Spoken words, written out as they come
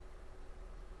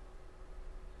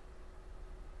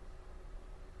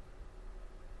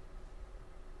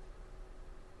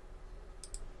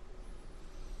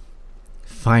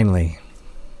Finally.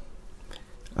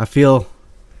 I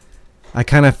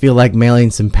kind of feel like mailing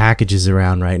some packages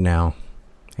around right now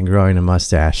and growing a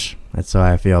mustache. That's how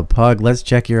I feel. Pug, let's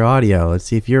check your audio. Let's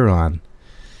see if you're on.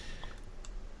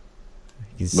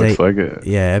 You say, looks like it.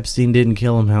 Yeah, Epstein didn't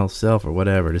kill himself or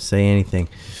whatever to say anything.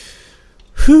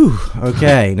 Whew.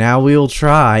 Okay, now we will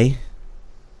try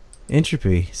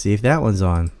Entropy. See if that one's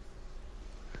on.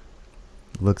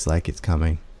 Looks like it's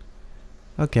coming.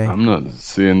 Okay. I'm not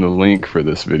seeing the link for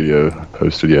this video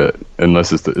posted yet,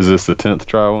 unless is this the 10th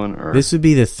try one? Or? This would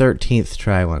be the 13th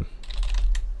try one.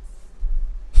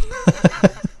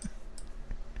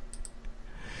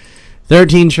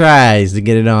 13 tries to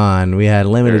get it on. We had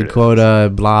limited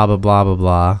quota, blah, blah, blah, blah,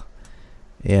 blah.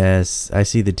 Yes, I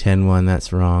see the 10 one.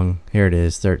 That's wrong. Here it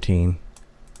is, 13.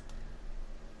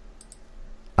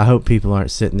 I hope people aren't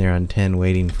sitting there on 10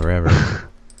 waiting forever.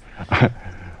 Oh,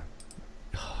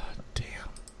 damn.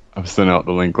 I've sent out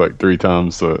the link like 3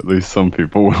 times, so at least some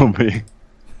people will be.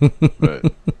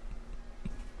 But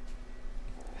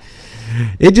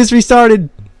it just restarted.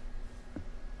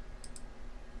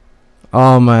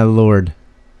 Oh my lord,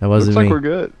 that wasn't looks like me. we're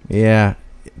good. Yeah,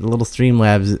 the little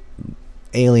Streamlabs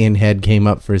alien head came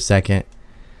up for a second.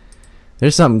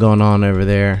 There's something going on over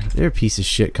there. They're a piece of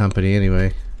shit company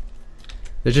anyway.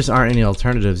 There just aren't any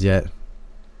alternatives yet.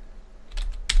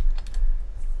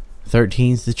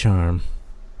 13's the charm.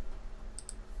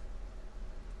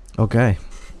 Okay.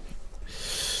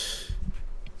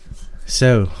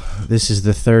 So, this is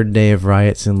the 3rd day of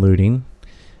riots and looting.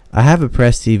 I have a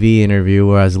Press TV interview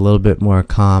where I was a little bit more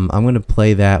calm. I'm going to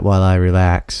play that while I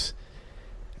relax.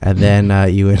 And then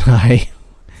you and I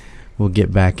will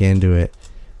get back into it.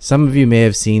 Some of you may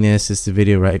have seen this. It's the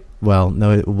video right... Well,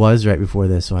 no, it was right before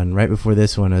this one. Right before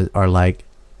this one are like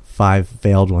 5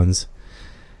 failed ones.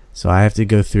 So I have to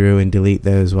go through and delete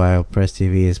those while Press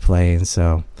TV is playing.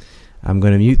 So I'm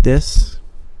going to mute this.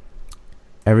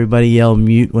 Everybody yell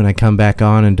mute when I come back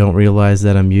on and don't realize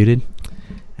that I'm muted.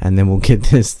 And then we'll get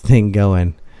this thing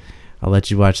going. I'll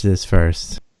let you watch this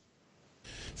first.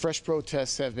 Fresh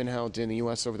protests have been held in the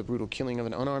U.S. over the brutal killing of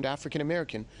an unarmed African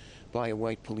American by a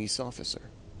white police officer.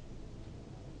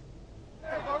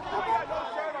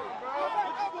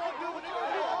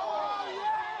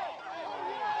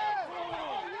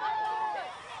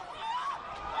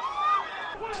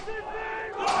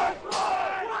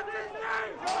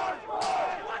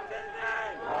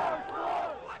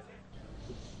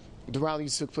 The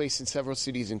rallies took place in several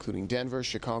cities, including Denver,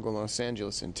 Chicago, Los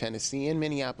Angeles, and Tennessee, and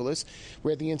Minneapolis,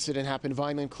 where the incident happened.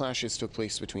 Violent clashes took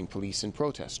place between police and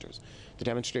protesters. The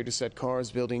demonstrators set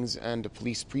cars, buildings, and a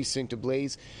police precinct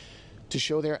ablaze to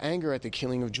show their anger at the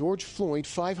killing of George Floyd.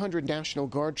 500 National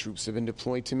Guard troops have been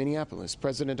deployed to Minneapolis.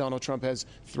 President Donald Trump has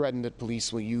threatened that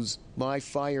police will use live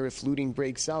fire if looting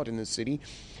breaks out in the city.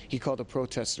 He called the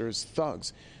protesters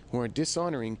thugs who are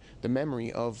dishonoring the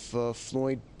memory of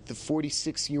Floyd. The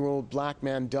 46-year-old black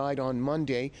man died on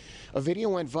Monday. A video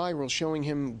went viral showing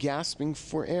him gasping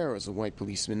for air as a white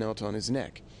policeman knelt on his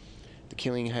neck. The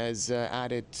killing has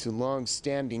added to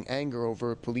long-standing anger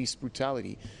over police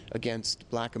brutality against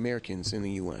black Americans in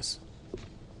the U.S.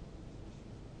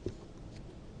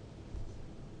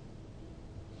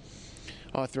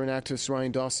 Author and activist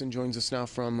Ryan Dawson joins us now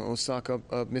from Osaka.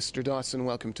 Mr. Dawson,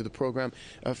 welcome to the program.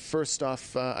 First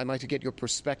off, I'd like to get your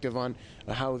perspective on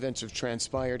how events have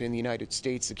transpired in the United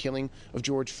States, the killing of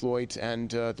George Floyd, and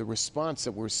the response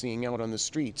that we're seeing out on the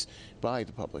streets by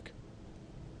the public.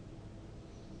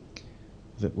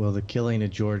 Well, the killing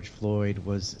of George Floyd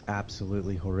was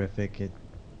absolutely horrific.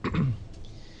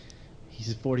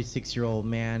 He's a 46-year-old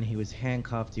man. He was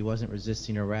handcuffed. He wasn't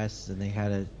resisting arrest, and they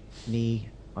had a knee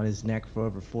on his neck for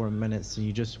over 4 minutes. So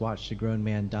you just watched a grown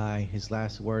man die. His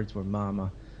last words were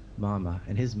 "Mama, Mama,"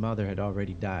 and his mother had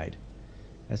already died.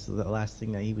 That's the last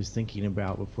thing that he was thinking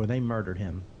about before they murdered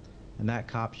him. And that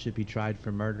cop should be tried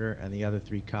for murder, and the other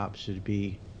 3 cops should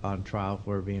be on trial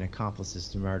for being accomplices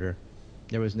to murder.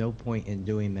 There was no point in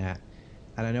doing that.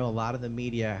 And I know a lot of the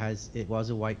media it was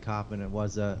a white cop and it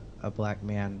was a black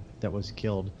man that was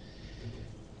killed.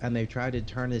 And they've tried to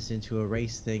turn this into a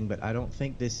race thing, but I don't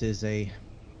think this isn't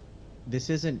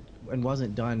and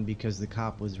wasn't done because the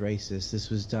cop was racist. This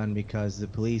was done because the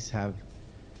police have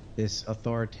this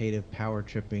authoritative power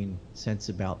tripping sense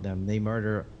about them. They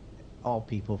murder all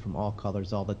people from all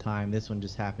colors all the time. This one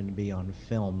just happened to be on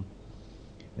film,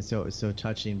 and so it was so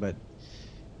touching. But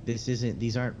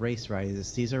these aren't race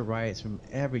riots. These are riots from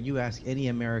you ask any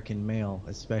American male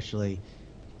especially,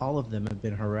 all of them have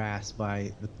been harassed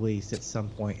by the police at some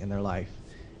point in their life.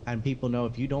 And people know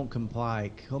if you don't comply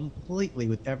completely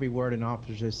with every word an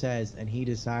officer says and he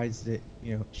decides to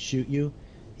shoot you,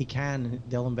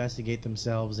 they'll investigate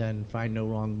themselves and find no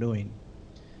wrongdoing.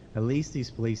 At least these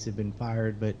police have been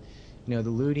fired, but the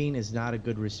looting is not a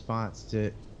good response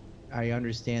to. I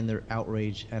understand their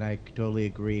outrage, and I totally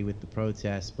agree with the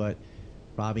protests, but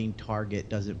robbing Target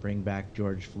doesn't bring back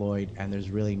George Floyd, and there's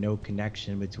really no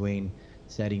connection between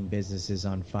setting businesses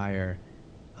on fire,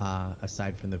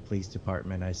 aside from the police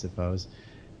department, I suppose,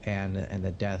 and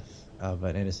the death of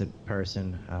an innocent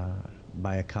person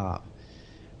by a cop.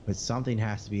 But something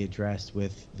has to be addressed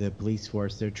with the police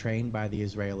force. They're trained by the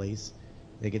Israelis.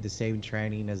 They get the same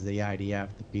training as the IDF,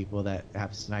 the people that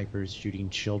have snipers shooting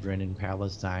children in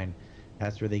Palestine.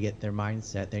 That's where they get their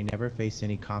mindset. They never face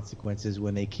any consequences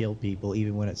when they kill people,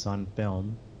 even when it's on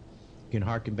film. You can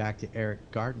harken back to Eric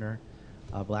Gardner,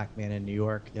 a black man in New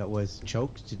York that was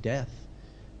choked to death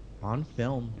on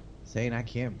film, saying, "I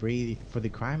can't breathe." For the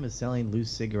crime of selling loose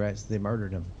cigarettes, they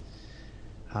murdered him.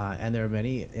 And there are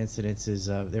many incidences.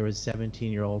 There was a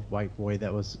 17-year-old white boy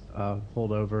that was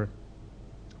pulled over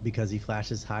because he flashed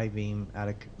his high beam at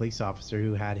a police officer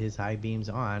who had his high beams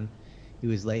on. He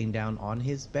was laying down on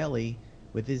his belly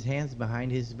with his hands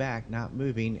behind his back, not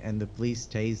moving, and the police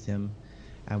tased him.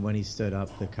 And when he stood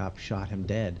up, the cop shot him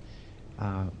dead.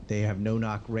 They have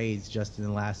no-knock raids just in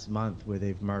the last month where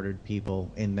they've murdered people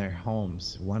in their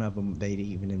homes. One of them, they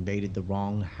even invaded the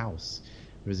wrong house.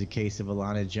 There was a case of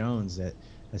Alana Jones, that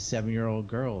a 7-year-old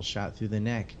girl shot through the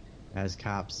neck as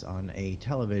cops on a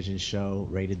television show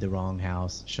raided the wrong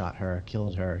house, shot her,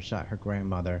 killed her, shot her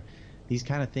grandmother. These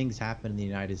kind of things happen in the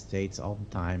United States all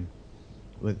the time.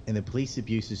 And the police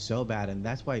abuse is so bad, and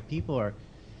that's why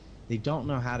they don't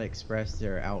know how to express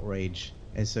their outrage.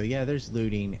 And so, yeah, there's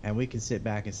looting, and we can sit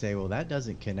back and say, well, that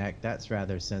doesn't connect, that's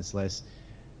rather senseless.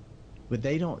 But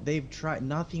they've tried,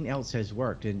 nothing else has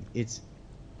worked, and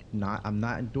I'm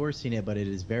not endorsing it, but it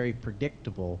is very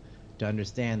predictable to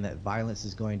understand that violence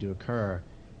is going to occur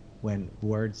when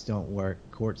words don't work,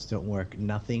 courts don't work.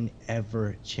 Nothing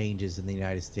ever changes in the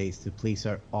United States. The police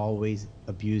are always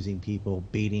abusing people,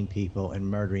 beating people, and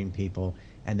murdering people,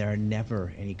 and there are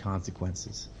never any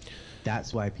consequences.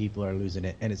 That's why people are losing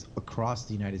it, and it's across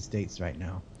the United States right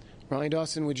now. Ryan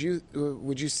Dawson, would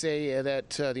you say that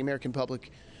the American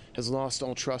public has lost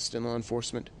all trust in law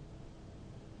enforcement?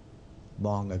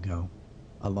 Long ago,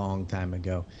 a long time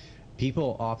ago.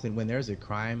 People often, when there's a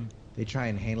crime, they try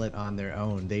and handle it on their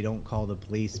own. They don't call the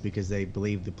police because they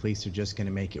believe the police are just going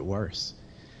to make it worse.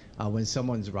 When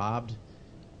someone's robbed,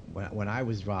 when I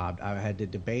was robbed, I had to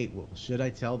debate, well, should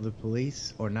I tell the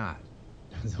police or not?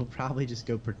 They'll probably just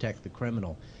go protect the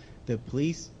criminal. The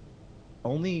police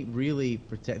only really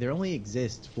they only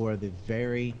exist for the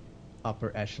very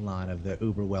upper echelon of the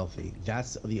uber wealthy.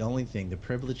 That's the only thing. The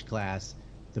privileged class,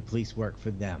 the police work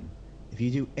for them. If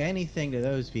you do anything to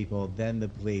those people, then the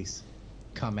police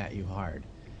come at you hard.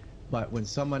 But when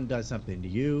someone does something to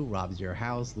you, robs your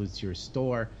house, loots your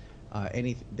store,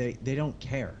 they don't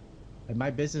care. And my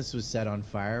business was set on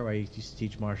fire. I used to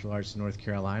teach martial arts in North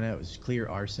Carolina. It was clear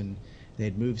arson. They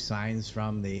had moved signs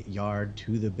from the yard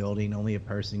to the building. Only a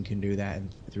person can do that, and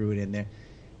threw it in there.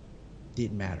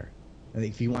 Didn't matter. I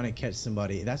think if you want to catch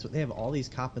somebody, that's what they have. All these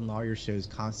cop and lawyer shows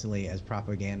constantly as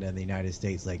propaganda in the United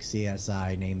States, like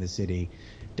CSI, Name the City,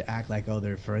 to act like, oh,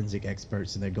 they're forensic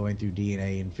experts and they're going through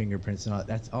DNA and fingerprints and all.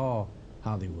 That's all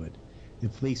Hollywood. The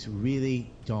police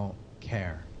really don't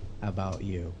care about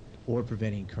you or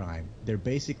preventing crime. They're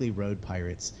basically road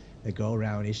pirates that go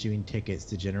around issuing tickets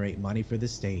to generate money for the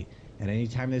state. And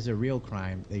anytime there's a real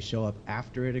crime, they show up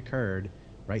after it occurred,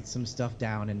 write some stuff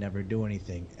down, and never do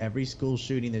anything. Every school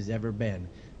shooting there's ever been,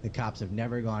 the cops have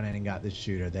never gone in and got the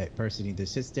shooter. That person either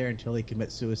sits there until he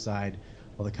commits suicide,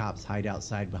 or the cops hide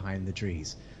outside behind the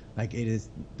trees. Like,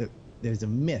 there's a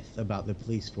myth about the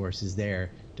police force is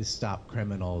there to stop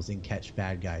criminals and catch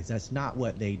bad guys. That's not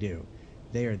what they do.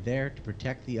 They are there to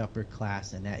protect the upper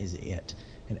class, and that is it.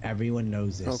 And everyone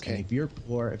knows this. Okay. And if you're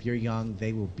poor, if you're young,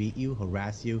 they will beat you,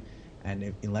 harass you,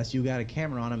 and unless you got a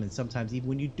camera on them, and sometimes even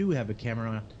when you do have a camera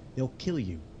on, they'll kill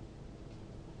you.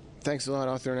 Thanks a lot,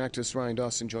 author and activist Ryan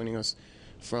Dawson, joining us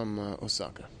from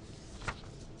Osaka.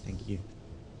 Thank you.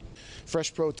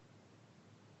 Fresh Pro.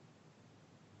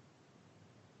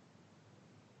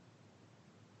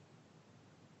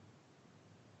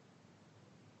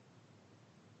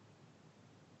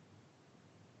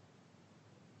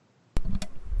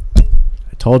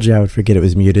 I told you I would forget it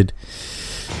was muted.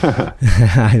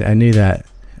 I knew that.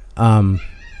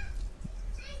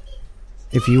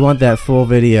 If you want that full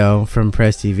video from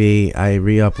Press TV, I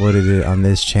re-uploaded it on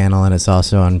this channel, and it's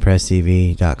also on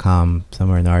PressTV.com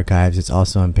somewhere in the archives. It's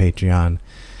also on Patreon.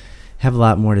 Have a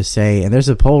lot more to say, and there's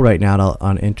a poll right now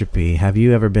on Entropy. Have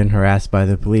you ever been harassed by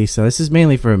the police? So this is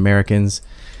mainly for Americans.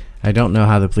 I don't know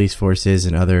how the police force is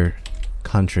in other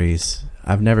countries.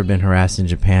 I've never been harassed in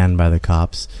Japan by the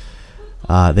cops.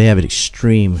 They have an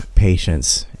extreme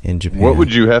patience in Japan. What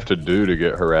would you have to do to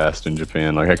get harassed in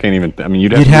Japan? Like, I can't even. I mean,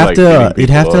 you'd You'd have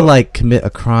to like commit a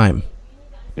crime,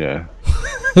 Yeah.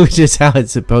 which is how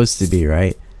it's supposed to be,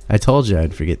 right? I told you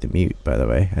I'd forget to mute. By the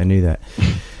way, I knew that.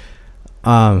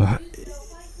 I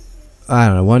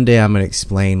don't know. One day I'm gonna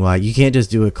explain why you can't just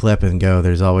do a clip and go.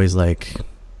 There's always like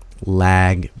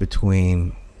lag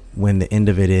between when the end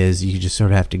of it is. You just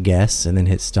sort of have to guess and then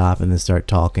hit stop and then start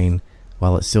talking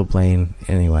while it's still playing.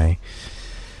 Anyway,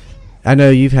 I know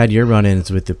you've had your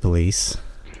run-ins with the police.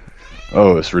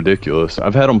 Oh, it's ridiculous.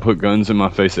 I've had them put guns in my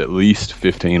face at least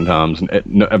 15 times.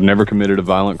 I've never committed a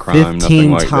violent crime. 15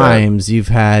 nothing like times you've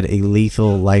had a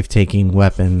lethal, life-taking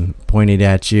weapon pointed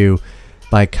at you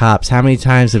by cops. How many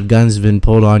times have guns been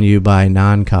pulled on you by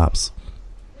non-cops?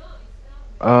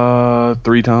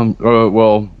 3 times.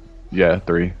 Well, yeah,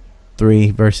 3.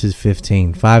 3 versus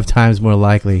 15. 5 times more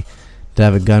likely to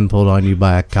have a gun pulled on you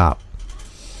by a cop.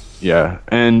 Yeah,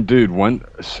 and dude,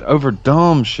 over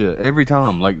dumb shit every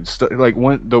time.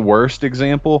 The worst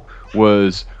example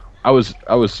was I was.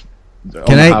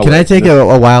 Can I take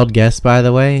a wild guess, by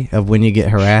the way, of when you get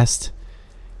harassed?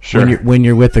 Sure. When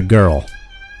you're with a girl.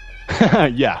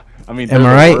 Yeah. I mean, am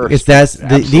I right?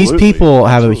 These people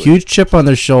have a huge chip on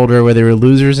their shoulder where they were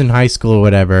losers in high school or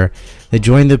whatever. They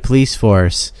joined the police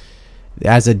force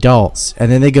as adults,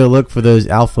 and then they go look for those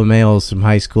alpha males from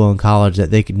high school and college that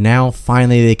they can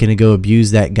go abuse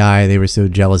that guy they were so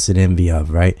jealous and envy of,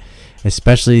 right?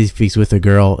 Especially if he's with a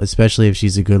girl, especially if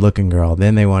she's a good-looking girl.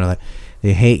 Then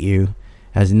they hate you. It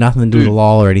has nothing to do with the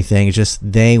law or anything. It's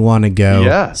just they want to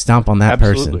go stomp on that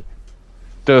person.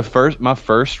 My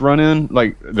first run-in,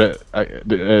 I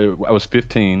was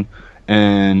 15,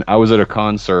 and I was at a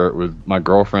concert with my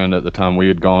girlfriend at the time. We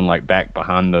had gone back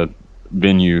behind the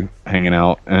venue hanging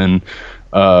out, and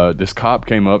this cop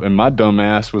came up, and my dumb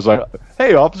ass was like,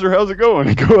 "Hey officer, how's it going?"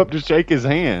 And go up to shake his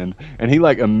hand, and he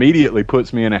immediately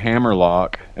puts me in a hammer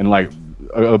lock and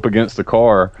up against the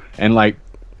car and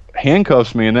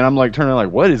handcuffs me, and then I'm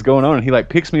turning what is going on? And he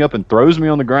picks me up and throws me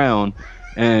on the ground,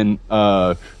 and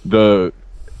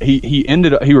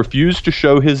he refused to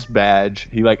show his badge.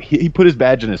 He put his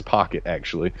badge in his pocket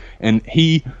actually, and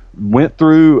he went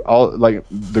through all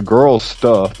the girl's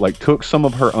stuff, took some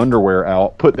of her underwear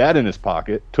out, put that in his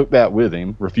pocket, took that with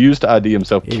him, refused to ID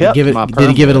himself, Did he give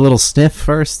it a little sniff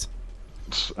first?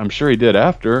 I'm sure he did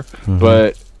after,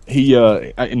 but he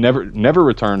I never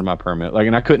returned my permit,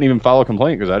 and I couldn't even file a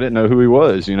complaint because I didn't know who he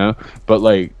was, but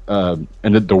and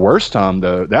the worst time,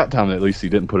 that time at least they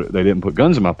didn't put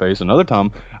guns in my face. Another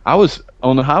time I was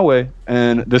on the highway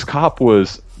and this cop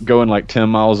was going 10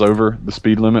 miles over the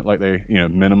speed limit,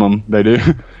 minimum they do.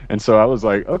 And so I was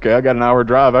like, okay, I got an hour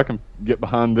drive, I can get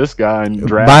behind this guy and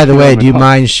drive. By the way, do you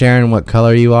mind sharing what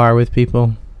color you are with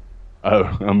people? Oh,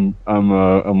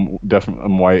 I'm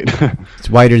definitely white.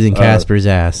 It's whiter than Casper's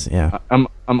ass. Yeah. I'm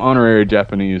honorary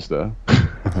Japanese though.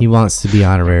 He wants to be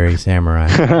honorary samurai.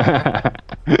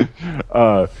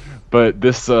 But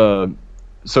this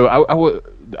so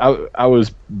I was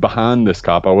behind this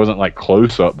cop. I wasn't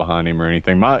close up behind him or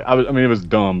anything. It was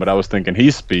dumb, but I was thinking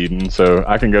he's speeding, so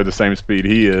I can go the same speed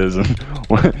he is, and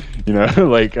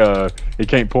he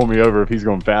can't pull me over if he's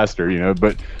going faster,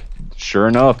 But sure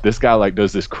enough, this guy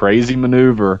does this crazy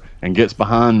maneuver and gets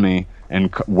behind me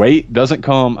and doesn't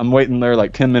come. I'm waiting there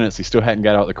 10 minutes. He still hadn't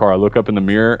got out of the car. I look up in the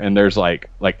mirror and there's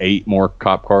 8 more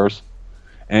cop cars,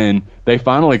 and they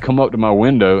finally come up to my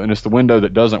window, and it's the window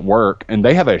that doesn't work, and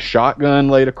they have a shotgun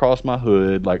laid across my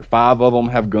hood. 5 of them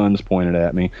have guns pointed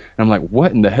at me, and I'm like,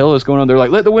 what in the hell is going on? They're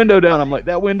like, let the window down. I'm like,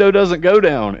 that window doesn't go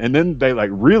down. And then they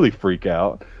really freak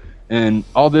out, and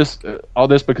all this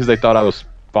because they thought I was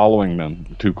following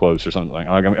them too close or something.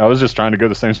 I was just trying to go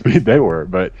the same speed they were,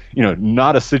 but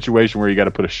not a situation where you got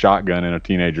to put a shotgun in a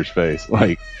teenager's face.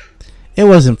 It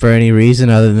wasn't for any reason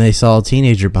other than they saw a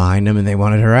teenager behind them and they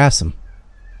wanted to harass him.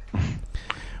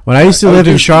 When I used to live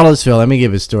in Charlottesville, let me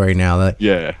give a story now.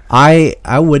 Yeah, I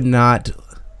would not.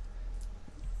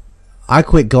 I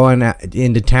quit going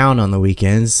into town on the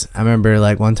weekends. I remember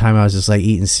one time I was just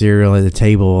eating cereal at the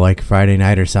table Friday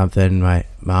night or something. My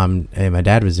mom and my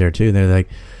dad was there too. And they're like,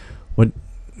 what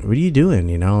are you doing?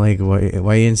 Why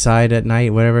are you inside at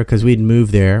night, whatever? Because we'd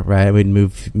moved there, right? We'd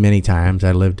moved many times.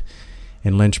 I lived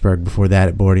in Lynchburg before that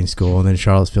at boarding school, and then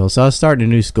Charlottesville. So I was starting a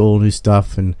new school, new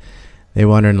stuff, and they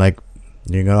wondering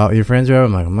you go out with your friends or whatever?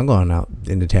 I'm like, I'm not going out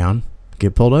into town.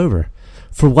 Get pulled over.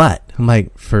 For what? I'm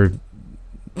like, for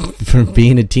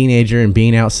being a teenager and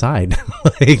being outside.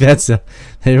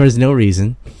 There was no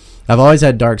reason. I've always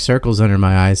had dark circles under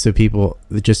my eyes, so people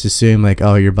just assume like,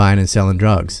 oh, you're buying and selling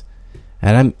drugs.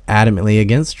 And I'm adamantly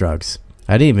against drugs.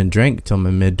 I didn't even drink till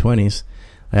my mid-20s.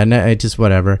 And it just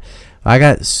whatever. I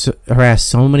got harassed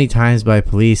so many times by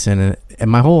police, and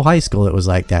my whole high school it was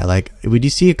like that. Like, when you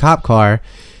see a cop car,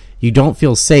 you don't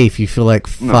feel safe. You feel like,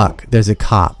 fuck, there's a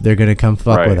cop. They're going to come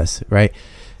fuck with us, right?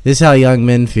 This is how young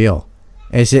men feel.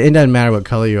 And it doesn't matter what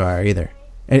color you are either.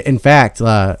 In fact,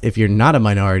 if you're not a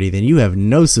minority, then you have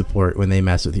no support when they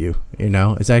mess with you. You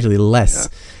know, it's actually less.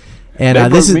 Yeah.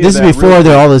 And this is before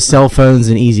there all the cell phones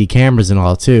and easy cameras and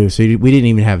all too. So we didn't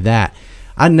even have that.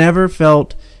 I never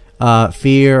felt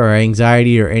fear or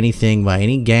anxiety or anything by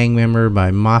any gang member,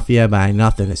 by mafia, by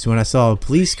nothing. So when I saw a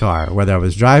police car, whether I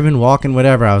was driving, walking,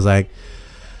 whatever, I was like,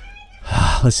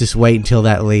 let's just wait until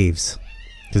that leaves,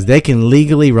 because they can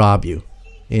legally rob you.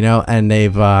 You know, and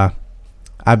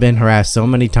I've been harassed so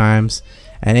many times,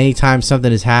 and anytime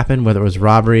something has happened, whether it was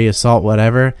robbery, assault,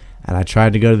 whatever, and I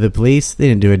tried to go to the police, they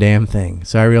didn't do a damn thing.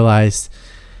 So I realized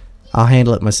I'll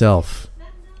handle it myself.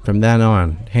 From then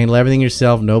on, handle everything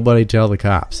yourself. Nobody tell the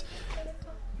cops.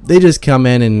 They just come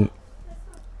in and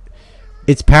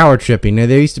it's power tripping. Now,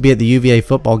 they used to be at the UVA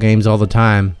football games all the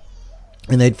time,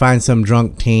 and they'd find some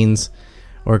drunk teens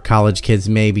or college kids,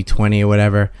 maybe 20 or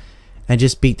whatever, and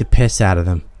just beat the piss out of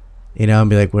them. You know, and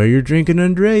be like, well, you're drinking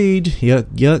underage. Yuck,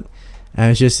 yuck.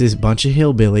 And it's just this bunch of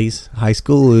hillbillies, high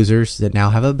school losers that now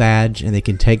have a badge, and they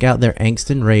can take out their angst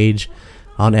and rage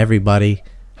on everybody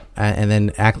and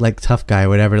then act like tough guy or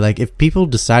whatever. Like, if people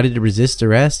decided to resist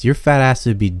arrest, your fat ass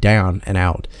would be down and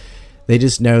out. They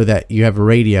just know that you have a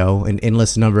radio, an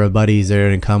endless number of buddies that are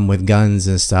going to come with guns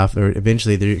and stuff, or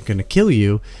eventually they're going to kill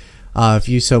you if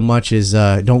you so much as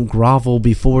don't grovel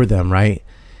before them, right?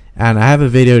 And I have a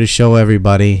video to show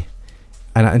everybody.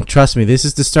 And trust me, this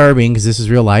is disturbing because this is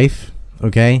real life,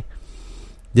 okay?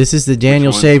 This is the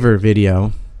Daniel Shaver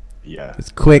video. Yeah.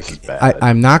 It's quick.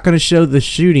 I'm not going to show the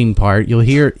shooting part. You'll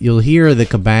hear the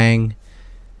kabang,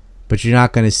 but you're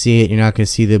not going to see it. You're not going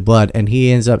to see the blood. And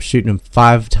he ends up shooting him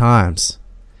 5 times.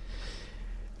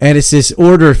 And it's this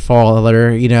order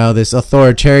follower, you know, this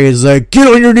authoritarian is like, get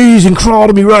on your knees and crawl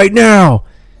to me right now.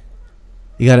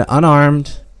 You got an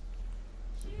unarmed,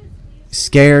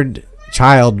 scared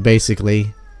child,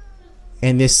 basically,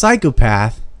 and this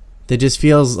psychopath that just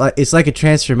feels like it's like a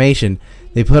transformation.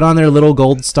 They put on their little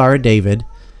gold star of David,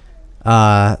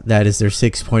 that is their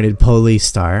 6-pointed police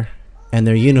star, and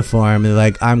their uniform. They're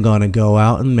like, I'm gonna go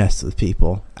out and mess with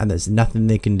people, and there's nothing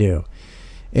they can do.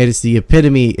 It is the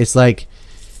epitome. It's like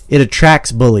it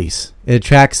attracts bullies. It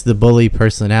attracts the bully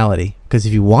personality, because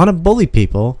if you want to bully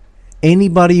people,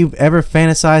 anybody you've ever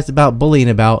fantasized about bullying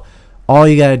about, all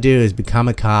you gotta do is become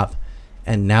a cop,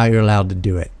 and now you're allowed to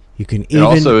do it. You can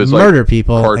even murder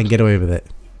people and get away with it.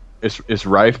 It's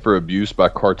rife for abuse by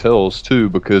cartels too,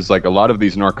 because like a lot of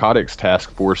these narcotics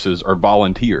task forces are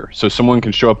volunteer. So someone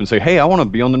can show up and say, "Hey, I want to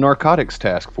be on the narcotics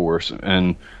task force,"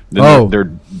 and then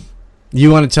they're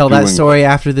You want to tell that story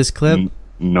after this clip?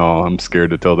 No, I'm scared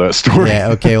to tell that story. Yeah,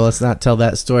 okay, well, let's not tell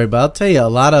that story. But I'll tell you, a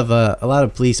lot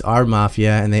of police are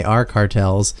mafia and they are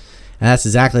cartels, and that's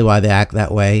exactly why they act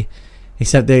that way.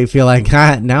 Except they feel like,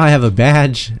 now I have a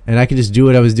badge and I can just do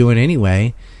what I was doing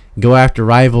anyway. Go after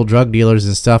rival drug dealers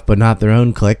and stuff, but not their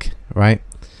own clique, right?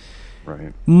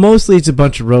 Right. Mostly it's a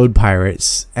bunch of road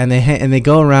pirates, and they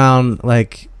go around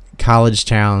like college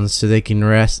towns so they can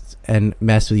rest and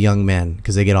mess with young men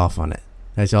because they get off on it.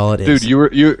 That's all it is. Dude, you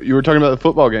were talking about the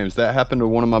football games. That happened to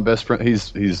one of my best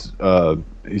friends. He's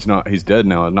dead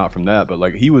now, not from that, but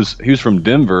like he was from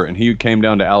Denver and he came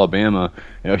down to Alabama,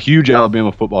 a huge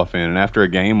Alabama football fan. And after a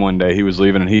game one day, he was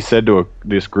leaving and he said to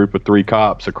this group of 3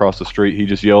 cops across the street, he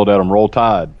just yelled at them, "Roll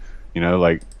Tide,"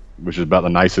 like, which is about the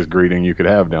nicest greeting you could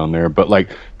have down there. But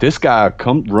like this guy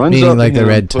runs meaning up like to the him,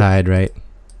 Red Tide, right?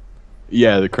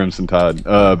 Yeah, the Crimson Tide.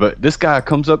 But this guy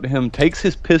comes up to him, takes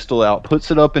his pistol out, puts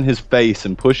it up in his face,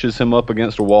 and pushes him up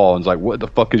against a wall. And is like, "What the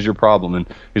fuck is your problem?" And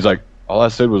he's like, "All I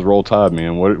said was roll Tide,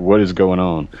 man. What is going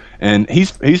on?" And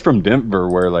he's from Denver,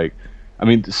 where like, I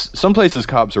mean, some places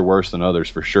cops are worse than others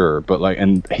for sure. But like,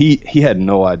 and he had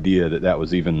no idea that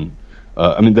was even.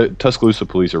 I mean, the Tuscaloosa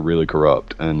police are really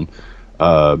corrupt, and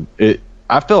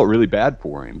I felt really bad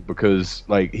for him because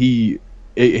like he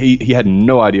had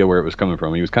no idea where it was coming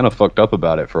from. He was kind of fucked up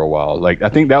about it for a while. Like, I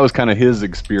think that was kind of his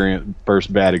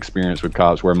first bad experience with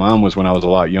cops, where mine was when I was a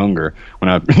lot younger, when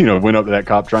I went up to that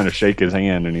cop trying to shake his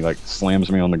hand and he like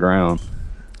slams me on the ground.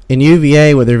 In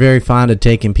UVA, they're very fond of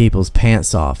taking people's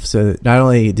pants off. So not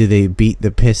only do they beat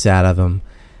the piss out of them,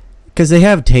 because they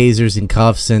have tasers and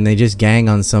cuffs and they just gang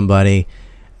on somebody,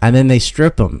 and then they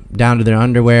strip them down to their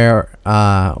underwear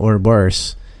or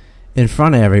worse. in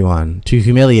front of everyone to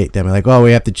humiliate them. Like, oh,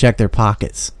 we have to check their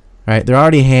pockets, right? They're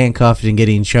already handcuffed and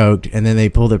getting choked, and then they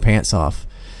pull their pants off.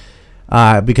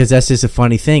 Because that's just a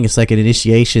funny thing. It's like an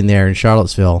initiation there in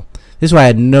Charlottesville. This is why I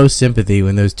had no sympathy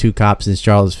when those 2 cops in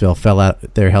Charlottesville fell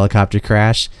out their helicopter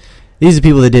crash. These are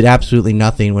people that did absolutely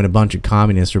nothing when a bunch of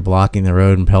communists were blocking the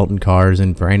road and pelting cars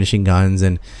and brandishing guns.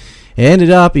 And it ended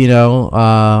up,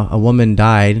 a woman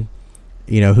died,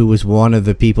 who was one of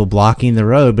the people blocking the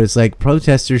road. But it's like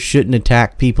protesters shouldn't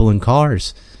attack people in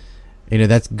cars.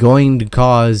 That's going to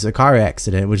cause a car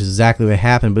accident, which is exactly what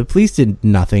happened. But police did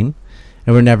nothing,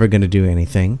 and we're never going to do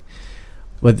anything.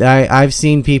 But I've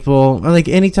seen people, like,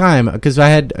 anytime, because I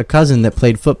had a cousin that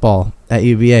played football at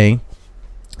UVA,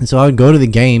 and so I would go to the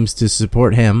games to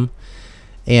support him,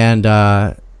 and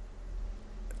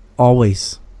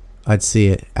always I'd see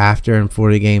it. After and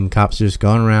before the game, cops just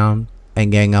going around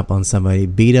and gang up on somebody,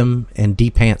 beat them, and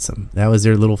de-pants them. That was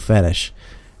their little fetish,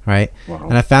 right? Wow.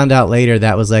 And I found out later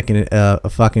that was like a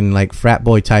fucking, like, frat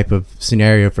boy type of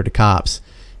scenario for the cops,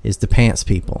 is to pants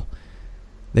people.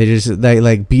 They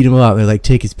like beat him up. They like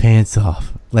take his pants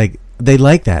off. Like they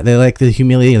like that. They like the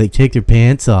humiliation. Like take their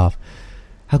pants off.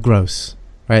 How gross,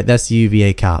 right? That's the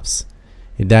UVA cops.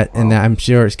 And I'm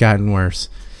sure it's gotten worse.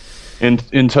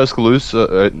 In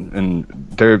Tuscaloosa, and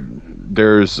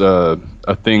there's a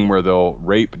thing where they'll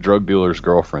rape drug dealers'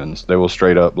 girlfriends. They will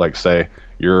straight up like say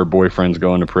your boyfriend's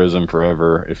going to prison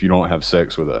forever if you don't have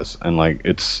sex with us. And like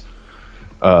it's.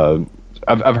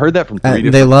 I've heard that from 3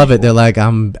 different They love people. it. They're like,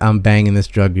 I'm banging this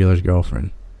drug dealer's girlfriend.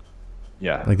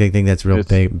 Yeah. Like they think that's real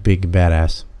big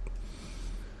badass.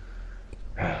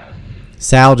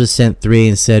 Sal just sent 3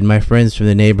 and said, my friends from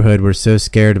the neighborhood were so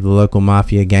scared of the local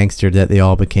mafia gangster that they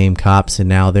all became cops, and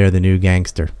now they're the new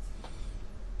gangster.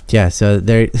 Yeah, so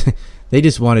they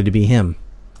just wanted to be him.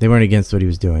 They weren't against what he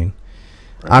was doing.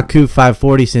 Right.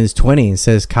 Aku540 sends 20 and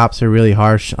says cops are really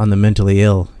harsh on the mentally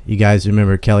ill. You guys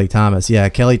remember Kelly Thomas? Yeah,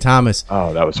 Kelly Thomas.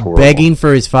 Oh, that was horrible. Begging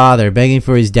for his father, begging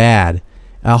for his dad.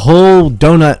 A whole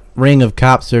donut ring of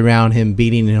cops around him,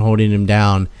 beating and holding him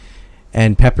down,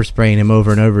 and pepper spraying him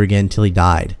over and over again until he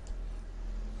died.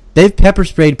 They've pepper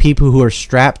sprayed people who are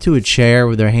strapped to a chair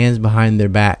with their hands behind their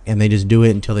back, and they just do it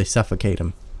until they suffocate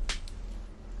them.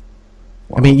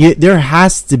 Wow. I mean, there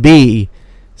has to be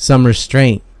some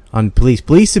restraint on police.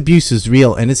 Police abuse is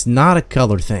real, and it's not a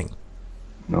color thing.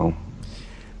 No.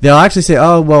 They'll actually say,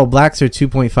 oh, well, blacks are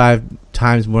 2.5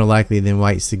 times more likely than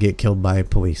whites to get killed by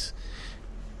police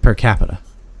per capita.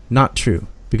 Not true.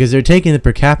 Because they're taking the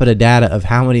per capita data of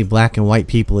how many black and white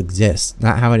people exist,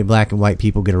 not how many black and white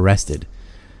people get arrested.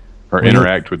 Or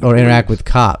interact with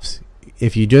cops.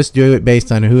 If you just do it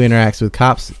based on who interacts with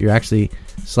cops, you're actually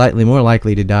slightly more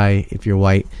likely to die if you're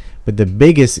white. But the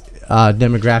biggest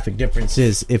demographic difference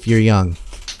is if you're young.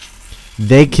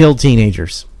 They kill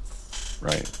teenagers.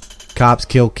 Right. Cops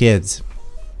kill kids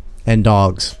and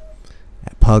dogs.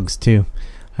 Pugs, too.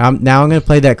 Now I'm going to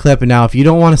play that clip. And now if you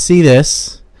don't want to see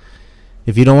this,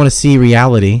 if you don't want to see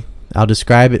reality, I'll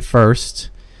describe it first.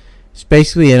 It's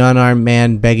basically an unarmed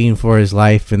man begging for his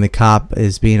life, and the cop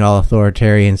is being all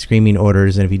authoritarian, screaming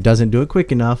orders. And if he doesn't do it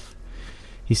quick enough,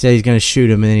 he says he's going to shoot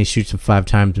him, and then he shoots him 5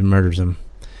 times and murders him.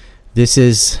 This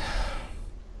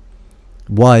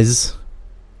was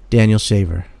Daniel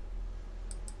Shaver.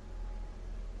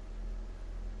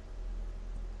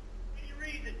 Any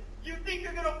reason you think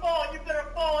you're gonna fall, you better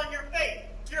fall on your face.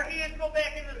 Your hands go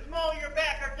back in the small of your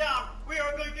back are down. We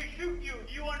are going to shoot you.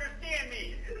 Do you understand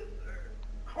me?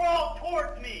 Crawl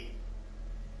towards me.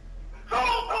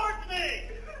 Crawl towards me.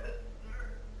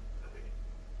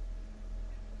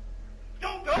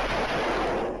 Don't go.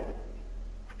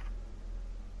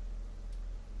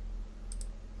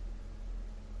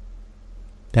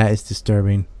 That is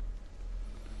disturbing.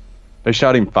 They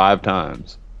shot him 5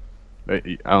 times.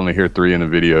 I only hear 3 in the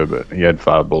video, but he had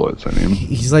 5 bullets in him.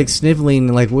 He's like sniveling,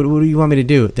 like, what do you want me to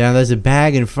do? Now, there's a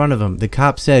bag in front of him. The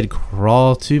cop said,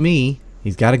 crawl to me.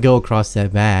 He's got to go across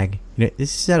that bag.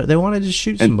 They wanted to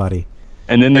shoot somebody.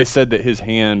 And then they said that his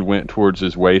hand went towards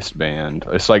his waistband.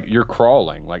 It's like you're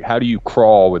crawling. Like, how do you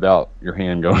crawl without your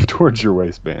hand going towards your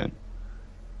waistband?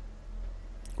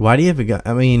 Why do you have a gun?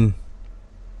 I mean,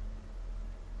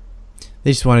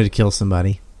 they just wanted to kill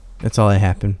somebody. That's all that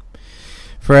happened.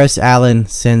 For us, Alan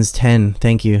sends 10.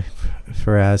 Thank you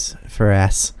for us.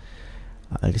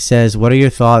 It says, what are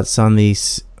your thoughts on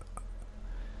these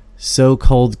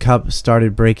so-called cop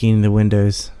started breaking the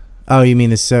windows? Oh, you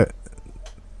mean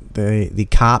the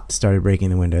cop started breaking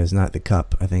the windows, not the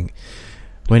cup, I think.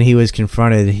 When he was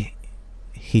confronted,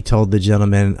 he told the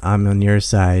gentleman, I'm on your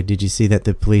side. Did you see that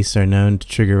the police are known to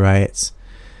trigger riots?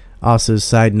 Also,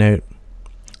 side note,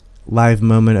 live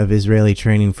moment of Israeli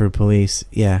training for police.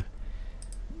 Yeah.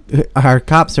 Our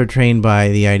cops are trained by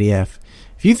the IDF.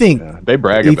 If you think they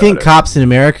brag you about think it. cops in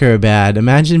America are bad,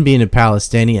 imagine being a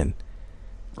Palestinian.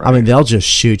 Right. I mean, they'll just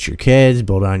shoot your kids,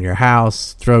 build on your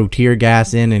house, throw tear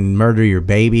gas in, and murder your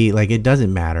baby. Like, it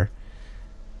doesn't matter.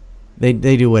 They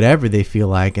do whatever they feel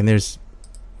like, and there's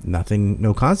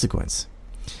no consequence.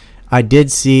 I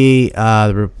did see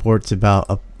the reports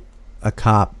about a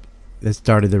cop that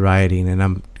started the rioting, and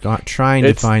I'm trying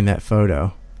to find that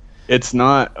photo. It's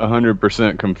not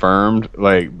 100% confirmed,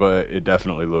 but it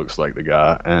definitely looks like the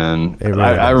guy. And really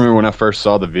I does. remember when I first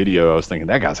saw the video, I was thinking,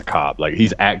 that guy's a cop. Like,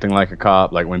 he's acting like a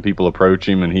cop. Like, when people approach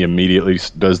him and he immediately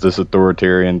does this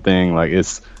authoritarian thing,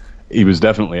 he was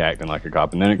definitely acting like a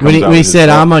cop. And then it comes When out he said,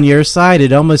 I'm on your side,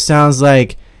 it almost sounds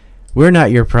like we're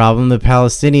not your problem. The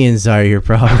Palestinians are your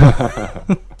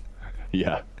problem.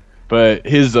 Yeah. But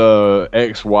his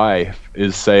ex-wife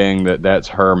is saying that that's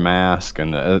her mask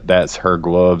and that's her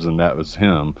gloves and that was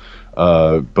him.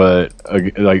 But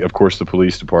of course, the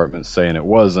police department's saying it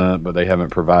wasn't, but they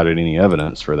haven't provided any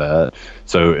evidence for that.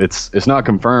 So it's not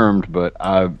confirmed, but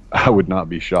I would not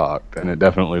be shocked, and it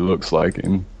definitely looks like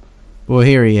him. Well,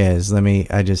 here he is.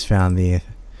 I just found the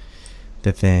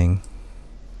thing.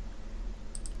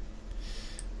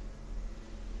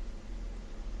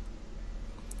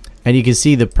 And you can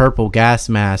see the purple gas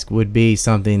mask would be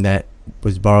something that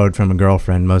was borrowed from a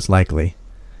girlfriend, most likely.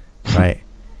 Right?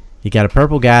 He got a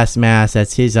purple gas mask.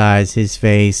 That's his eyes, his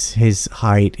face, his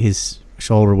height, his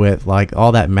shoulder width. Like,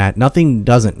 all that nothing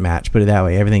doesn't match, put it that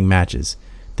way. Everything matches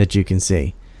that you can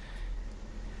see.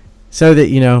 So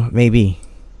that, maybe.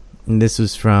 And this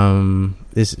was from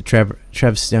this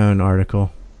Trev Stone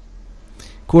article.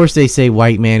 Of course, they say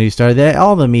white man who started that.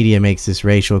 All the media makes this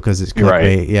racial because it's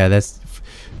clickbait. Right. Yeah,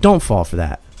 don't fall for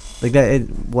that. Like that,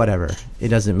 whatever. It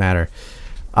doesn't matter.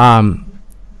 God,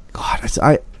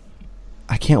 I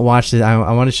can't watch this.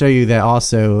 I want to show you that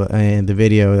also in the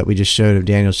video that we just showed of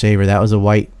Daniel Shaver. That was a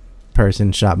white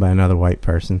person shot by another white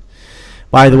person.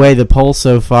 By the way, the poll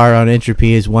so far on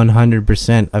Entropy is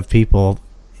 100% of people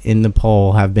in the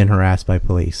poll have been harassed by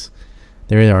police.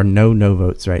 There are no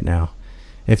votes right now.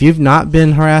 If you've not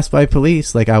been harassed by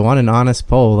police, I want an honest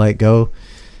poll.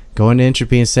 Go into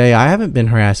Entropy and say, I haven't been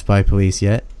harassed by police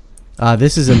yet.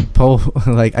 This is a poll.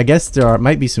 I guess there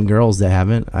might be some girls that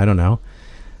haven't. I don't know.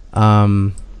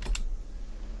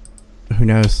 Who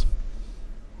knows?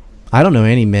 I don't know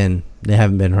any men that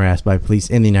haven't been harassed by police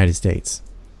in the United States.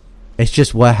 It's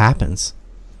just what happens.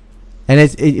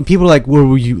 And people are like,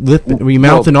 were you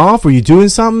mouthing off? Were you doing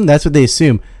something? That's what they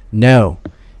assume. No.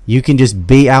 You can just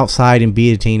be outside and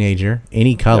be a teenager,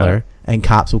 any color, and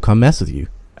cops will come mess with you.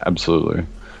 Absolutely.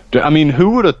 I mean,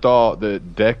 who would have thought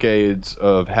that decades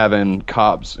of having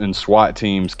cops and SWAT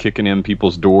teams kicking in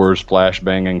people's doors,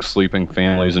 flashbanging sleeping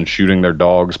families, and shooting their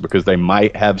dogs because they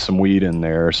might have some weed in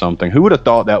there or something, who would have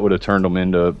thought that would have turned them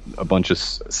into a bunch of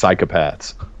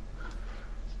psychopaths?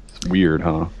 It's weird,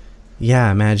 huh?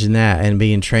 Yeah, imagine that. And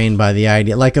being trained by the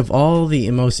idea. Of all the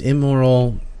most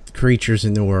immoral creatures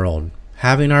in the world,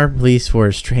 having our police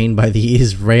force trained by the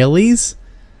Israelis?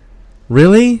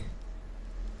 Really?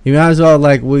 You might as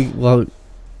well,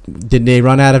 did they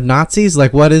run out of Nazis?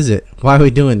 What is it? Why are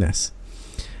we doing this?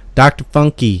 Dr.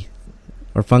 Funky,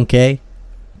 or Funke,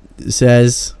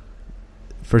 says,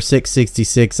 for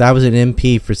 666, I was an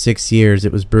MP for 6 years.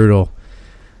 It was brutal.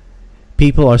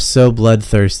 People are so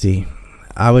bloodthirsty.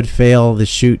 I would fail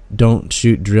the don't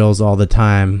shoot drills all the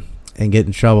time and get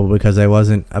in trouble because I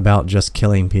wasn't about just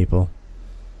killing people.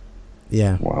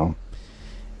 Yeah. Wow.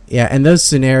 Yeah, and those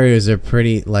scenarios are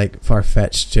pretty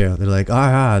far-fetched too. They're like,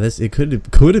 it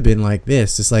could have been like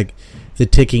this. It's like the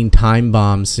ticking time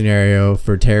bomb scenario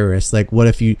for terrorists. What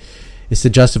if it's to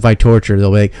justify torture.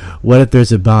 They'll be like, what if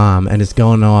there's a bomb and it's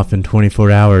going off in 24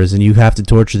 hours and you have to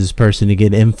torture this person to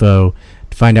get info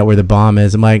to find out where the bomb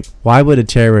is? I'm like, why would a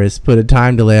terrorist put a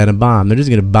time delay on a bomb? They're just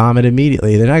going to bomb it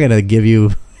immediately. They're not going to give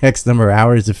you X number of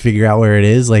hours to figure out where it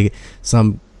is, like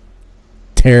some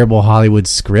terrible Hollywood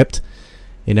script.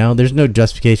 There's no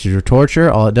justification for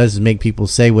torture. All it does is make people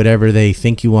say whatever they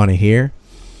think you want to hear.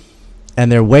 And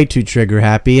they're way too trigger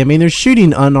happy. I mean, they're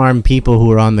shooting unarmed people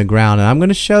who are on the ground. And I'm going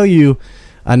to show you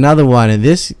another one. And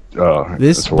this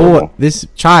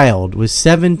child was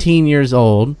 17 years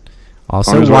old,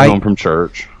 also on his white, way home from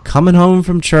church. Coming home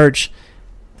from church,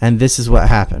 and this is what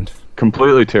happened.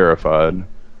 Completely terrified.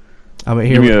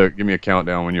 Give me a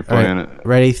countdown when you're playing it.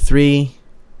 Ready? 3,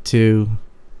 2,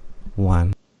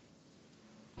 1.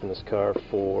 In this car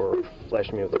for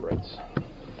flashing me with the brights.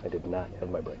 I did not have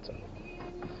my brights on.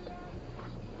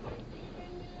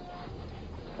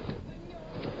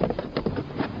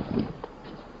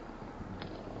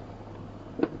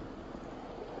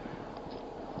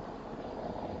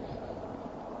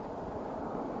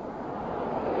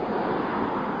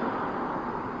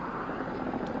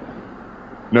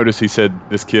 noticed he said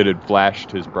this kid had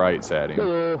flashed his brights at him.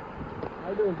 Hello.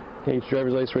 Hey, it's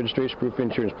driver's license, registration, proof of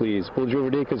insurance, please. Pulled you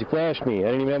over today because you flashed me. I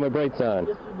didn't even have my brights on.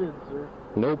 Yes, you did, sir.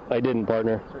 Nope, I didn't,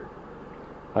 partner. Sir.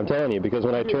 I'm telling you, because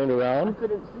when I turned I around,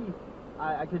 couldn't see.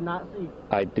 I could not see.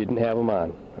 I didn't have them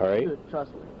on, all right? Dude,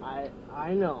 trust me.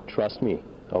 I know. Trust me,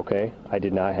 okay? I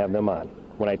did not have them on.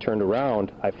 When I turned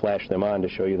around, I flashed them on to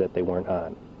show you that they weren't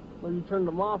on. Well, you turned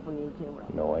them off when you came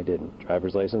around. No, I didn't.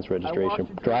 Driver's license, registration.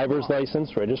 you turn Driver's them off.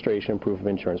 license, registration, proof of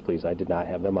insurance, please. I did not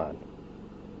have them on.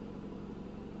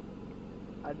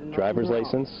 I did not Driver's turn them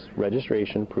off. license,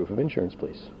 registration, proof of insurance,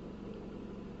 please.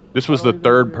 This was the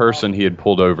third person he had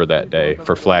pulled over that day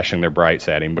for flashing their brights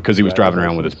at him because he was driving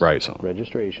around with his brights on.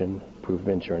 Registration, proof of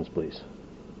insurance, please.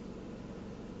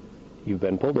 You've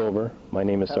been pulled over. My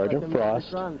name is Sergeant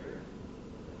Frost.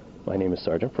 My name is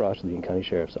Sergeant Frost of the Eaton County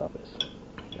Sheriff's Office.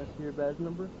 That's your badge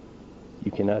number?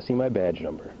 You cannot see my badge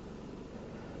number.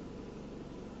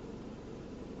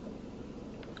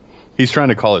 He's trying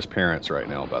to call his parents right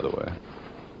now, by the way.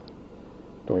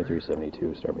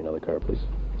 2372, start me another car, please.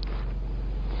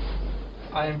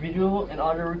 I am video and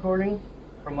audio recording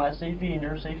for my safety and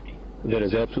your safety. That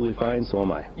is absolutely fine, so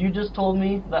am I. You just told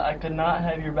me that I could not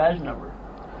have your badge number.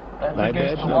 That's My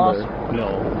against badge the law, number, sir.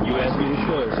 no. You asked me to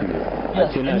show it to you. Yes,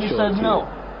 I cannot and you show it said to no.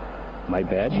 you. My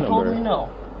badge You number, told me no.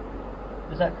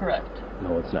 Is that correct?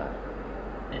 no, it's not.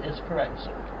 It is correct,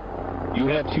 sir. You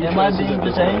have two Am I choices being at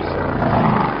this detained? point,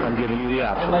 sir. I'm giving you the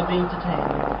Am option. I being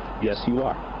detained? Yes, you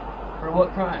are. For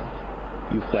what crime?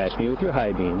 You flashed me with your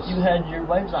high beams. You had your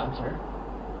lights on, sir.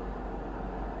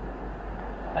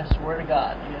 I swear to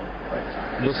God, you had your lights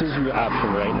on. This is your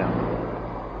option right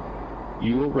now.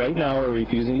 You right now are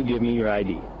refusing to give me your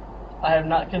ID. I have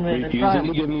not committed a Refusing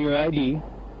to crime. give me your ID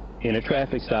in a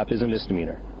traffic stop is a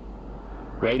misdemeanor.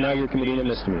 Right now you're committing a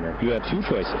misdemeanor. You have two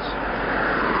choices.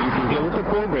 You can get with the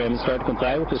program and start to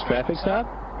comply with this traffic stop,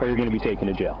 or you're going to be taken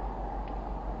to jail.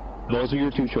 Those are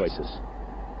your two choices.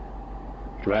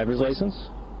 Driver's license,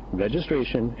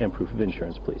 registration, and proof of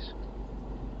insurance, please.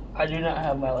 I do not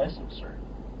have my license, sir.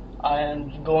 I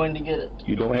am going to get it.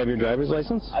 You don't have your driver's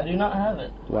license? I do not have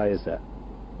it Why is that?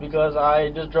 because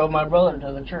I just drove my brother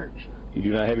to the church. You do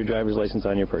not have your driver's license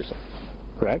on your person,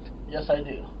 correct? Yes, I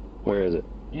do. Where is it?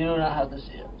 You do not have to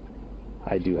see it.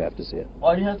 I do have to see it.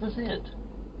 Why do you have to see it?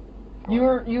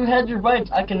 You had your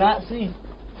brakes. I cannot see.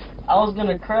 I was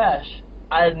gonna crash.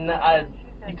 I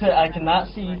cannot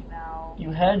see.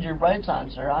 You had your brights on,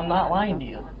 sir. I'm not lying to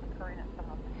you.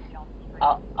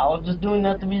 I was just doing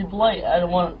that to be polite. I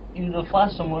didn't want you to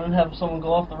flash someone and have someone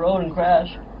go off the road and crash.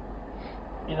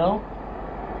 You know?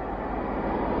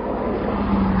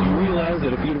 Do you realize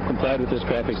that if you'd have complied with this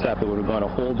traffic stop, it would have gone a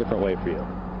whole different way for you?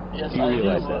 Yes, Do you I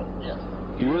realize do. that? Yes.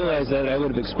 Do you realize that I would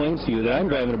have explained to you that I'm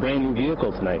driving a brand new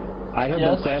vehicle tonight? I have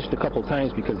Yes. been flashed a couple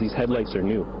times because these headlights are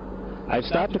new. I've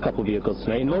stopped a couple vehicles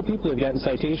tonight, and no people have gotten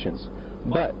citations.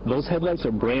 But those headlights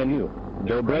are brand new.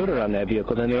 They're brighter on that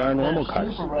vehicle than they are normal That's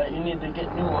cars. super bright. You need to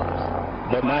get new ones.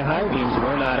 But my high beams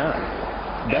were not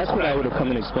on. That's what I would have come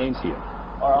and explained to you.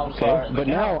 Or I'm Okay? sorry. But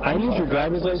now I I'm need your sorry.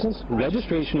 driver's license,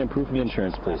 registration, and proof of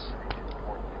insurance, please.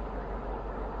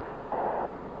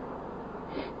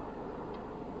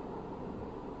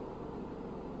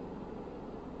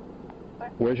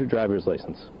 Where's your driver's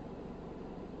license?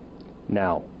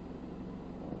 Now.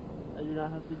 I do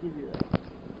not have to give you that.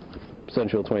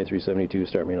 Central 2372,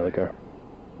 start me another car.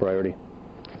 Priority.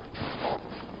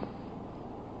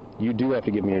 You do have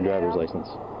to give me your driver's license.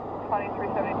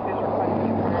 2372 is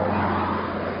requesting priority.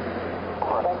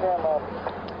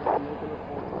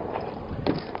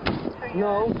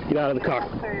 No. Get out of the car.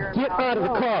 Get out of the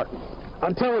car!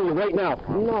 I'm telling you right now.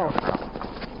 No.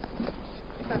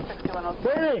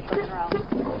 Hey!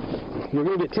 You're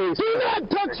gonna get tased. Do not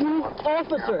touch me,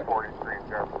 officer!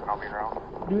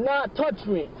 Do not touch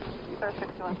me.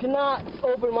 You cannot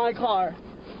open my car.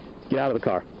 Get out of the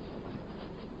car.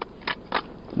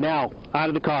 Now, out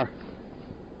of the car.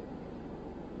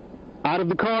 Out of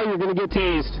the car, you're gonna get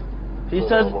tased. He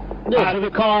says, Out of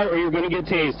the car or you're gonna get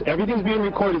tased. Everything's being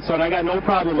recorded, son. I got no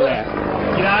problem with that.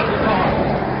 Get out of the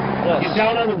car. Get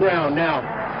down on the ground now.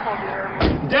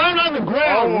 Down on the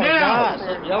ground now.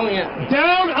 Stop yelling at me.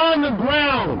 Down on the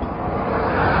ground.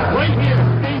 Right here,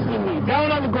 facing me.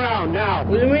 Down on the ground now.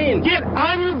 What do you mean? Get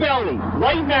on your belly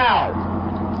right now.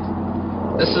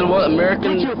 This is what Put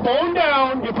American... your phone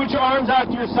down and put your arms out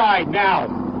to your side now.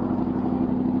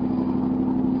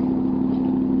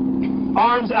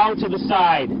 Arms out to the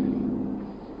side.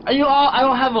 Are you all... I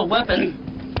don't have a weapon.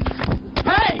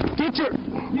 Hey, get your...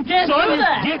 You can't do Son,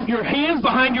 that. get your hands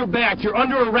behind your back. You're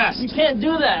under arrest. You can't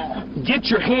do that. Get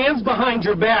your hands behind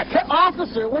your back.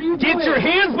 Officer, what are you doing? Get your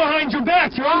hands behind your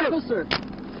back. You're under... Officer.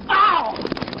 Ow!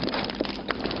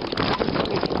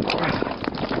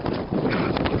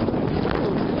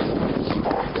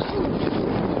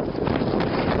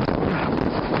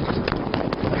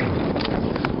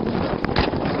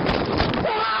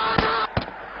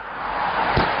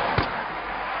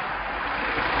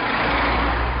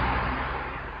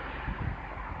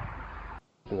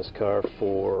 In this car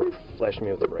for flashing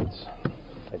me with the brights.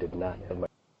 I did not have my...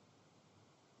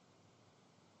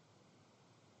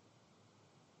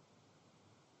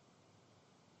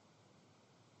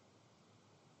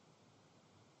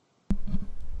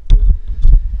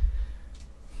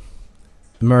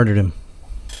 Murdered him.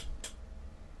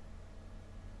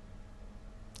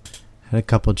 Had a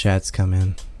couple chats come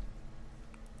in.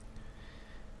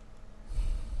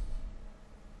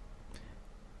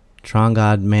 Tron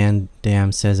God Man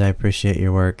Damn says, I appreciate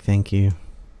your work. Thank you.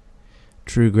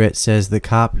 True Grit says, the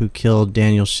cop who killed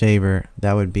Daniel Shaver,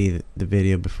 that would be the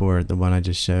video before the one I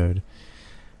just showed,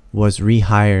 was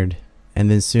rehired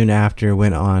and then soon after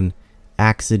went on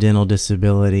accidental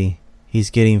disability. He's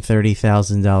getting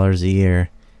 $30,000 a year.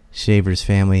 Shaver's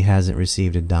family hasn't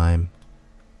received a dime.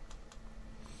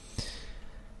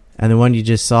 And the one you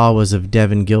just saw was of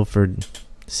Devin Guilford,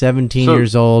 17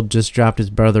 years old, just dropped his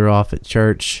brother off at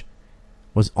church,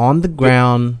 was on the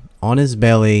ground, on his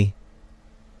belly,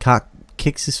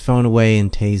 kicks his phone away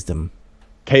and tased him.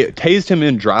 Tased him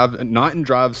in not in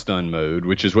drive stun mode,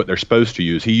 which is what they're supposed to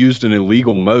use. He used an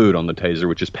illegal mode on the taser,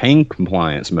 which is pain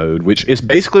compliance mode, which is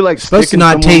basically like supposed to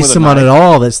not tase someone at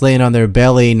all that's laying on their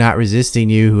belly, not resisting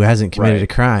you, who hasn't committed a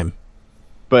crime.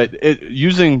 But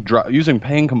using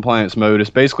pain compliance mode is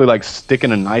basically like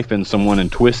sticking a knife in someone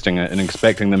and twisting it and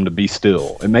expecting them to be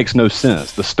still. It makes no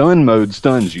sense. The stun mode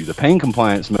stuns you. The pain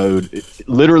compliance mode, it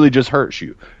literally just hurts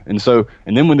you. And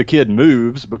then when the kid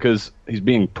moves, because he's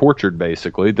being tortured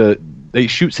basically, they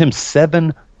shoots him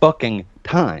 7 fucking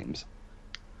times.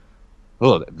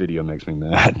 Oh, that video makes me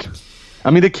mad.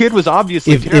 I mean, the kid was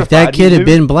obviously terrified. If that kid had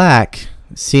been black,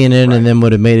 CNN and then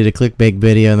would have made it a clickbait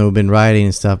video and there would have been rioting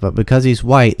and stuff, but because he's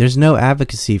white, there's no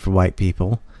advocacy for white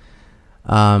people.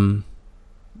 Mike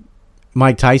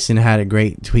Tyson had a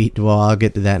great tweet. Well, I'll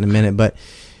get to that in a minute, but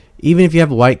even if you have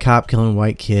a white cop killing a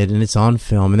white kid and it's on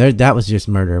film, and that was just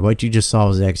murder. What you just saw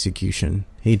was execution.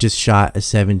 He just shot a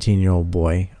 17-year-old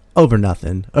boy over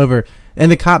nothing.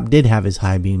 And the cop did have his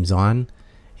high beams on.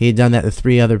 He had done that to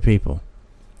 3 other people.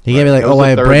 He gave me like, I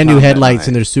have brand new headlights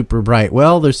and they're super bright.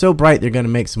 Well, they're so bright they're going to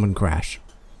make someone crash.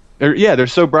 They're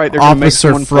so bright they're going to make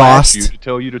someone flash you to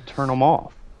tell you to turn them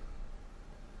off.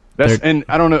 And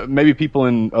I don't know, maybe people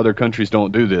in other countries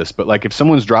don't do this, but like if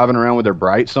someone's driving around with their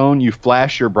brights on, you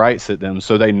flash your brights at them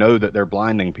so they know that they're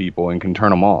blinding people and can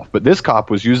turn them off. But this cop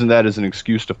was using that as an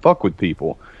excuse to fuck with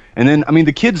people. And then, I mean,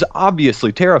 the kid's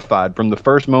obviously terrified from the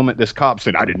first moment this cop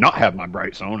said, I did not have my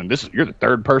brights on, and you're the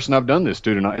 3rd person I've done this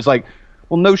to tonight. It's like,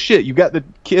 well, no shit. You got the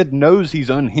kid knows he's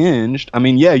unhinged. I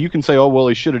mean, yeah, you can say, oh, well,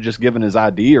 he should have just given his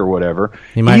ID or whatever.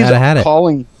 He might not have had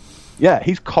it. Yeah,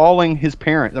 he's calling his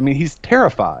parents. I mean, he's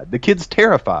terrified. The kid's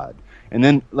terrified. And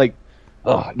then, like,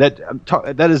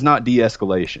 that is not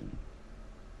de-escalation.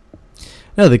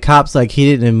 No, the cop's like,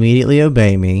 he didn't immediately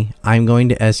obey me. I'm going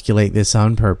to escalate this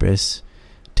on purpose.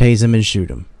 Tase him and shoot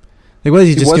him. Like, what is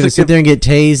he just going to sit there and get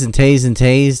tased and tased and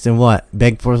tased and what?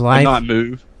 Beg for his life?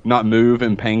 Not move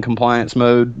in pain compliance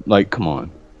mode. Like, come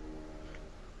on.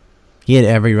 He had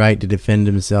every right to defend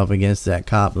himself against that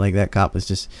cop. Like, that cop was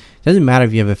just... It doesn't matter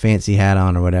if you have a fancy hat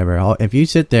on or whatever. If you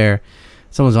sit there,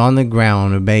 someone's on the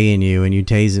ground obeying you and you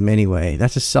tase him anyway,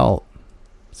 that's assault.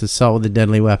 It's assault with a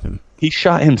deadly weapon. He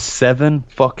shot him 7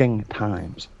 fucking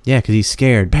times. Yeah, because he's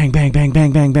scared. Bang, bang, bang,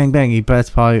 bang, bang, bang, bang.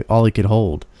 That's probably all he could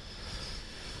hold.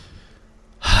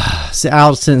 So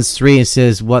Al sends 3 and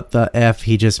says, what the F,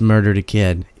 he just murdered a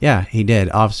kid. Yeah, he did.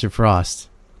 Officer Frost.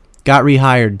 Got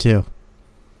rehired, too.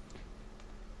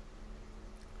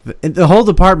 The whole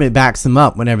department backs them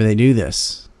up whenever they do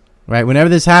this. Right? Whenever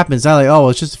this happens, they're like, oh,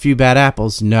 it's just a few bad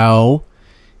apples. No.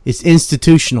 It's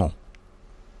institutional.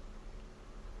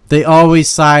 They always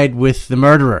side with the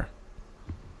murderer.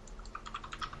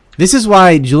 This is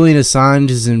why Julian Assange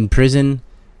is in prison,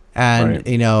 and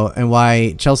and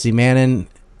why Chelsea Manning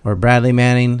or Bradley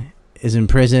Manning is in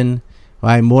prison,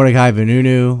 why Mordecai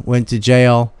Vanunu went to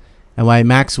jail, and why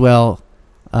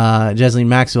Ghislaine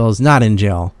Maxwell is not in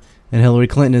jail, and Hillary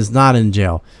Clinton is not in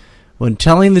jail. When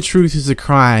telling the truth is a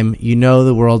crime, you know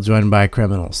the world's run by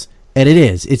criminals. And it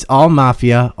is. It's all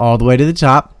mafia, all the way to the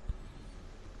top.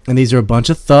 And these are a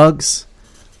bunch of thugs,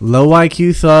 low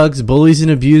IQ thugs, bullies and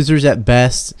abusers at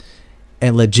best,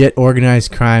 and legit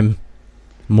organized crime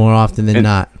More often than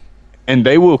not. And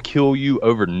they will kill you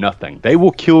over nothing. They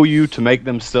will kill you to make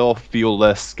themselves feel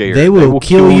less scared. They will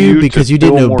kill you because you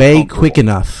didn't obey quick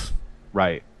enough.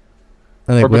 Right.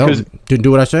 And like, well, didn't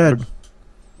do what I said.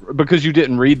 Because you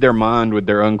didn't read their mind with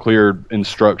their unclear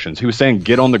instructions. He was saying,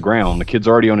 get on the ground. The kid's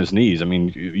already on his knees. I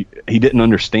mean, he didn't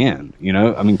understand, you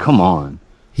know? I mean, come on.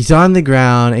 He's on the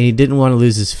ground, and he didn't want to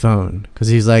lose his phone. Because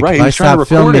he's like, right, if I stop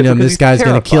filming him, this guy's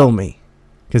going to kill me.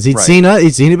 Because he'd seen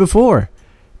it before.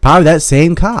 Probably that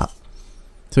same cop.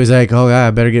 So he's like, oh, God,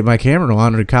 I better get my camera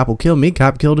on, or the cop will kill me.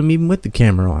 Cop killed him even with the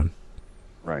camera on.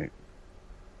 Right.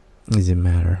 It doesn't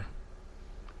matter.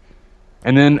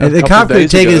 And then the cop could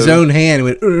take his own hand and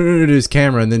went to his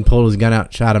camera and then pulled his gun out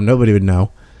and shot him. Nobody would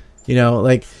know. You know,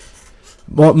 like,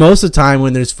 well, most of the time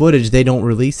when there's footage, they don't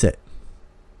release it.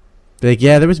 They're like,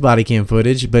 yeah, there was body cam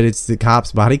footage, but it's the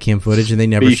cop's body cam footage, and they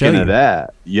never show you. Speaking of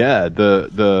that, yeah,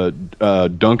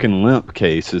 the Duncan Lemp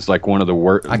case is like one of the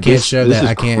worst. I can't show that.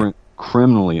 I can't.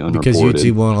 Criminally unreported. Because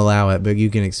YouTube won't allow it, but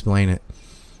you can explain it.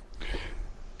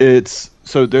 It's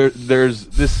so there's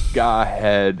this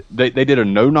guy they did a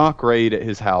no-knock raid at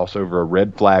his house over a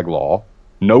red flag law.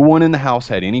 No one in the house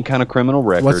had any kind of criminal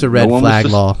record. What's a red flag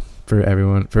law for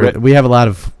everyone? We have a lot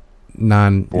of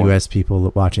non-U.S.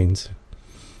 people watching.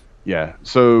 Yeah,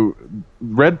 so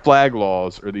red flag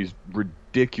laws are these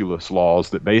ridiculous laws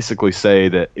that basically say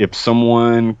that if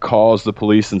someone calls the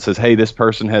police and says, hey, this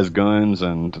person has guns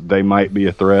and they might be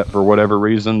a threat for whatever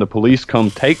reason, the police come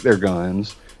take their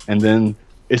guns, and then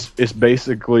it's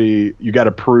basically you got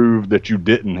to prove that you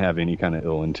didn't have any kind of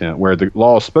ill intent, where the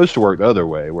law is supposed to work the other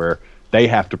way, where they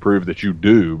have to prove that you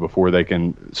do before they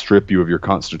can strip you of your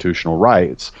constitutional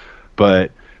rights.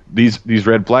 But these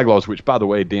red flag laws, which, by the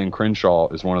way, Dan Crenshaw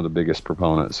is one of the biggest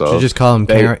proponents of. So just call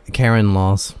them Karen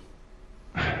laws.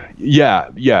 Yeah.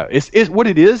 It's what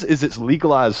it is it's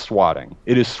legalized swatting.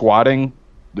 It is swatting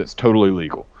that's totally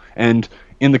legal. And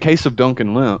in the case of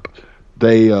Duncan Lemp,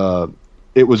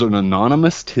 it was an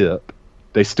anonymous tip.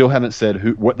 They still haven't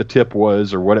said what the tip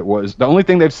was or what it was. The only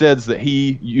thing they've said is that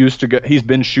he's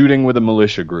been shooting with a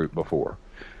militia group before.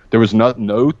 There was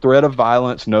no threat of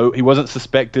violence. He wasn't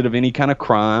suspected of any kind of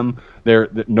crime.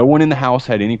 No one in the house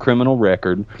had any criminal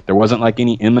record. There wasn't like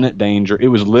any imminent danger. It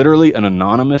was literally an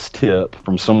anonymous tip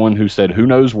from someone who said who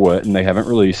knows what, and they haven't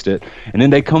released it. And then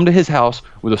they come to his house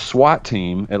with a SWAT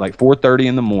team at like 4:30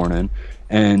 in the morning,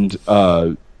 and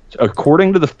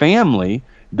according to the family,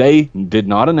 they did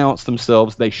not announce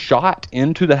themselves. They shot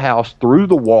into the house through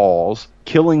the walls,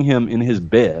 killing him in his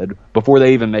bed before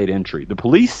they even made entry. The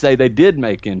police say they did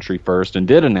make entry first and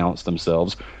did announce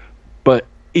themselves, but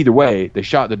either way, they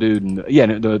shot the dude.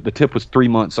 And the tip was 3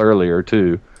 months earlier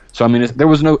too. So I mean, there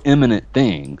was no imminent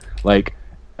thing.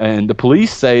 And the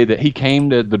police say that he came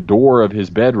to the door of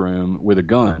his bedroom with a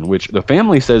gun, which the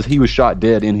family says he was shot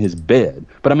dead in his bed.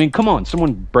 But I mean, come on,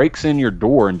 someone breaks in your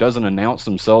door and doesn't announce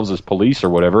themselves as police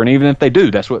or whatever, and even if they do,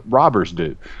 that's what robbers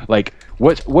do. Like,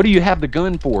 what do you have the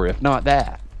gun for if not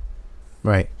that?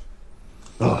 Right.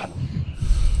 Ugh.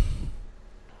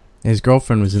 His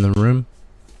girlfriend was in the room.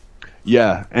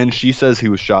 Yeah, and she says he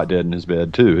was shot dead in his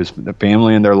bed too. The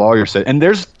family and their lawyer said, and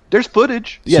there's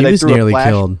footage. Yeah, she was nearly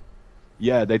killed.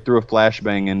 Yeah, they threw a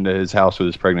flashbang into his house with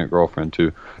his pregnant girlfriend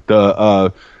too.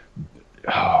 Oh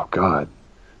God,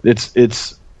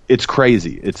 it's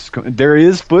crazy. There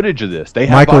is footage of this.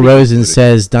 Michael Rosen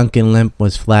says Duncan Lemp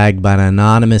was flagged by an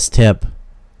anonymous tip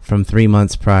from 3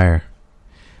 months prior.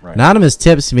 Right. Anonymous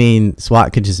tips mean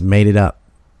SWAT could just made it up.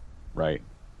 Right,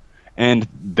 and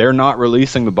they're not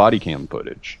releasing the body cam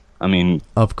footage. I mean,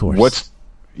 of course.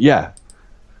 Yeah.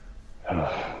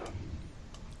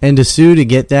 And to sue to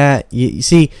get that, you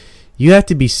see, you have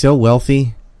to be so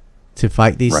wealthy to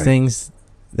fight these things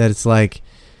that it's like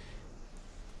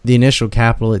the initial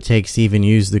capital it takes to even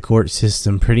use the court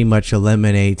system pretty much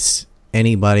eliminates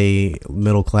anybody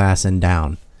middle class and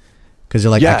down. Because you're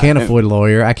like, I can't afford a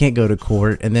lawyer, I can't go to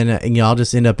court, and then I'll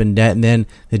just end up in debt, and then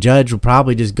the judge will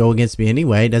probably just go against me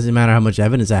anyway. It doesn't matter how much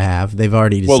evidence I have. They've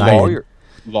already decided.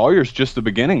 Lawyer's just the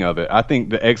beginning of it. I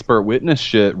think the expert witness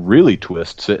shit really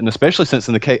twists it, and especially since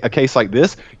in a case like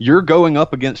this, you're going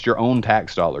up against your own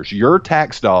tax dollars. Your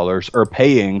tax dollars are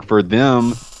paying for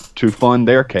them to fund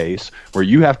their case, where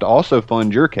you have to also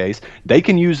fund your case. They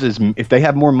can use if they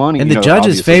have more money. And the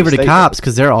judges favor the cops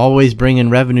because they're always bringing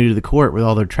revenue to the court with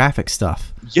all their traffic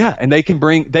stuff. Yeah, and they can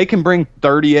bring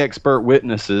 30 expert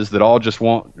witnesses that all just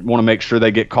want to make sure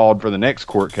they get called for the next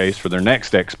court case for their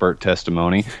next expert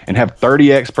testimony, and have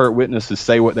 30 expert witnesses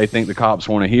say what they think the cops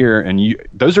want to hear. And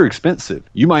those are expensive.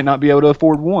 You might not be able to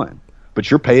afford one, but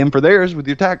you're paying for theirs with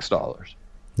your tax dollars.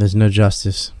 There's no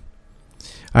justice.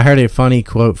 I heard a funny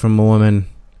quote from a woman.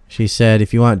 She said,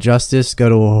 "If you want justice, go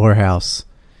to a whorehouse.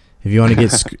 If you want to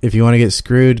get if you want to get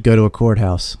screwed, go to a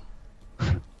courthouse."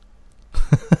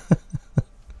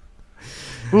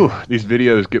 Ooh, these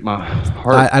videos get my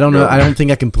heart. I don't know. I don't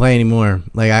think I can play anymore.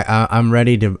 Like I'm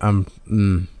ready to.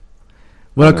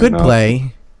 What I could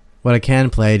play, what I can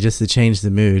play, just to change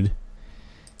the mood,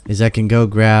 is I can go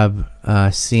grab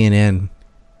CNN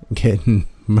getting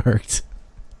murked.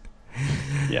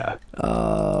 Yeah.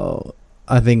 Oh,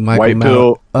 I think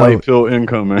Michael White pill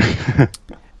incoming.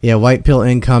 Yeah, white pill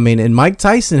incoming. And Mike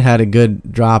Tyson had a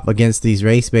good drop against these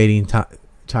race baiting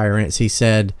tyrants. He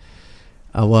said,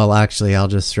 well, actually, I'll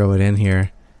just throw it in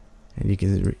here, and you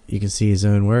can see his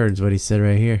own words. What he said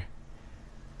right here.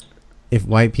 If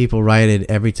white people rioted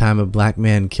every time a black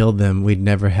man killed them, we'd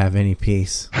never have any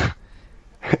peace.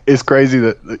 It's crazy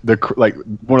that like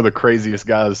one of the craziest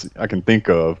guys I can think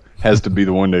of has to be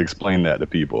the one to explain that to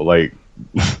people. Like,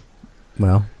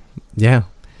 well, yeah.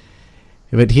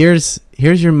 But here's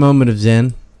your moment of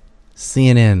zen.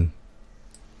 CNN.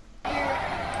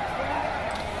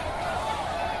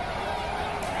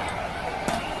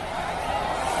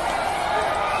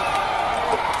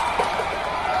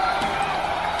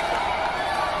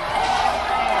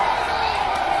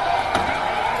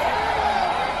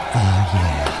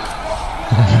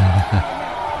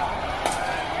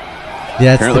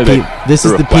 This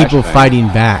is the people fighting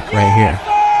back right here.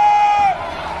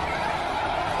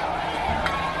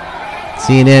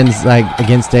 CNN's like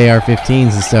against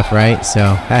AR-15s and stuff, right?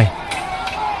 So, hey,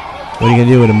 what are you gonna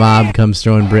do when a mob comes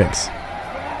throwing bricks?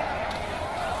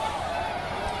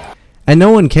 And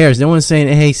no one cares. No one's saying,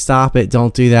 "Hey, stop it!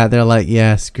 Don't do that." They're like,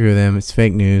 "Yeah, screw them. It's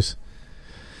fake news."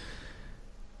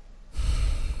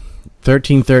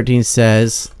 1313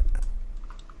 says,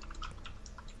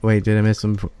 "Wait, did I miss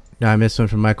one? No, I missed one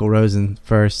from Michael Rosen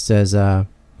first." Says,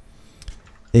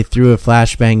 they threw a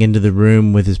flashbang into the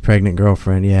room with his pregnant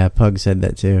girlfriend. Yeah, Pug said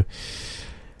that too.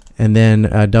 And then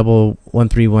double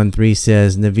 1313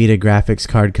 says, Nvidia graphics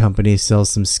card company sells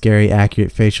some scary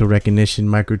accurate facial recognition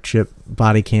microchip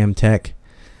body cam tech.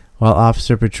 While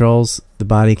officer patrols, the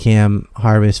body cam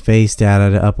harvests face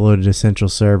data to upload to a central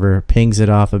server, pings it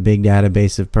off a big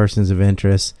database of persons of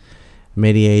interest.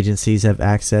 Media agencies have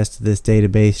access to this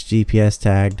database, GPS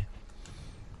tagged.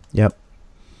 Yep.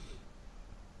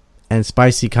 And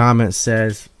Spicy Comments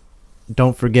says,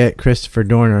 don't forget Christopher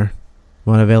Dorner,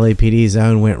 one of LAPD's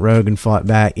own, went rogue and fought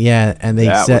back. Yeah, and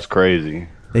that was crazy.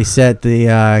 They set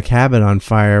the cabin on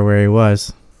fire where he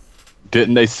was.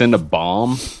 Didn't they send a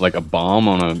bomb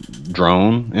on a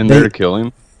drone in there to kill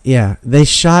him? Yeah, they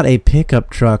shot a pickup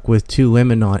truck with two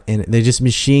women in it. They just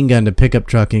machine gunned a pickup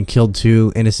truck and killed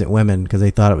two innocent women because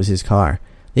they thought it was his car.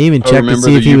 They even checked to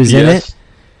see if he was in it.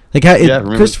 Like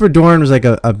Christopher Dorn was like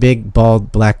a big,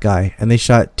 bald, black guy, and they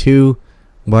shot two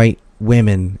white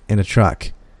women in a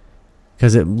truck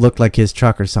because it looked like his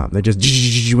truck or something. They just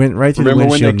went right through the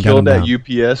windshield. Remember when they killed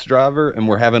that UPS driver and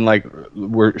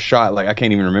we're shot, like, I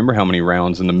can't even remember how many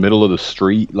rounds in the middle of the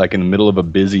street, like in the middle of a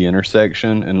busy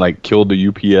intersection, and like killed the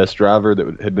UPS driver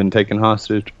that had been taken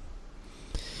hostage?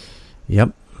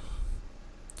 Yep.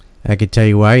 I could tell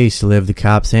you where I used to live. The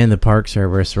cops and the Park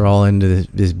Service were all into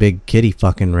this big kitty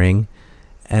fucking ring,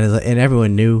 and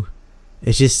everyone knew.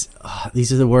 It's just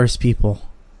these are the worst people.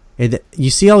 You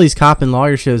see all these cop and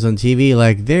lawyer shows on TV,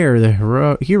 like they're the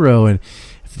hero, and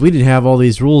if we didn't have all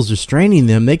these rules restraining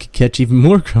them, they could catch even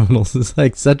more criminals. It's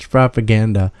like such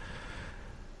propaganda.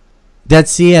 That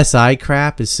CSI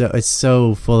crap is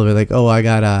so full of it. Like, oh, I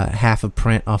got half a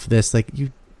print off this. Like,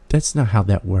 that's not how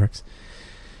that works.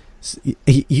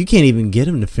 You can't even get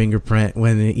them to fingerprint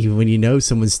when you know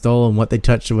someone's stolen what they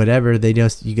touched or whatever. I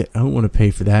don't want to pay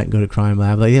for that and go to crime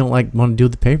lab. Like, they don't want to do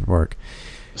the paperwork.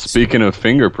 Speaking of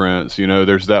fingerprints,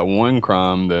 there's that one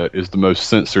crime that is the most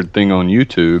censored thing on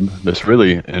YouTube. That's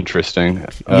really interesting.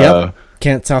 Yep.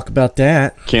 Can't talk about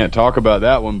that. Can't talk about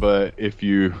that one. But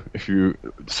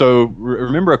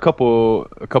remember a couple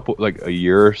like a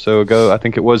year or so ago, I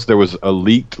think it was, there was a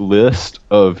leaked list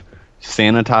of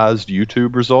sanitized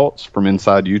YouTube results from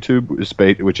inside YouTube,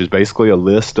 which is basically a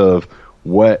list of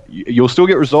what you'll still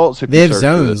get results if they have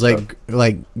zones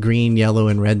like green, yellow,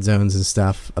 and red zones and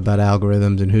stuff about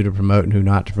algorithms and who to promote and who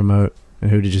not to promote and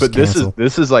who to just cancel.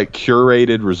 This is like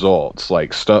curated results,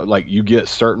 like stuff, like you get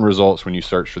certain results when you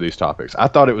search for these topics. I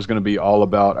thought it was going to be all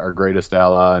about our greatest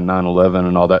ally and 9/11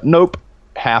 and all that. Nope,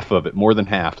 half of it, more than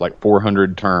half, like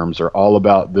 400 terms, are all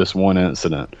about this one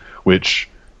incident, which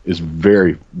is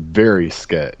very, very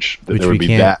sketch. Which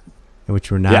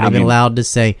we're not even allowed to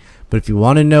say. But if you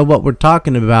want to know what we're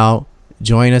talking about,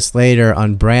 join us later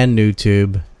on brand new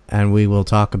Tube, and we will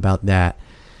talk about that.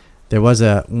 There was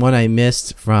one I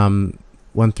missed from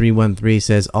 1313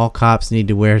 says all cops need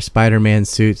to wear Spider-Man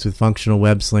suits with functional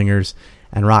web slingers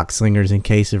and rock slingers in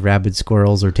case of rabid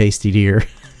squirrels or tasty deer.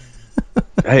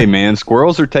 Hey, man,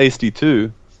 squirrels are tasty,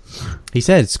 too. He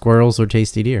said squirrels or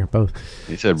tasty deer, both.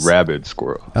 He said rabid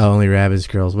squirrel. Oh, only rabid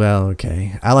squirrels. Well,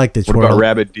 okay. I like the What twirl. about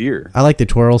rabid deer? I like the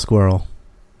twirl squirrel.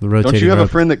 The rotating Don't you have rope.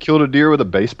 a friend that killed a deer with a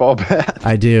baseball bat?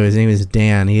 I do. His name is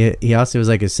Dan. He also was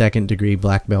like a second degree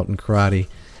black belt in karate.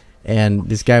 And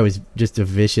this guy was just a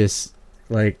vicious,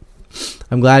 like,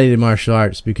 I'm glad he did martial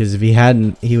arts, because if he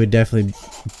hadn't, he would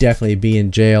definitely be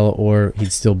in jail, or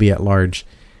he'd still be at large.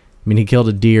 I mean, he killed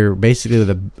a deer basically with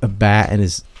a bat in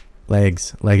his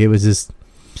legs. Like, it was just,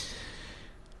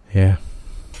 yeah.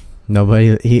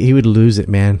 Nobody, he would lose it,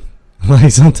 man.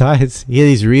 Like, sometimes he had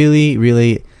these really,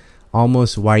 really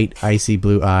almost white, icy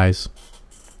blue eyes.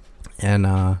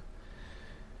 And,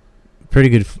 pretty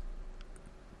good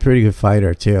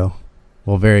fighter, too.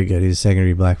 Well, very good. He's a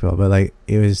secondary black belt, but like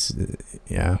it was,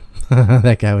 yeah,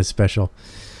 that guy was special.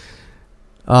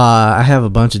 I have a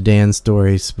bunch of Dan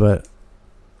stories, but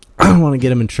I don't want to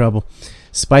get him in trouble.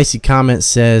 Spicy comment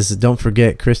says, "Don't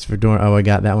forget Christopher Dorn." Oh, I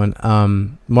got that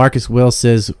one. Marcus Will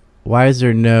says, "Why is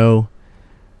there no,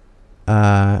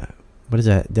 what is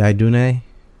that? Dieudonné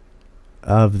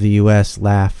of the U.S.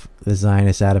 laugh the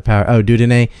Zionists out of power?" Oh,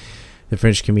 Dieudonné, the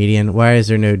French comedian. Why is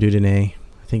there no Dieudonné?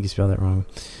 I think you spelled that wrong.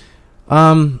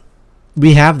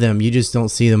 We have them. You just don't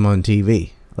see them on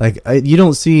TV. Like, you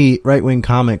don't see right-wing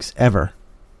comics ever,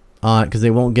 because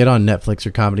they won't get on Netflix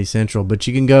or Comedy Central. But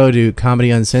you can go to Comedy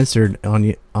Uncensored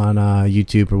on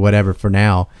YouTube or whatever for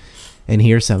now, and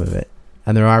hear some of it.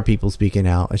 And there are people speaking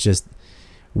out. It's just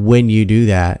when you do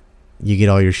that, you get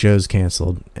all your shows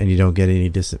canceled, and you don't get any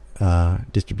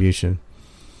distribution.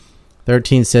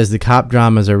 13 says the cop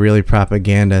dramas are really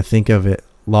propaganda. Think of it.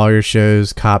 Lawyer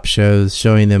shows, cop shows,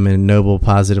 showing them in a noble,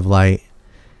 positive light.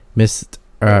 Missed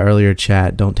our earlier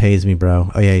chat. Don't tase me, bro.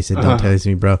 Oh, yeah, he said, don't tase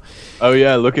me, bro. Oh,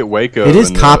 yeah, look at Waco. It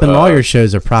is cop and lawyer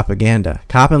shows are propaganda.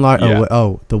 Cop and lawyer.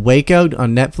 Yeah. The Waco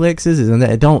on Netflix is, and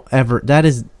that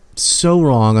is so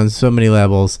wrong on so many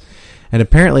levels. And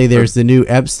apparently there's the new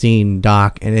Epstein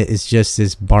doc, and it is just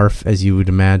as barf as you would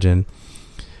imagine.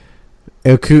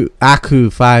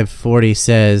 Aku540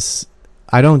 says,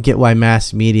 I don't get why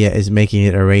mass media is making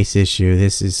it a race issue.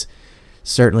 This is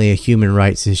certainly a human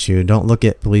rights issue. Don't look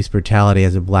at police brutality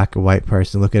as a black or white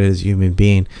person. Look at it as a human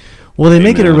being. Well, they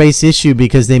make it a race issue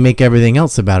because they make everything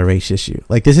else about a race issue.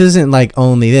 Like, this isn't like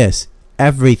only this.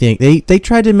 Everything. They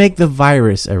tried to make the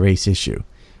virus a race issue.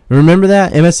 Remember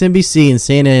that? MSNBC and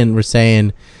CNN were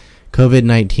saying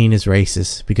COVID-19 is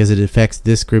racist because it affects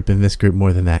this group and this group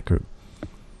more than that group.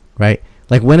 Right?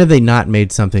 Like, when have they not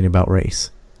made something about race?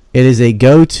 It is a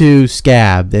go-to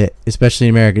scab that, especially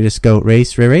in America, just go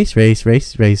race. And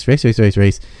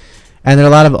there are a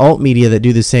lot of alt media that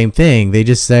do the same thing. They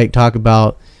just talk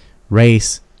about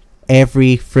race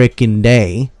every freaking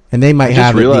day. And they might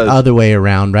have it the other way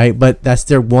around, right? But that's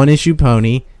their one-issue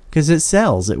pony because it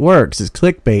sells. It works. It's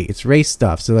clickbait. It's race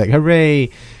stuff. So, like,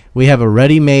 hooray. We have a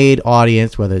ready-made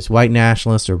audience, whether it's white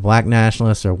nationalists or black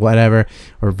nationalists or whatever,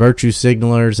 or virtue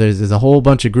signalers. There's a whole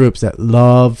bunch of groups that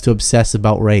love to obsess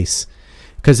about race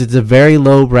because it's a very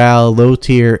lowbrow,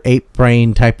 low-tier,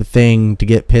 ape-brain type of thing to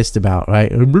get pissed about, right?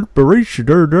 My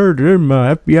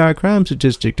FBI crime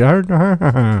statistic. All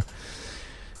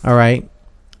right.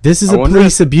 This is a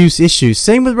police abuse issue.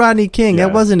 Same with Rodney King. Yeah.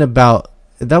 That wasn't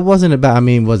about, I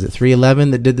mean, was it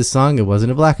 311 that did the song? It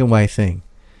wasn't a black and white thing.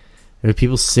 There are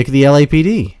people sick of the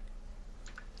LAPD.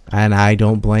 And I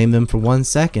don't blame them for 1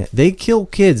 second. They kill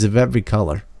kids of every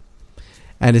color.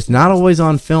 And it's not always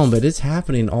on film, but it's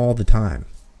happening all the time.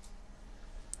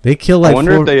 They kill like I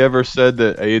wonder if they ever said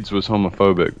that AIDS was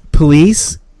homophobic.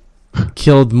 Police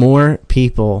killed more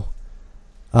people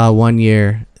 1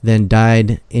 year than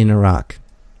died in Iraq.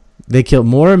 They killed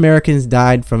more Americans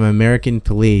died from American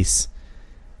police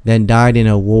than died in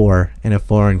a war in a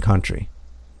foreign country.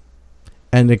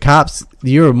 And the cops,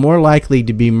 you're more likely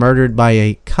to be murdered by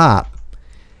a cop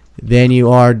than you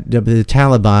are the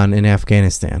Taliban in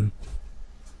Afghanistan.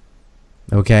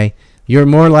 Okay? You're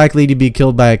more likely to be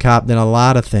killed by a cop than a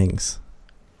lot of things.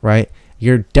 Right?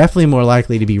 You're definitely more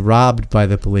likely to be robbed by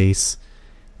the police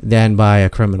than by a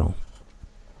criminal.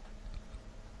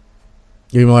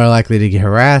 You're more likely to get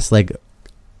harassed. Like,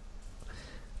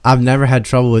 I've never had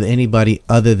trouble with anybody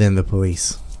other than the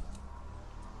police.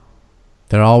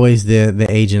 They're always the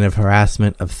agent of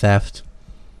harassment, of theft,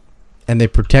 and they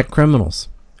protect criminals.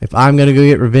 If I'm going to go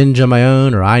get revenge on my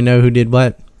own, or I know who did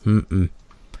what,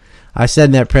 I said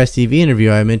in that Press TV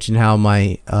interview, I mentioned how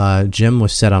my gym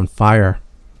was set on fire.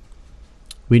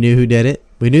 We knew who did it.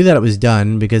 We knew that it was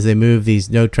done because they moved these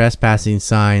no trespassing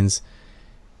signs,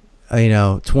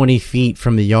 20 feet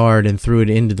from the yard and threw it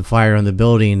into the fire on the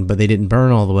building, but they didn't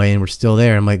burn all the way and were still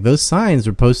there. I'm like, those signs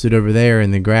were posted over there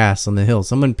in the grass on the hill.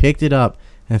 Someone picked it up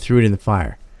and threw it in the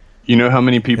fire. You know how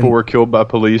many people were killed by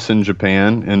police in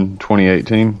Japan in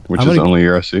 2018, which is the only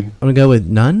year I see? I'm going to go with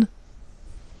none.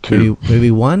 2.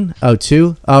 Maybe 1? Oh,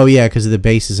 2? Oh, yeah, because of the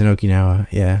bases in Okinawa.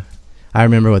 Yeah. I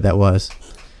remember what that was.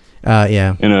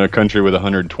 Yeah. In a country with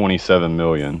 127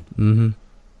 million. Mm-hmm.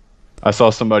 I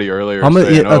saw somebody earlier saying,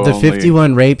 saying, of the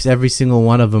 51 rapes, every single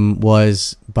one of them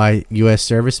was by U.S.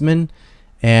 servicemen.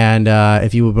 And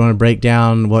if you want to break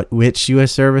down which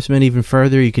U.S. servicemen even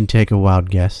further, you can take a wild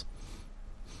guess.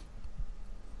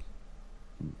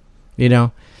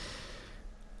 It's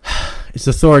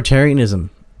authoritarianism,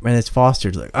 and it's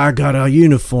fostered. Like, I got a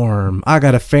uniform, I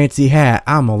got a fancy hat,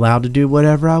 I'm allowed to do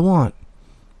whatever I want.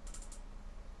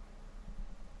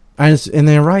 And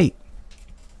they're right.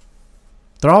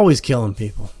 They're always killing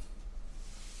people.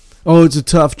 Oh, it's a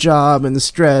tough job and the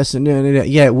stress and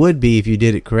yeah, it would be if you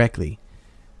did it correctly.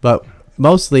 But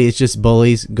mostly it's just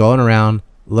bullies going around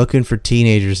looking for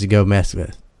teenagers to go mess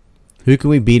with. Who can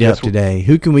we beat up today?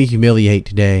 Who can we humiliate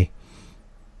today?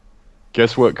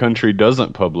 Guess what country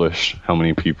doesn't publish how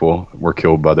many people were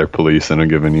killed by their police in a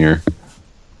given year?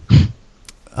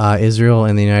 Israel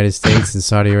and the United States and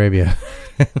Saudi Arabia.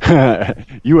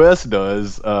 U.S.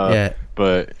 does,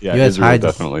 but Israel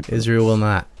definitely does. Israel will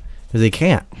not, because they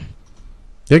can't.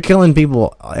 They're killing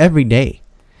people every day.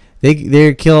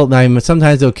 They're killed. I mean,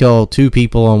 sometimes they'll kill 2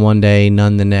 people on one day,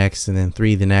 none the next, and then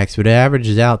 3 the next. But it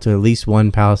averages out to at least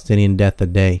 1 Palestinian death a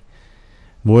day.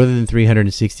 More than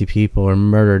 360 people are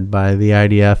murdered by the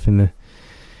IDF and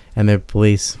the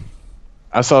police.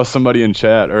 I saw somebody in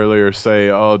chat earlier say,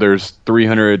 "Oh, there's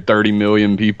 330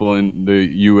 million people in the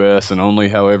U.S. and only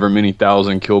however many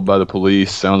thousand killed by the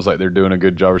police. Sounds like they're doing a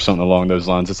good job," or something along those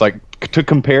lines. It's like, to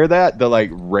compare that, the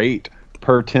rate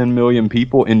per 10 million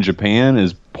people in Japan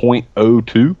is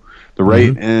 0.02. The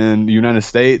rate in the United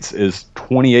States is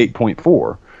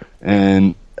 28.4,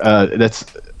 and that's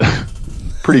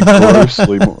pretty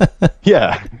closely more.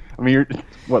 Yeah, I mean, you're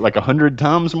like 100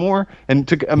 times more, and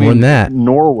more than that.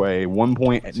 Norway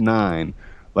 1.9,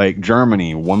 like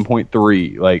Germany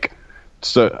 1.3, like,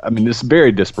 so I mean, it's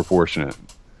very disproportionate.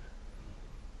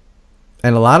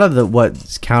 And a lot of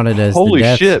what's counted as holy the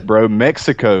deaths, shit, bro.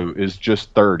 Mexico is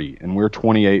just 30, and we're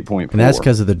 28.4. And that's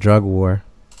because of the drug war.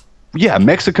 Yeah,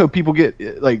 Mexico people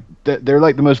get like they're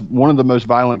like one of the most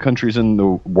violent countries in the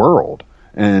world,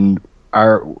 and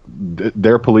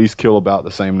their police kill about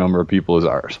the same number of people as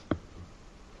ours.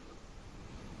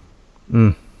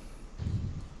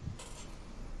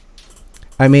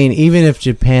 I mean, even if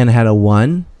Japan had a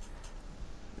 1,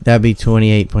 that'd be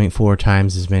 28.4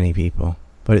 times as many people.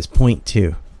 But it's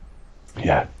 0.2.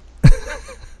 Yeah.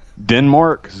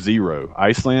 Denmark 0,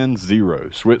 Iceland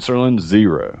 0, Switzerland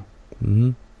 0.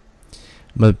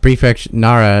 But prefecture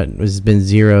Nara has been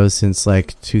 0 since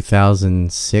like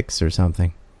 2006 or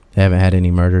something. They haven't had any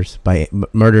murders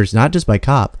not just by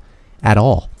cop at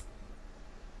all.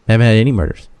 They haven't had any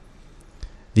murders.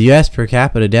 The U.S. per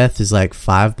capita death is like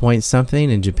 5 point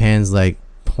something, and Japan's like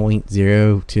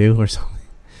 0.02 or something.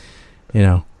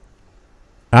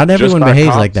 Not everyone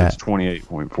behaves like that. It's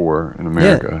 28.4 in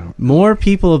America. Yeah, more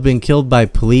people have been killed by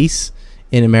police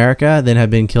in America than have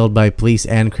been killed by police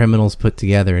and criminals put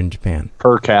together in Japan.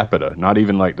 Per capita, not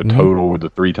even like the total with the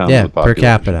 3 times the population. Per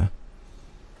capita.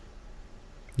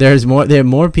 There are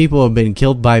more people who have been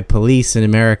killed by police in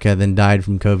America than died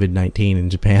from COVID-19 in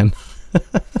Japan.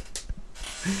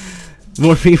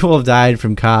 More people have died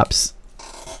from cops.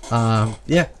 I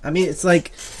mean, it's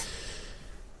like,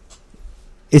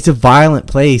 it's a violent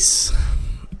place,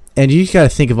 and you got to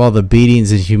think of all the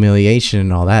beatings and humiliation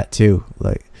and all that too.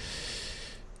 Like,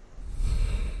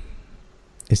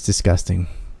 it's disgusting.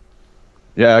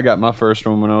 Yeah, I got my first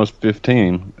one when I was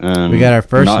 15, and we got our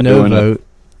first no vote.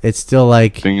 It's still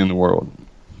like thing in the world.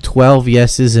 12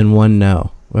 yeses and 1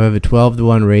 no. We have a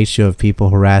 12-to-1 ratio of people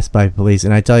harassed by police,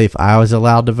 and I tell you, if I was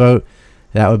allowed to vote,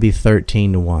 that would be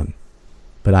 13-to-1.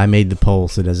 But I made the poll,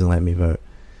 so it doesn't let me vote.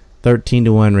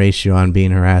 13-to-1 ratio on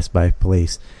being harassed by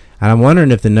police. And I'm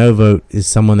wondering if the no vote is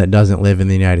someone that doesn't live in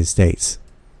the United States.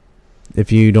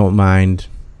 If you don't mind,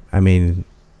 I mean,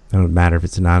 it doesn't matter if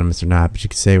it's anonymous or not, but you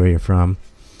can say where you're from.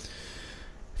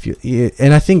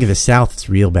 And I think in the South, it's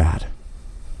real bad.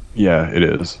 Yeah, it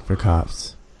is. For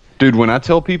cops. Dude, when I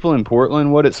tell people in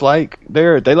Portland what it's like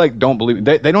there, they like don't believe.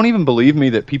 They don't even believe me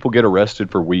that people get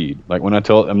arrested for weed. Like when I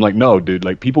tell, I'm like, no, dude.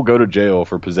 Like people go to jail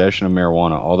for possession of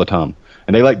marijuana all the time,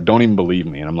 And they like don't even believe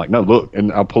me. And I'm like, no, look.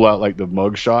 And I'll pull out like the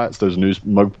mug shots, those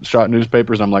mug shot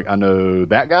newspapers. I'm like, I know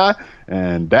that guy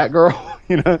and that girl.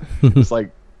 It's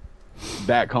like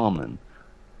that common.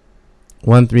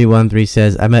 1313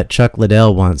 says, I met Chuck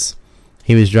Liddell once.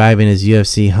 He was driving his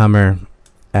UFC Hummer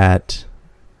at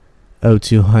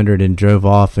 0200 and drove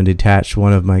off and detached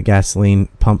one of my gasoline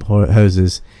pump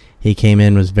hoses. He came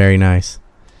in, was very nice.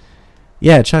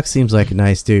 Yeah, Chuck seems like a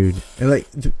nice dude. And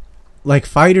like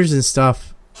fighters and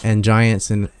stuff and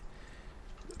giants and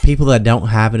people that don't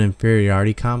have an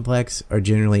inferiority complex are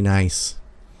generally nice.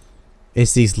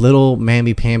 It's these little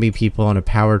mamby-pamby people on a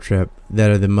power trip that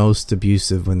are the most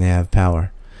abusive when they have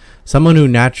power. Someone who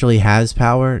naturally has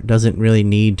power doesn't really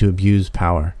need to abuse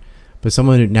power. But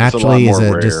someone who naturally is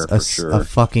a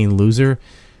fucking loser,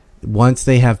 once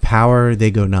they have power, they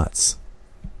go nuts.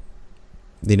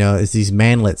 It's these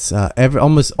manlets.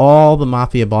 Almost all the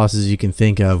mafia bosses you can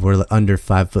think of were under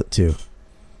 5'2".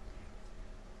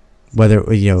 Whether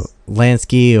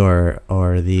Lansky or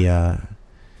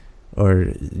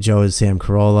Joe and Sam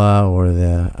Carolla or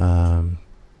the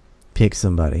pick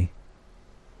somebody.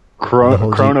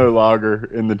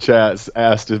 Chronologger in the chats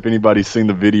asked if anybody's seen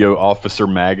the video Officer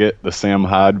Maggot, the Sam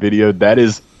Hyde video. That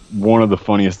is one of the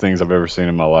funniest things I've ever seen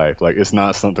in my life. Like, it's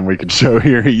not something we could show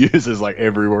here. He uses like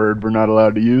every word we're not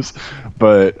allowed to use,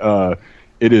 but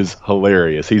it is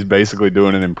hilarious. He's basically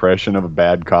doing an impression of a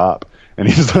bad cop. And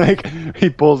he's like, he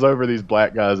pulls over these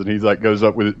black guys and he's like, goes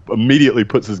up with it, immediately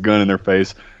puts his gun in their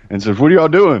face and says, what are y'all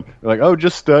doing? They're like, oh,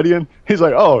 just studying. He's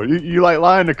like, oh, you like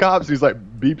lying to cops? He's like,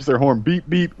 beeps their horn, beep,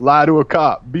 beep, lie to a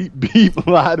cop. Beep, beep,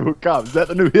 lie to a cop. Is that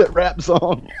the new hit rap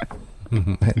song?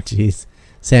 Jeez.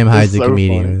 Sam Hyde's a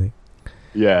comedian. Really.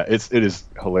 Yeah, it is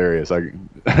hilarious. I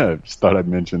just thought I'd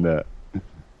mention that.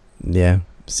 Yeah.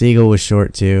 Siegel was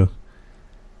short too.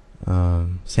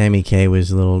 Sammy K was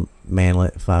a little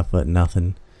manlet,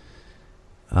 5'0".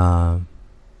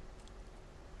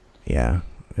 Yeah,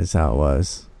 that's how it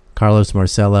was. Carlos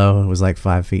Marcello was like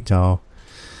 5 feet tall.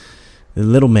 The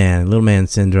little man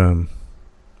syndrome.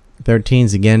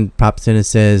 13's again pops in and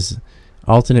says,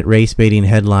 alternate race baiting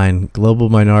headline, global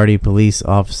minority police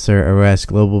officer arrest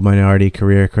global minority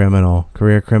career criminal.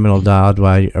 Career criminal died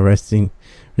while resisting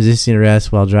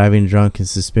arrest while driving drunk and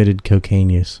suspended cocaine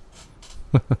use.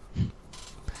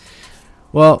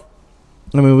 Well,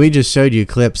 I mean, we just showed you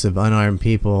clips of unarmed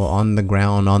people on the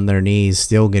ground, on their knees,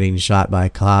 still getting shot by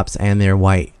cops, and they're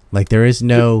white. Like, there is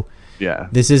no... Yeah.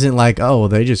 This isn't like, oh,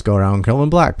 they just go around killing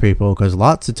black people, because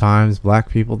lots of times black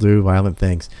people do violent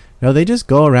things. No, they just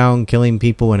go around killing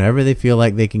people whenever they feel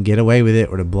like they can get away with it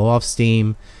or to blow off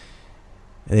steam.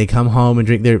 And they come home and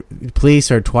drink. Their police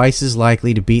are twice as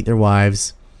likely to beat their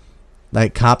wives.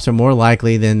 Like, cops are more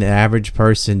likely than the average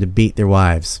person to beat their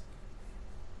wives.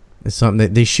 It's something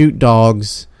that they shoot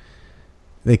dogs,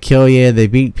 they kill you, they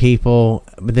beat people,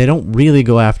 but they don't really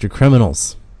go after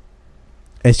criminals.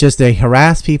 It's just they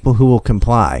harass people who will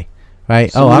comply,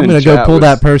 right? Someone I'm going to go pull was...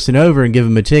 that person over and give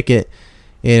them a ticket,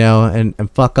 and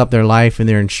fuck up their life and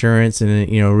their insurance and,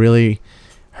 really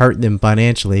hurt them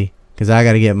financially because I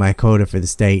got to get my quota for the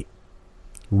state.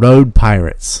 Road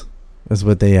pirates. That's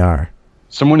what they are.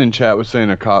 Someone in chat was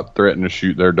saying a cop threatened to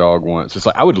shoot their dog once. It's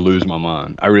like, I would lose my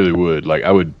mind. I really would. Like,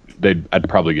 I'd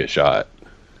probably get shot.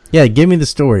 Yeah, give me the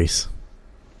stories.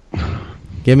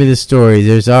 Give me the stories.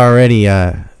 There's already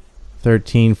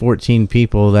 13, 14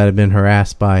 people that have been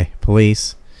harassed by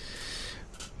police.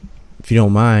 If you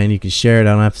don't mind, you can share it.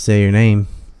 I don't have to say your name.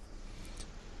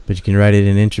 But you can write it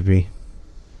in entropy.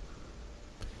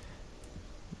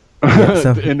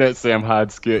 Yeah, in that Sam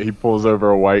Hyde skit, he pulls over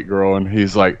a white girl and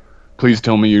he's like, please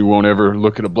tell me you won't ever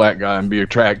look at a black guy and be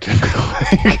attracted.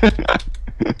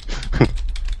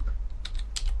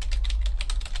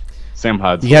 Sam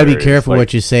Hyde's you gotta be careful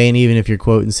what you're saying, even if you're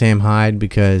quoting Sam Hyde,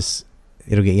 because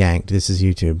it'll get yanked. This is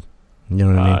YouTube. You know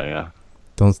what I mean? Yeah.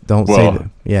 Don't say that.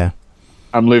 Yeah.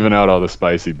 I'm leaving out all the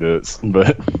spicy bits,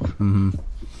 but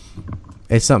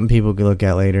it's something people can look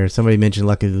at later. Somebody mentioned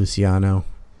Lucky Luciano.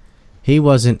 He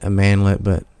wasn't a manlet,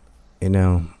 but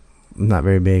not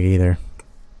very big either.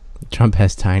 Trump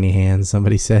has tiny hands,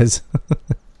 somebody says.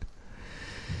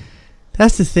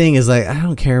 That's the thing, is like, I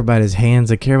don't care about his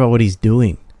hands, I care about what he's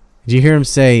doing. Did you hear him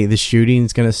say the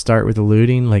shooting's going to start with the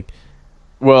looting? Like,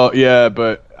 well, yeah,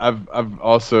 but I've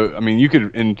also, I mean, you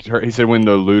could, he said when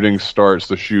the looting starts,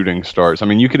 the shooting starts. I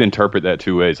mean, you could interpret that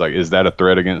two ways. Like, is that a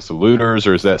threat against the looters,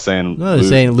 or is that saying... No, they're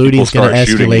saying looting's going to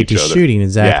escalate to shooting,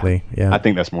 exactly. Yeah. I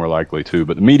think that's more likely, too.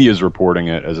 But the media is reporting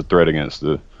it as a threat against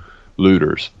the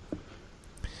looters.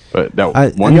 But that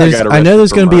one guy got arrested. I know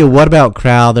there's going to be a what about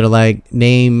crowd that are like,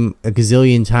 name a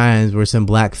gazillion times where some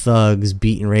black thugs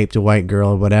beat and raped a white girl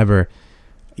or whatever.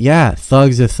 Yeah,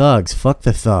 thugs are thugs. Fuck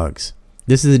the thugs.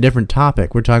 This is a different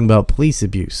topic. We're talking about police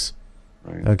abuse.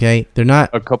 Right. Okay? They're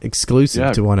not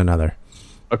exclusive to one another.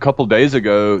 A couple days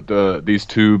ago, these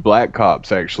two black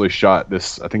cops actually shot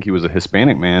this, I think he was a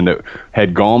Hispanic man that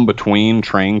had gone between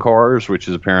train cars, which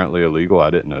is apparently illegal. I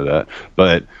didn't know that.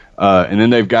 But and then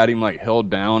they've got him like held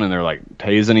down and they're like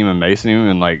tasing him and macing him,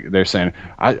 and like they're saying,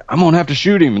 I'm going to have to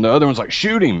shoot him. And the other one's like,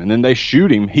 shoot him. And then they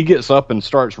shoot him. He gets up and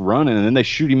starts running, and then they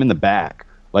shoot him in the back.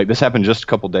 Like, this happened just a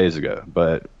couple days ago,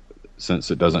 but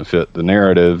since it doesn't fit the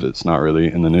narrative, it's not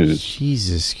really in the news.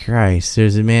 Jesus Christ.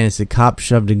 There's a man, it's a cop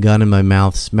shoved a gun in my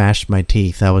mouth, smashed my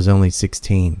teeth. I was only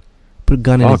 16. Put a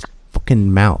gun in his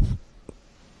fucking mouth.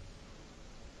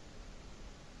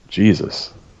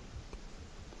 Jesus.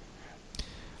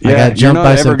 I got jumped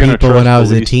by some people when I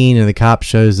was a teen, and the cop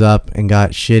shows up and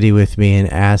got shitty with me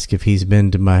and asked if he's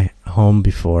been to my home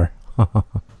before.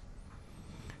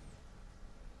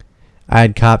 I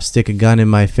had cops stick a gun in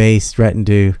my face, threaten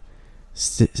to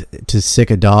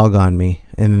sick a dog on me,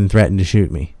 and then threaten to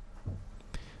shoot me.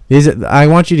 I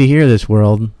want you to hear this,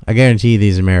 world. I guarantee you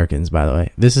these Americans, by the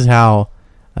way. This is how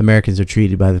Americans are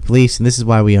treated by the police, and this is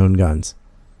why we own guns.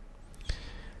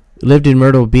 Lived in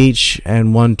Myrtle Beach,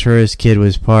 and one tourist kid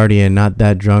was partying, not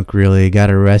that drunk really,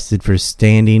 got arrested for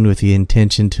standing with the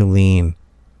intention to lean.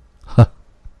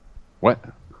 What?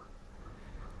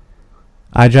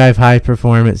 I drive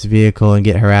high-performance vehicle and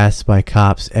get harassed by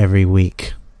cops every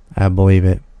week. I believe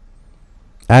it.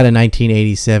 I had a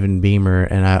 1987 Beamer,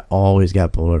 and I always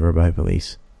got pulled over by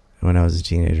police when I was a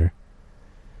teenager.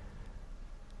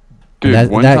 Dude,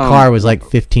 that car was like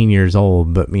 15 years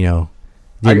old, but, you know,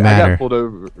 didn't matter. I got pulled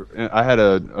over. I had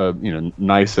a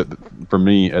nice, for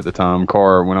me at the time,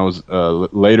 car when I was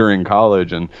later in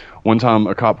college, and one time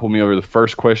a cop pulled me over. The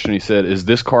first question he said, "Is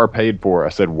this car paid for?" I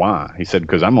said, "Why?" He said,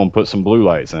 "Because I'm going to put some blue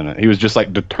lights in it." He was just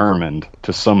like determined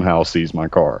to somehow seize my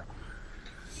car.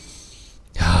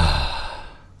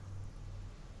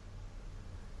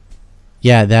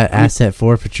 Yeah, that asset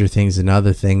forfeiture thing's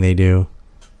another thing they do.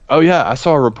 Oh yeah, I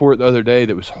saw a report the other day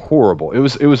that was horrible. It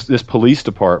was this police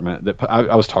department that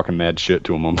I was talking mad shit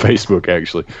to them on Facebook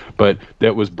actually, but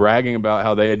that was bragging about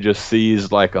how they had just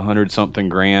seized like $100-something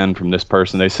grand from this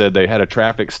person. They said they had a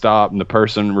traffic stop and the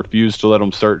person refused to let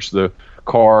them search the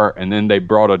car, and then they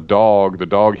brought a dog. The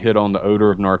dog hit on the odor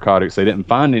of narcotics. They didn't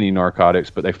find any narcotics,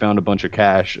 but they found a bunch of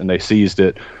cash and they seized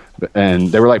it. And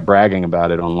they were like bragging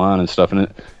about it online and stuff.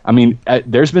 And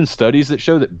there's been studies that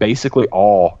show that basically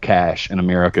all cash in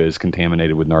America is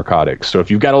contaminated with narcotics. So if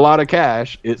you've got a lot of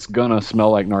cash, it's gonna smell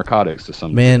like narcotics to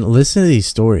some degree. Man, listen to these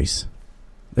stories.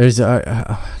 There's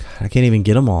I can't even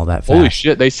get them all that fast. Holy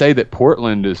shit! They say that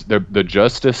Portland is the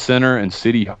Justice Center and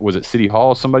City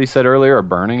Hall? Somebody said earlier are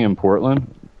burning in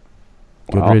Portland.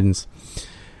 Good riddance.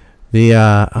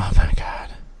 Oh my god,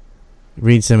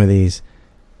 read some of these.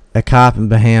 A cop in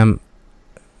Baham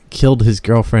killed his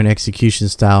girlfriend execution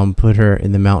style and put her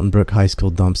in the Mountain Brook High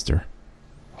School dumpster.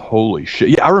 Holy shit.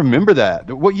 Yeah, I remember that.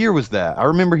 What year was that? I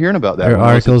remember hearing about that. There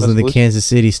are articles in the Kansas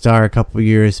City Star a couple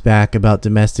years back about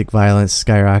domestic violence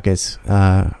skyrockets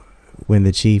when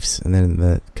the Chiefs, and then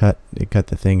they cut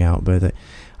the thing out. But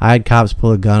I had cops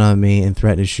pull a gun on me and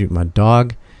threaten to shoot my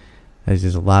dog. There's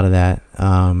just a lot of that.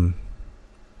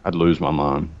 I'd lose my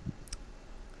mind.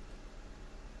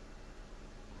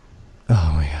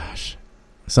 Oh my gosh.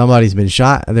 Somebody's been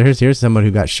shot. Here's someone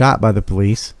who got shot by the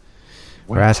police.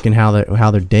 We're asking how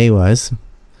their day was.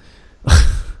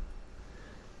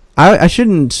 I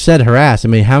shouldn't have said harass. I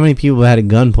mean, how many people had a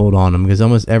gun pulled on them? Because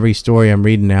almost every story I'm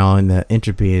reading now in the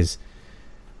Entropy is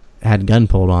had gun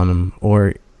pulled on them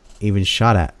or even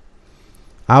shot at.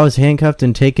 I was handcuffed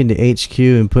and taken to HQ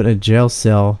and put in a jail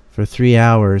cell for 3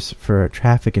 hours for a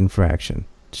traffic infraction.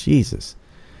 Jesus.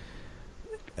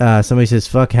 Somebody says,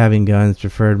 fuck having guns,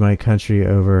 preferred my country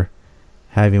over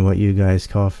having what you guys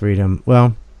call freedom.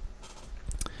 Well,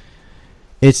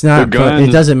 it's not,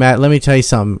 it doesn't matter. Let me tell you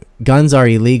something. Guns are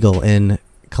illegal in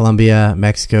Colombia,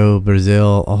 Mexico,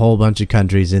 Brazil, a whole bunch of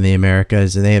countries in the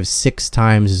Americas, and they have 6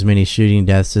 times as many shooting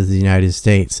deaths as the United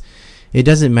States. It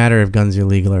doesn't matter if guns are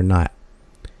legal or not.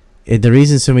 The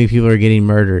reason so many people are getting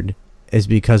murdered is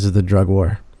because of the drug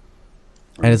war.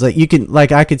 And it's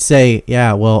like, I could say,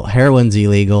 yeah, well, heroin's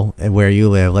illegal where you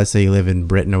live. Let's say you live in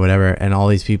Britain or whatever, and all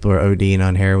these people are ODing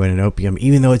on heroin and opium,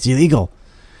 even though it's illegal.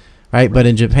 Right? But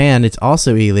in Japan, it's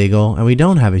also illegal, and we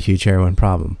don't have a huge heroin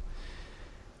problem.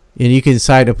 And you can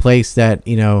cite a place that,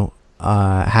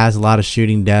 has a lot of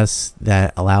shooting deaths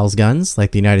that allows guns,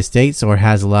 like the United States, or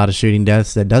has a lot of shooting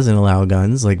deaths that doesn't allow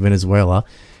guns, like Venezuela.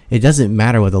 It doesn't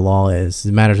matter what the law is.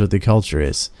 It matters what the culture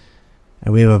is.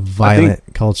 And we have a violent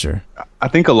culture. I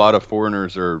think a lot of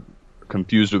foreigners are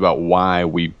confused about why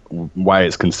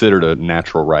it's considered a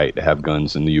natural right to have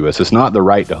guns in the U.S. It's not the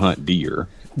right to hunt deer.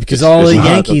 Because all the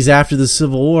Yankees after the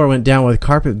Civil War went down with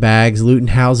carpetbags, looting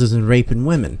houses and raping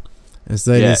women. And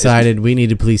so they decided we need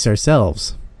to police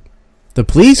ourselves. The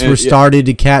police were started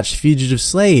to catch fugitive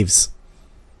slaves.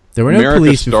 There were no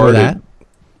police before that.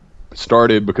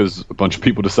 Started because a bunch of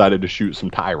people decided to shoot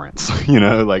some tyrants. You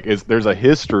know, like there's a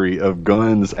history of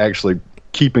guns actually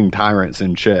keeping tyrants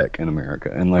in check in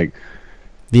America. And like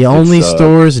the only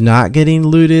stores not getting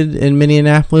looted in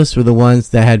Minneapolis were the ones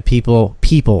that had people,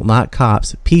 not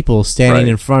cops, people standing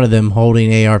in front of them holding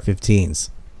AR-15s.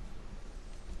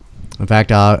 In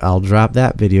fact, I'll drop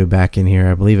that video back in here.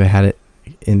 I believe I had it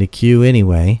in the queue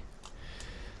anyway.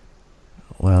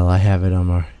 Well, I have it on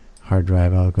my hard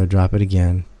drive. I'll go drop it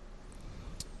again.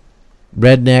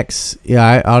 Rednecks, yeah,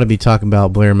 I ought to be talking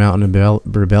about Blair Mountain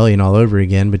Rebellion all over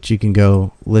again, but you can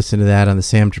go listen to that on the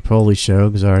Sam Tripoli show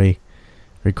because I already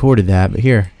recorded that. But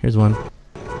here's one.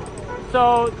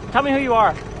 So, tell me who you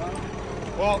are.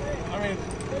 Well, I mean,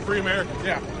 free Americans,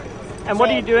 yeah. And what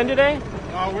are you doing today?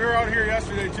 We were out here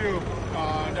yesterday too,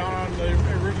 down on the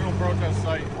original protest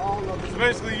site. So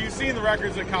basically, you've seen the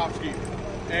records that cops keep,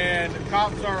 and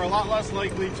cops are a lot less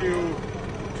likely to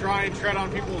try and tread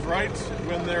on people's rights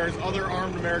when there's other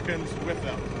armed Americans with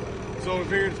them. So we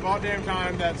figured it's about damn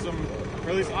time that or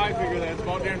at least I figure that it's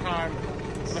about damn time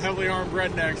some heavily armed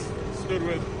rednecks stood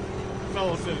with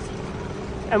fellow citizens.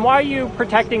 And why are you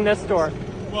protecting this store?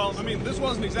 Well, I mean, this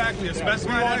wasn't exactly a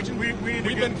specified action. We've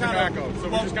been kind of, so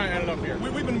we just kind of ended up here.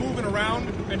 We've been moving around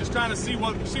and just trying to see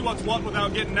what's what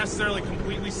without getting necessarily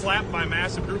completely slapped by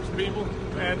massive groups of people.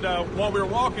 And while we were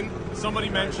walking, somebody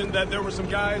mentioned that there were some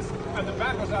guys at the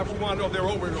back of us actually wanted to know if they were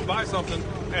over to go buy something,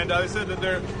 and they said that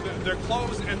they're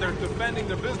closed and they're defending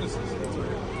their businesses.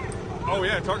 Oh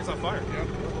yeah, Target's on fire. Yeah.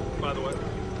 By the way.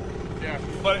 Yeah.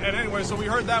 But anyway, so we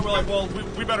heard that. We're like, well,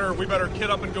 we better kit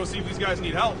up and go see if these guys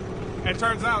need help. And it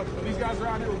turns out these guys are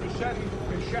out here with machete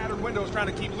and shattered windows trying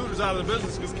to keep looters out of the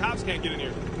business because cops can't get in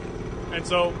here. And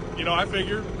so, I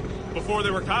figured before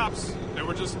they were cops, they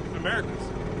were just Americans.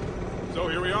 So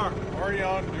here we are. Or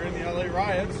during the LA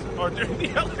riots. Or during the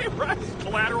LA riots.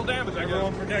 Collateral damage, I guess.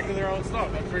 Everyone protected their own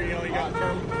stuff. That's where you got the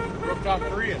term rooftop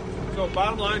Korean. So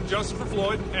bottom line, justice for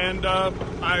Floyd, and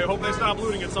I hope they stop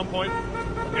looting at some point.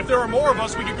 If there were more of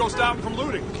us, we could go stop them from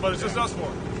looting, but it's just us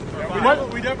four. Yeah,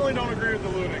 we definitely don't agree with the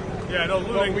looting. Yeah, no,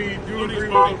 looting. But we do agree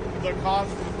with the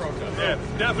cause of the protest.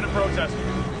 Yeah, definite protest.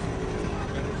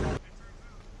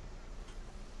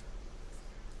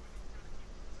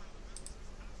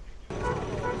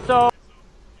 So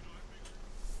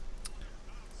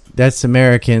that's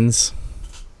Americans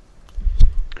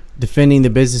defending the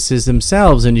businesses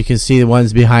themselves, and you can see the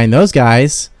ones behind those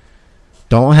guys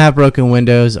don't have broken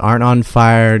windows, aren't on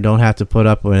fire, don't have to put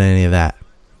up with any of that.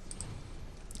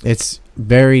 It's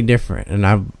very different, and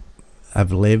I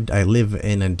live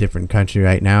in a different country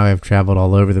right now. I've traveled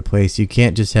all over the place. You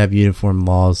can't just have uniform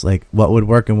laws. Like what would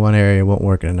work in one area won't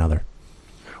work in another.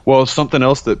 Well, something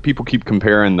else that people keep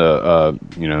comparing the,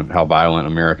 how violent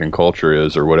American culture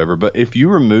is or whatever. But if you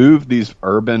remove these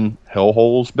urban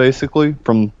hellholes, basically,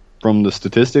 from the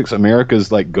statistics,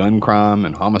 America's like gun crime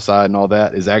and homicide and all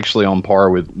that is actually on par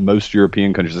with most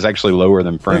European countries. It's actually lower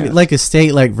than France. Like a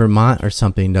state like Vermont or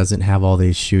something doesn't have all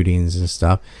these shootings and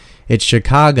stuff. It's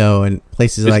Chicago and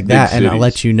places like that. And I'll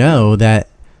let you know that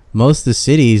most of the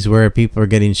cities where people are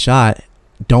getting shot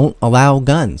don't allow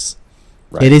guns.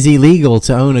 Right. It is illegal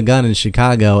to own a gun in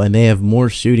Chicago, and they have more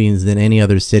shootings than any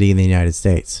other city in the United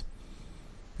States.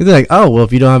 They're like, oh, well,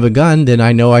 if you don't have a gun, then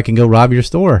I know I can go rob your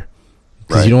store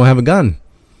because you don't have a gun.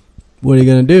 What are you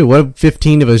going to do? What if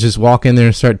 15 of us just walk in there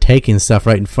and start taking stuff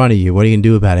right in front of you? What are you going to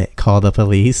do about it? Call the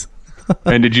police?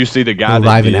 And did you see the guy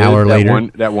that an hour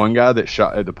later? That one guy that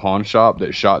shot at the pawn shop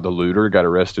that shot the looter got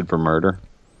arrested for murder?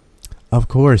 Of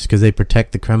course, because they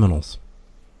protect the criminals.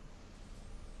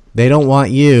 They don't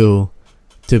want you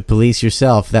to police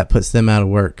yourself. That puts them out of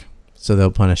work, so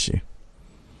they'll punish you.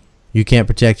 You can't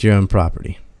protect your own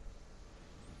property.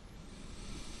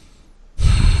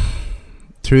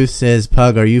 Truth says,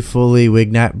 Pug, are you fully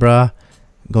Wignat, brah?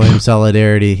 Going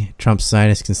solidarity, Trump's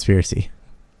Zionist conspiracy.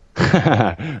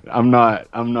 I'm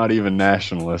not even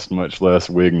nationalist, much less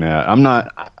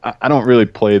Wignat. I don't really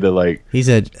play the like. He's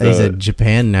a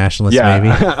Japan nationalist, maybe.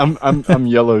 I'm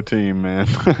yellow team, man.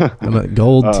 I'm a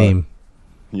gold team.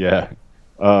 Yeah.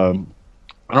 I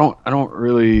don't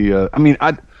really.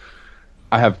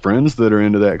 I have friends that are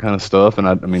into that kind of stuff, and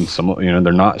I mean, some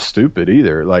they're not stupid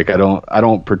either. Like I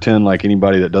don't pretend like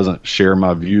anybody that doesn't share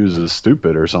my views is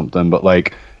stupid or something, but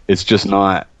like it's just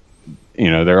not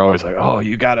they're always like, oh,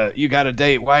 you gotta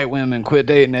date white women, quit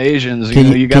dating Asians.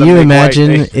 Can you gotta you make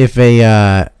imagine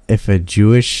white if a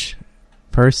Jewish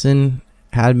person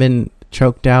had been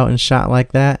choked out and shot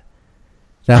like that?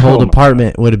 That whole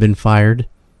department would have been fired.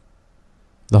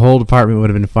 The whole department would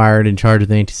have been fired and charged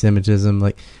with anti-Semitism.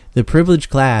 Like, the privileged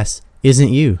class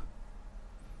isn't you.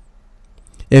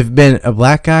 If it'd been a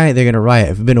black guy, they're going to riot.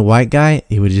 If it'd been a white guy,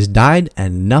 he would have just died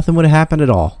and nothing would have happened at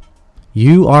all.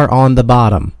 You are on the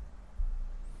bottom.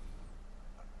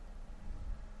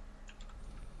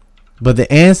 But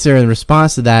the answer in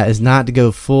response to that is not to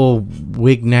go full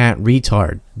Wignat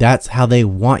retard. That's how they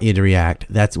want you to react.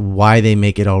 That's why they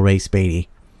make it all race baity.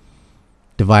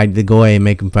 Divide the goy and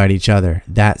make them fight each other.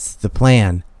 That's the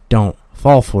plan. Don't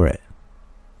fall for it.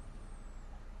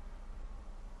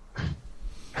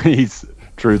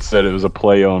 Truth said it was a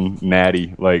play on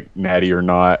Natty, like Natty or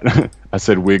Not. I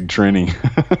said Wig Trini.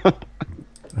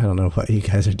 I don't know what you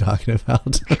guys are talking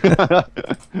about.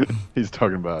 He's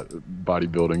talking about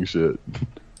bodybuilding shit.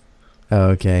 Oh,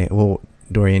 okay. Well,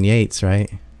 Dorian Yates,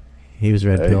 right? He was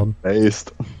red-pilled.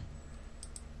 Based.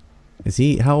 Is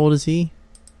he? How old is he?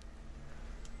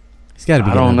 He's got to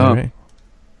be. I don't know. Right?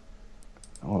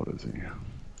 How old is he?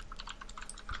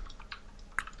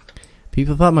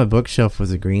 People thought my bookshelf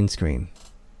was a green screen.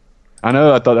 I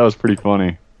know. I thought that was pretty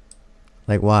funny.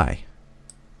 Like, why?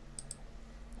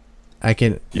 I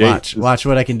can watch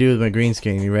what I can do with my green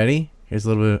screen. You ready? Here's a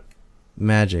little bit of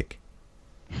magic.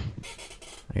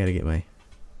 I gotta get my...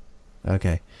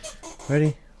 Okay.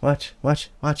 Ready? Watch.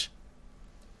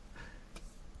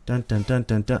 Dun dun dun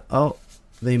dun dun. Oh,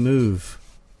 they move.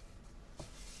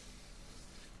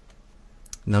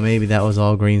 Now maybe that was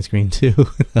all green screen too.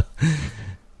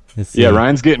 Yeah,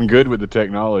 Ryan's getting good with the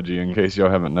technology, in case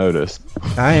y'all haven't noticed.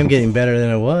 I am getting better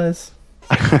than I was.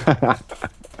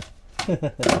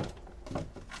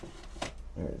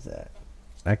 Where is that?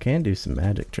 I can do some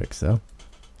magic tricks though.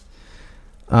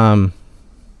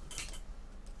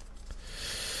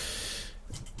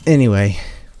 Anyway,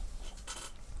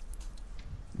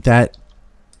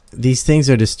 these things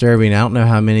are disturbing. I don't know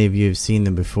how many of you have seen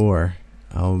them before.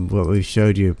 What we've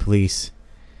showed you, police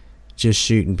just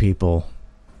shooting people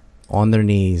on their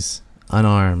knees,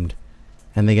 unarmed,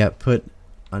 and they got put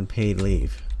on paid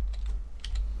leave.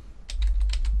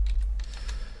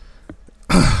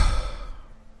 I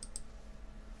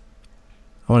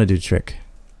want to do a trick.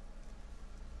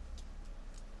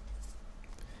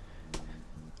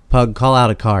 Pug, call out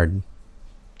a card.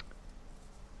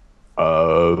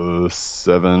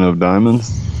 7 of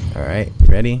diamonds. Alright,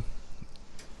 ready?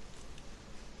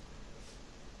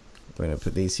 We're going to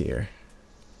put these here.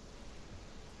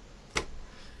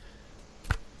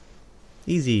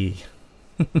 Easy.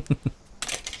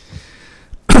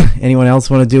 Anyone else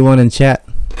want to do one in chat?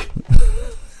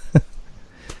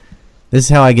 This is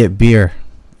how I get beer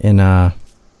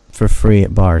for free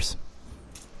at bars.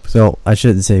 So I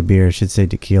shouldn't say beer, I should say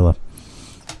tequila.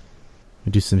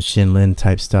 We do some Shinlin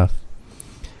type stuff.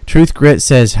 Truth Grit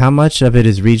says, how much of it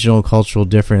is regional cultural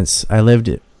difference? I lived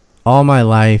all my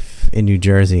life in New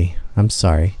Jersey. I'm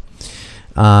sorry.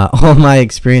 All my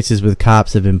experiences with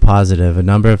cops have been positive. A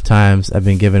number of times I've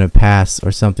been given a pass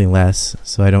or something less,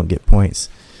 so I don't get points.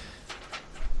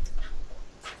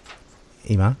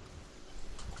 Ima?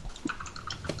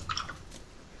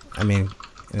 I mean,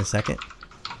 in a second.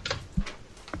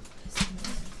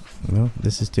 No,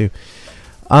 this is too.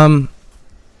 I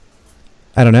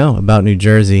don't know about New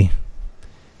Jersey.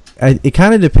 It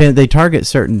kind of depends. They target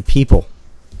certain people,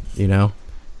 you know.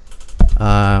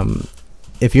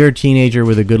 If you're a teenager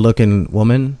with a good-looking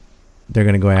woman, they're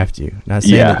gonna go after you. Not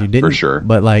saying that you didn't, for sure,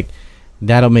 but like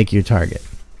that'll make you a target.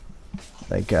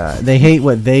 Like they hate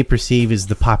what they perceive as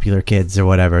the popular kids or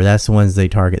whatever. That's the ones they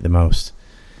target the most.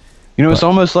 You know, it's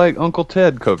almost like Uncle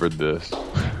Ted covered this.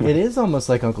 It is almost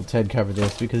like Uncle Ted covered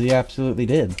this because he absolutely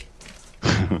did.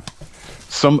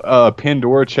 Some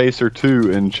Pandora Chaser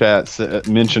 2 in chat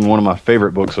mentioned one of my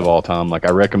favorite books of all time. Like,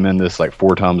 I recommend this like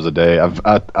 4 times a day.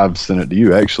 I've sent it to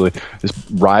you actually.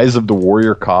 It's Rise of the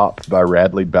Warrior Cop by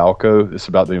Radley Balko. It's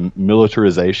about the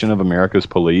militarization of America's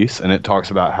police, and it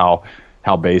talks about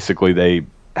how basically they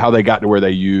got to where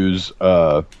they use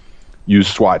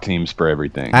SWAT teams for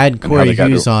everything. I had Corey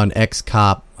Hughes on,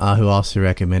 ex-cop, who also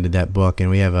recommended that book, and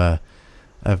we have a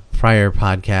prior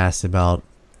podcast about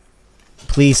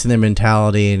police and their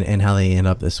mentality and how they end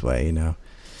up this way, you know.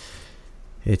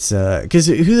 It's because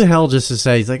who the hell just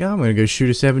decides like, oh, I'm gonna go shoot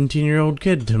a 17-year-old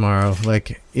kid tomorrow?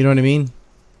 Like, you know what I mean?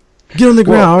 Get on the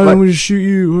ground, I'm gonna shoot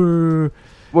you.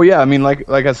 Well, yeah, I mean, like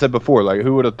I said before, like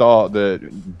who would have thought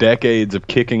that decades of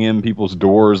kicking in people's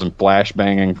doors and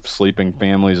flashbanging sleeping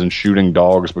families and shooting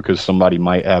dogs because somebody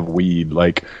might have weed,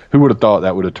 like who would have thought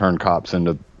that would have turned cops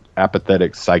into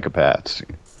apathetic psychopaths?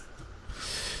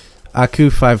 Aku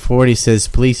 540 says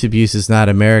police abuse is not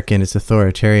American, it's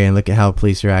authoritarian. Look at how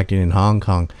police are acting in Hong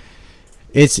Kong.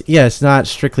 It's not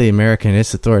strictly American,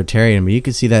 it's authoritarian, but you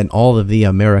can see that in all of the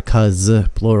Americas,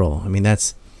 plural. I mean,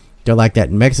 they're like that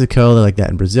in Mexico, they're like that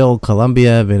in Brazil,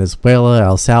 Colombia, Venezuela,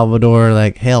 El Salvador,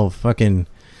 like hell, fucking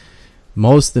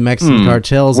most of the Mexican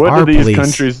cartels are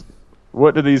police.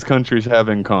 What do these countries have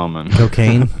in common?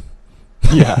 Cocaine?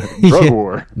 Yeah, drug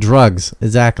war. Drugs,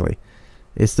 exactly.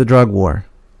 It's the drug war.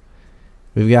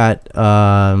 We've got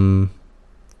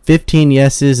 15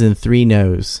 yeses and 3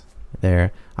 nos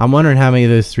there. I'm wondering how many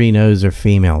of those 3 nos are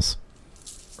females.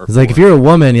 It's like if you're a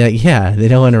woman, you're like, yeah, they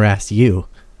don't want to harass you.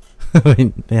 I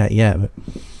mean, yeah, but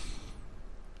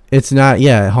it's not.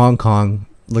 Yeah, Hong Kong.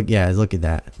 Look at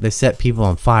that. They set people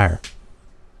on fire.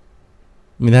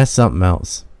 I mean, that's something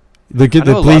else. Look at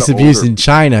the police abuse in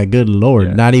China. Good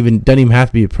Lord, doesn't even have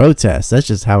to be a protest. That's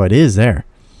just how it is there.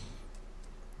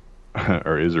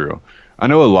 Or Israel. I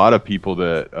know a lot of people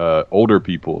that older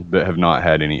people that have not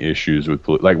had any issues with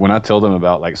like when I tell them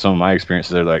about like some of my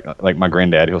experiences, they're like my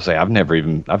granddad, he'll say I've never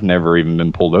even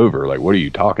been pulled over. Like, what are you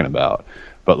talking about?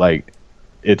 But like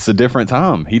it's a different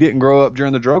time. He didn't grow up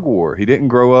during the drug war. He didn't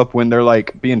grow up when they're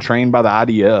like being trained by the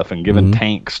IDF and given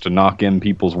tanks to knock in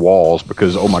people's walls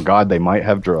because oh my God, they might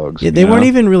have drugs. Yeah, they weren't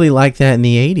even really like that in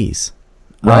the 80s.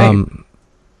 Right.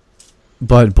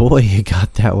 But boy, it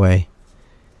got that way.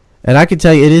 And I could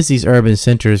tell you it is these urban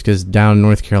centers because down in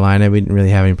North Carolina, we didn't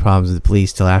really have any problems with the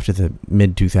police till after the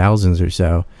mid-2000s or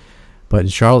so. But in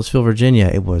Charlottesville, Virginia,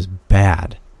 it was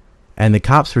bad. And the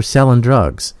cops were selling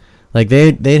drugs. Like,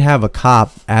 they'd have a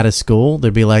cop at a school.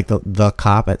 There'd be, like, the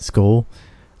cop at school.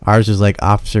 Ours was, like,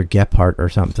 Officer Gephardt or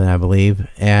something, I believe.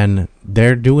 And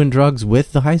they're doing drugs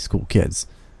with the high school kids.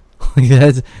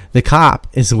 The cop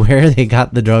is where they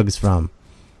got the drugs from.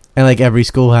 And, like, every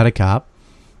school had a cop.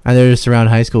 And they're just around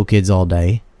high school kids all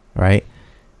day, right?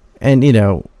 And, you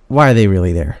know, why are they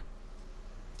really there?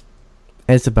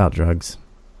 It's about drugs.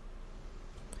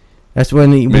 That's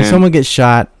when someone gets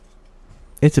shot,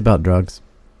 it's about drugs.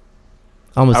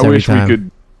 Almost every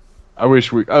time.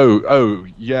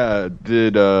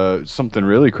 Did something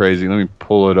really crazy. Let me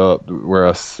pull it up where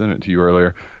I sent it to you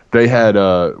earlier. They had,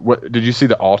 what did you see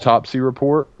the autopsy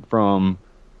report from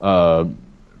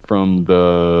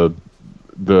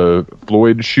the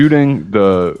Floyd shooting,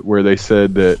 where they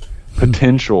said that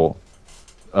potential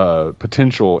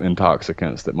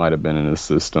intoxicants that might have been in his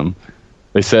system.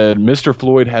 They said Mr.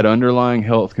 Floyd had underlying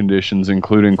health conditions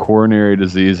including coronary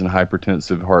disease and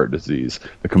hypertensive heart disease.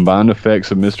 The combined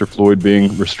effects of Mr. Floyd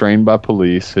being restrained by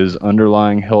police, his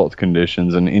underlying health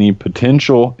conditions, and any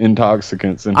potential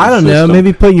intoxicants in his I don't know, system.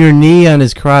 maybe putting your knee on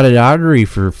his carotid artery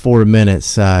for 4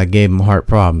 minutes gave him heart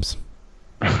problems.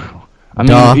 I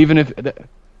mean, even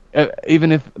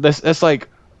if that's like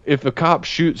if a cop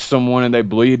shoots someone and they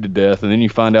bleed to death, and then you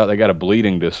find out they got a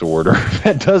bleeding disorder,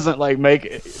 that doesn't like make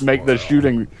the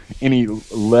shooting any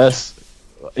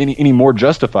more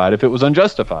justified if it was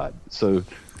unjustified. So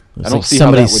I don't see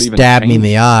how that would even stab me in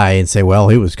the eye and say, "Well,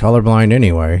 he was colorblind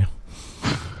anyway."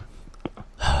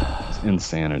 It's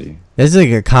insanity. It's like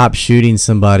a cop shooting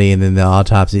somebody, and then the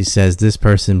autopsy says this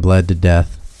person bled to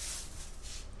death.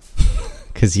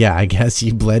 Because, yeah, I guess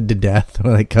you bled to death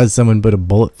because someone put a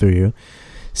bullet through you.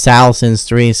 Sal sends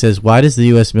 3 and says, why does the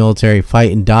U.S. military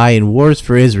fight and die in wars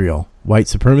for Israel? White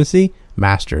supremacy?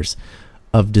 Masters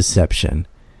of deception.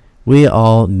 We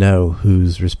all know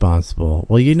who's responsible.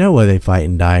 Well, you know why they fight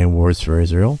and die in wars for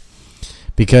Israel.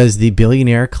 Because the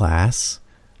billionaire class,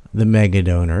 the mega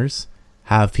donors,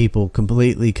 have people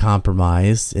completely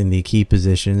compromised in the key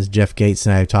positions. Jeff Gates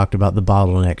and I have talked about the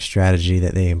bottleneck strategy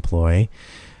that they employ.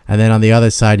 And then on the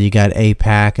other side, you got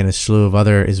AIPAC and a slew of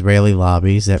other Israeli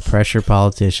lobbies that pressure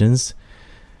politicians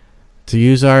to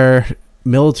use our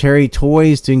military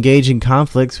toys to engage in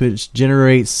conflicts, which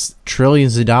generates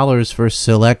trillions of dollars for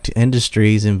select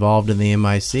industries involved in the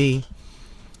MIC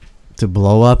to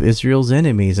blow up Israel's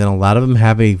enemies. And a lot of them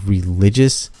have a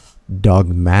religious,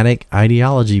 dogmatic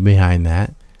ideology behind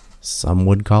that. Some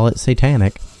would call it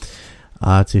satanic.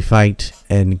 To fight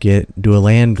and do a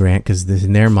land grant because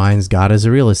in their minds God is a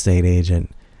real estate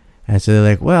agent. And so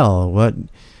they're like, well,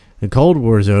 the Cold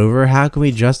War's over, how can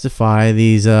we justify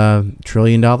these $1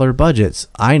 trillion budgets?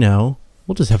 I know,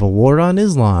 we'll just have a war on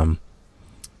Islam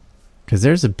because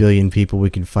there's 1 billion people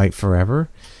we can fight forever.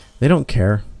 They don't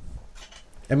care.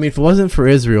 I mean, if it wasn't for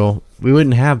Israel, we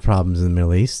wouldn't have problems in the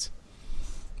Middle East.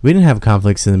 We didn't have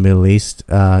conflicts in the Middle East,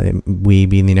 we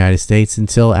being the United States,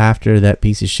 until after that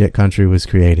piece of shit country was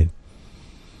created.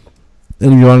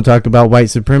 And if you want to talk about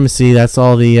white supremacy, that's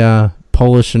all the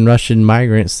Polish and Russian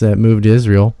migrants that moved to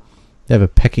Israel. They have a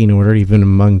pecking order, even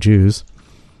among Jews,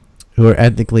 who are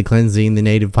ethnically cleansing the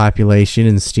native population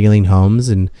and stealing homes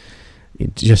and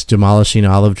just demolishing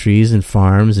olive trees and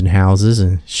farms and houses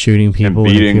and shooting people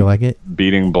when they feel like it.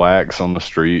 Beating blacks on the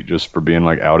street just for being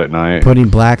like out at night. Putting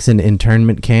blacks in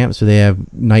internment camps where they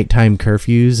have nighttime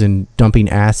curfews and dumping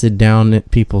acid down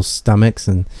at people's stomachs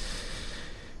and,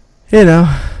 you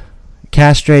know,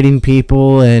 castrating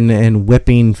people and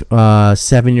whipping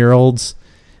 7-year-olds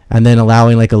and then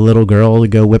allowing like a little girl to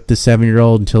go whip the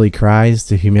 7-year-old until he cries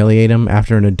to humiliate him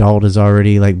after an adult has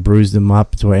already like bruised him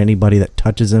up to where anybody that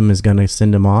touches him is going to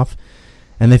send him off.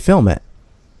 And they film it.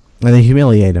 And they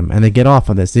humiliate him. And they get off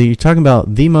on this. You're talking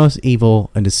about the most evil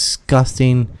and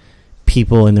disgusting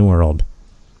people in the world.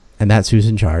 And that's who's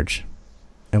in charge.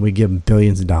 And we give them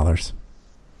billions of dollars.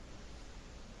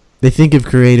 They think of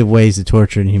creative ways to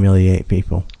torture and humiliate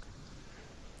people.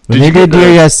 When they did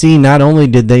Deir Yassin, not only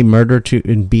did they murder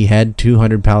and behead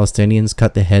 200 Palestinians,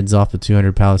 cut the heads off of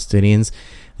 200 Palestinians,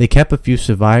 they kept a few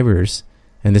survivors,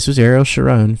 and this was Ariel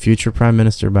Sharon, future prime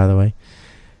minister, by the way,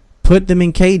 put them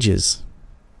in cages.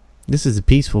 This is a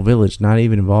peaceful village, not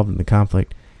even involved in the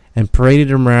conflict, and paraded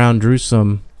them around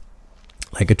Jerusalem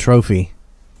like a trophy.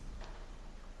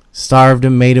 Starved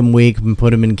them, made them weak, and put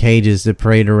them in cages to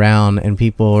parade around, and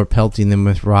people were pelting them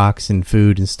with rocks and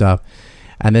food and stuff.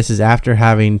 And this is after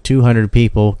having 200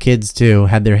 people, kids too,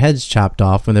 had their heads chopped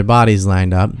off when their bodies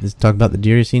lined up. Let's talk about the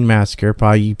Deir Yassin massacre.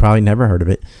 You probably never heard of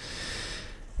it.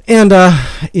 And,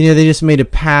 they just made a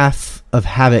path of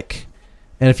havoc.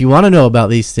 And if you want to know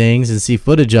about these things and see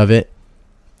footage of it,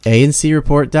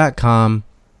 ancreport.com,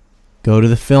 go to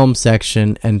the film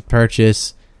section and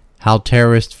purchase How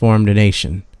Terrorists Formed a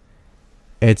Nation.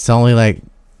 It's only like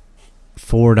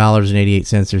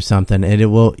 $4.88 or something, and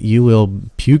you will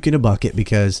puke in a bucket,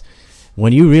 because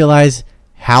when you realize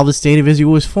how the state of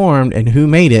Israel was formed and who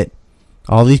made it,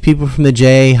 all these people from the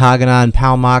J, Haganah, and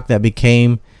Palmach that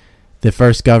became the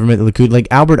first government, the Likud, like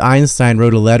Albert Einstein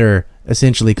wrote a letter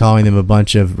essentially calling them a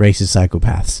bunch of racist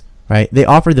psychopaths, right? They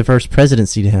offered the first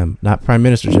presidency to him, not prime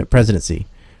ministership, presidency,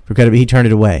 for credit, but he turned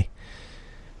it away.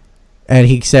 And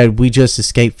he said, we just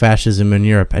escaped fascism in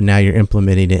Europe, and now you're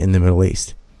implementing it in the Middle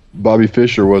East. Bobby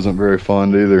Fischer wasn't very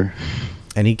fond either.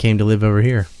 And he came to live over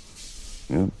here.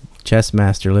 Yeah. Chess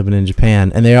master living in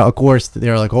Japan. And they're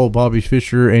like, oh, Bobby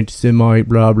Fischer, anti-Semite,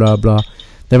 blah, blah, blah.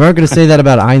 They weren't going to say that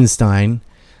about Einstein.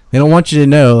 They don't want you to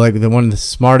know, like, one of the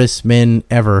smartest men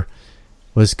ever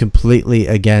was completely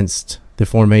against the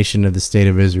formation of the State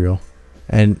of Israel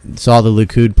and saw the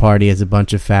Likud party as a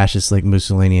bunch of fascists like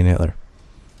Mussolini and Hitler.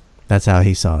 That's how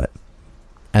he saw it.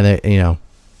 And they,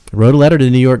 wrote a letter to the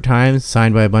New York Times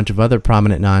signed by a bunch of other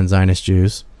prominent non-Zionist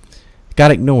Jews.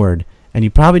 Got ignored. And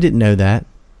you probably didn't know that.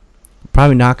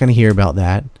 Probably not going to hear about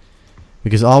that.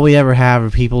 Because all we ever have are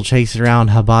people chasing around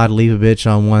Chabad Leibovich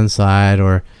on one side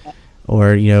or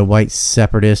white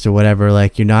separatists or whatever.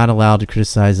 Like, you're not allowed to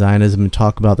criticize Zionism and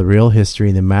talk about the real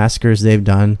history, the massacres they've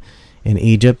done in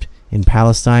Egypt, in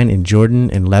Palestine, in Jordan,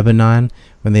 in Lebanon,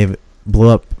 when they've blew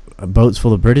up boats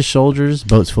full of British soldiers,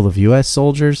 boats full of U.S.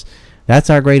 soldiers.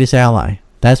 That's our greatest ally.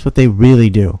 That's what they really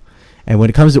do. And when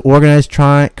it comes to organized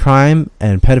crime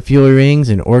and pedophilia rings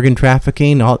and organ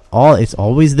trafficking, all it's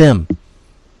always them.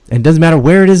 And it doesn't matter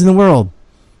where it is in the world.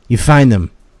 You find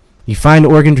them. You find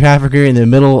an organ trafficker in the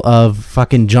middle of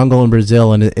fucking jungle in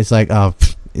Brazil, and it's like, oh,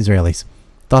 Israelis.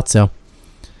 Thought so.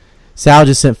 Sal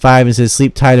just sent 5 and says,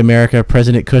 sleep tight, America.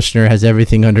 President Kushner has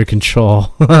everything under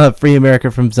control. Free America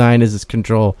from Zionist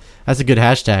control. That's a good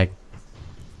hashtag.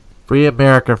 Free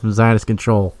America from Zionist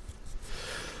control.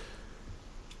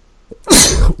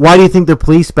 Why do you think the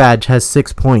police badge has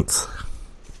 6 points?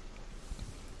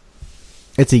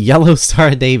 It's a yellow Star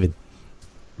of David.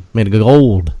 Made of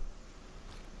gold.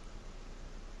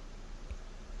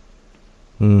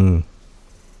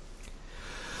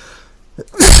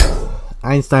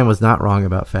 Einstein was not wrong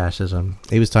about fascism.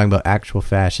 He was talking about actual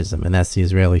fascism, and that's the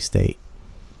Israeli state.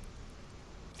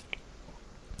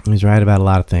 He's right about a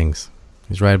lot of things.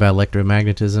 He's right about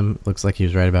electromagnetism. Looks like he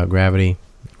was right about gravity.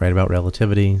 Right about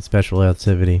relativity, special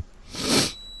relativity.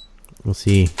 We'll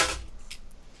see.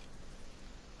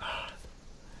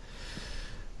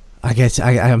 I guess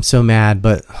I'm so mad,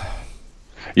 but...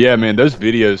 Yeah, man, those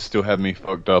videos still have me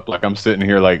fucked up. Like, I'm sitting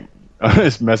here, like,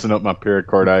 it's messing up my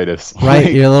pericarditis.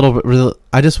 Right, you're a little bit...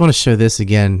 I just want to show this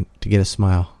again to get a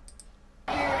smile.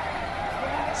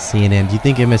 CNN. Do you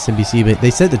think MSNBC... But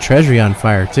they set the Treasury on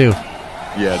fire, too.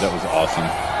 Yeah, that was awesome.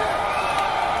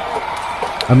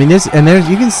 I mean, there's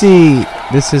you can see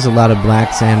this is a lot of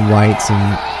blacks and whites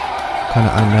and kind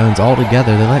of unknowns all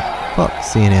together. They're like, fuck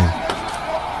CNN.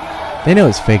 They know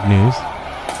it's fake news.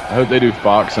 I hope they do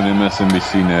Fox and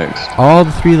MSNBC next. All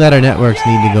the 3-letter networks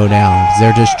need to go down because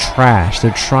they're just trash.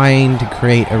 They're trying to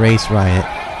create a race riot,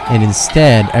 and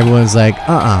instead everyone's like,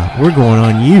 we're going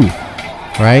on you,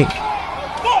 right?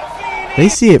 They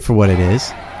see it for what it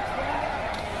is.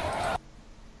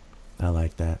 I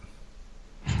like that.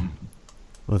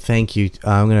 Well, thank you.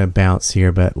 I'm going to bounce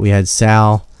here, but we had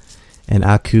Sal and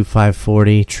Aku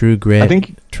 540, True Grit. I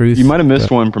think Truth. You might have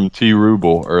missed one from T.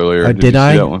 Ruble earlier. Did you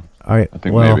I? See that one? All right. I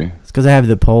think well, maybe. It's because I have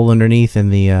the poll underneath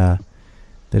and the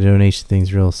donation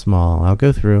thing's real small. I'll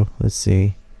go through. Let's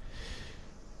see.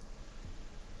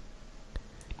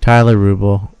 Tyler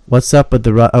Ruble. What's up with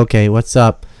the... Okay, what's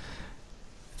up?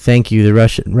 Thank you, the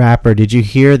Russian rapper. Did you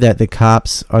hear that the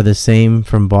cops are the same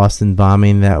from Boston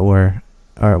bombing that were...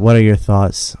 Or what are your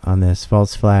thoughts on this?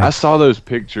 False flag. I saw those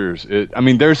pictures.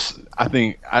 There's... I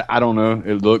think... I don't know.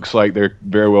 It looks like there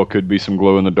very well could be some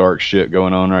glow-in-the-dark shit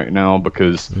going on right now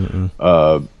because...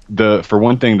 for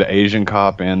one thing, the Asian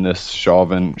cop and this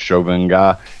Chauvin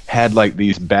guy had like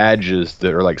these badges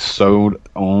that are like sewed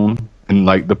on, and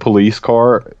like the police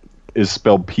car is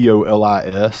spelled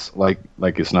POLIS, like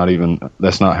it's not even,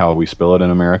 that's not how we spell it in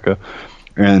America.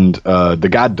 And the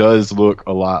guy does look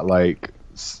a lot like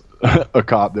a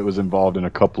cop that was involved in a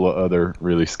couple of other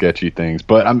really sketchy things.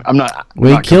 But I'm not.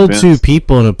 He killed convinced. 2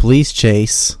 people in a police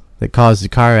chase that caused a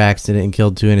car accident and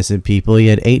killed 2 innocent people. He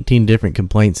had 18 different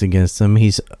complaints against him.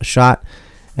 He's shot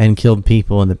and killed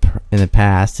people in the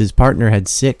past. His partner had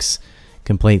 6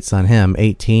 complaints on him,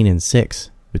 18 and 6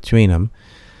 between them.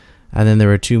 And then there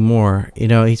were 2 more. You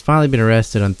know, he's finally been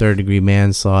arrested on 3rd-degree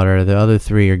manslaughter. The other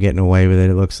 3 are getting away with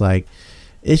it, it looks like.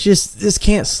 It's just, this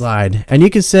can't slide. And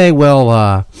you can say,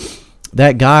 well,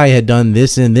 that guy had done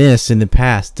this and this in the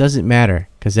past. Doesn't matter.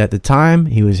 Because at the time,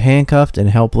 he was handcuffed and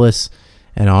helpless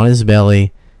and on his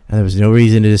belly. And there was no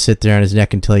reason to just sit there on his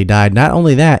neck until he died. Not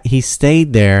only that, he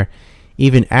stayed there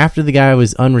even after the guy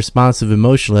was unresponsive and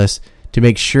motionless to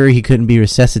make sure he couldn't be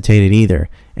resuscitated either.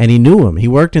 And he knew him. He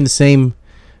worked in the same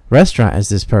restaurant as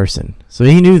this person, so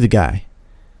he knew the guy.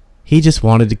 He just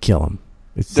wanted to kill him.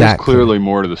 There's clearly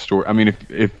more to the story. I mean,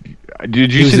 if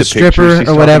did you see the stripper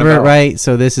or whatever, right?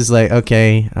 So this is like,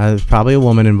 okay, there's probably a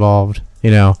woman involved.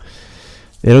 You know,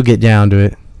 it'll get down to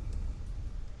it.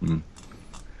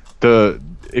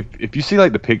 If you see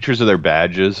like the pictures of their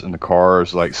badges and the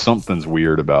cars, like something's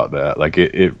weird about that. Like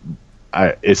they're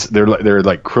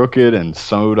like crooked and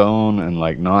sewed on and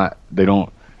like not. They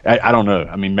don't. I don't know.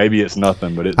 I mean, maybe it's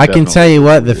nothing, but it's. I can tell you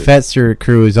what, the Fetzer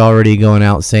crew is already going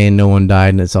out saying no one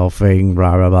died and it's all fake,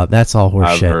 blah, blah, blah. That's all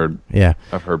horseshit.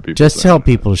 I've heard people just tell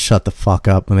people to shut the fuck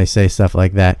up when they say stuff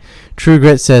like that. True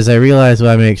Grit says, I realize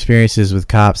why my experiences with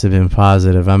cops have been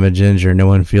positive. I'm a ginger. No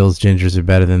one feels gingers are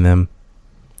better than them.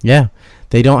 Yeah.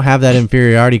 They don't have that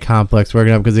inferiority complex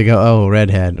working up because they go, oh,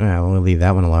 redhead. Well, we'll leave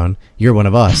that one alone. You're one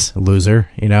of us, loser.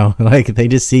 You know, like they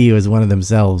just see you as one of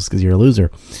themselves because you're a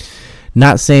loser.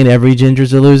 Not saying every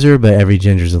ginger's a loser, but every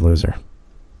ginger's a loser.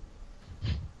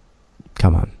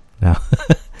 Come on. No.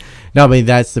 No, but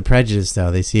that's the prejudice, though.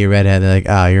 They see a redhead, they're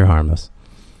like, you're harmless.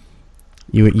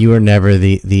 You were never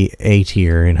the A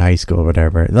tier in high school or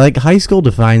whatever. Like, high school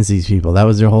defines these people. That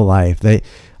was their whole life.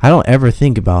 I don't ever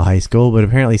think about high school, but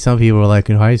apparently some people are like,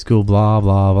 in high school, blah,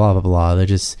 blah, blah, blah, blah. They're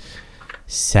just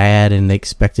sad and they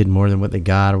expected more than what they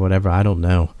got or whatever. I don't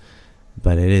know.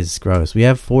 But it is gross. We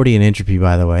have 40 in entropy,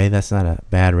 by the way. That's not a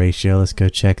bad ratio. Let's go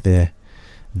check the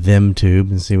them tube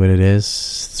and see what it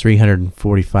is.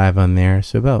 345 on there.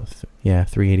 So about,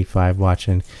 385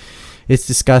 watching. It's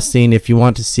disgusting. If you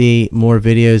want to see more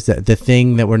videos, the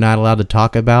thing that we're not allowed to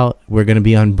talk about, we're going to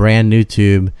be on brand new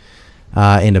tube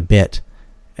in a bit.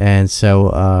 And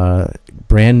so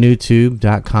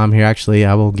brandnewtube.com here. Actually,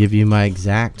 I will give you my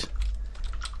exact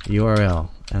URL,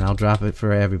 and I'll drop it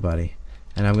for everybody.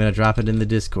 And I'm going to drop it in the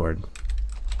Discord.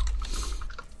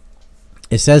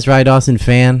 It says Rye Dawson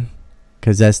fan,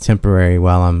 because that's temporary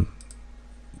while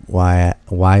I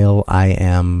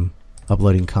am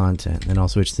uploading content. And I'll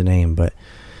switch the name. But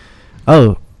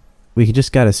we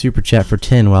just got a super chat for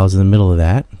 10 while I was in the middle of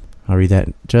that. I'll read that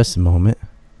in just a moment.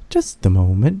 Just a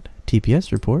moment.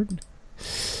 TPS report.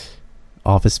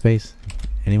 Office Space.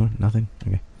 Anyone? Nothing?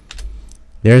 Okay.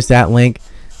 There's that link.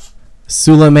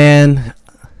 Suleiman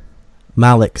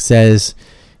Malik says,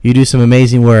 you do some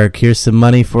amazing work. Here's some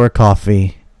money for a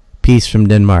coffee. Peace from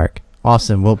Denmark.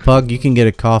 Awesome. Well, Pug, you can get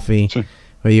a coffee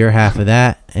for your half of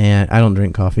that. And I don't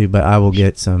drink coffee, but I will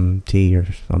get some tea or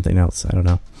something else. I don't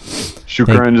know.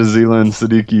 Shukran Jazilan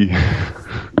Siddiqui.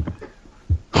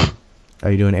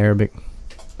 Are you doing Arabic?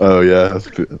 Oh yeah,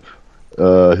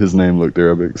 his name looked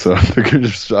Arabic, so I figured a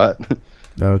shot.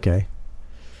 Okay.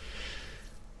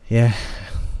 Yeah.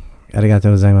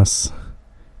 Arigato gozaimasu.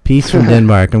 Peace from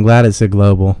Denmark. I'm glad it's a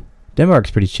global.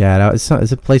 Denmark's pretty chad. It's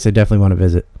a place I definitely want to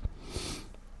visit.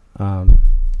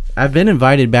 I've been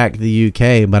invited back to the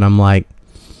UK, but I'm like,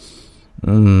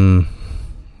 I'm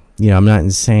not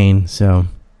insane, so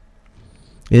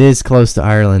it is close to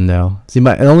Ireland, though. See,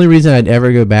 the only reason I'd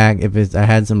ever go back if I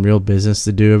had some real business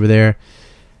to do over there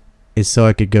is so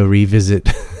I could go revisit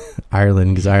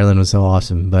Ireland, because Ireland was so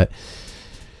awesome. But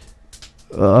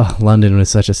London was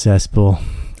such a cesspool.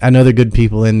 I know they're good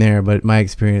people in there, but my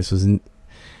experience was it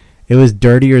was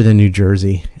dirtier than New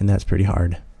Jersey, and that's pretty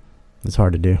hard. It's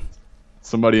hard to do.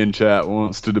 Somebody in chat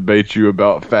wants to debate you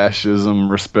about fascism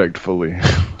respectfully.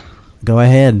 Go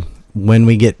ahead. When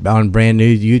we get on brand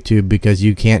new YouTube, because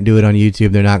you can't do it on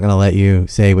YouTube, they're not going to let you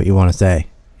say what you want to say.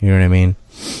 You know what I mean?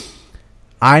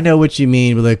 I know what you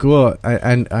mean, but like, well,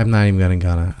 I'm not even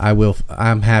gonna.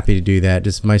 I'm happy to do that.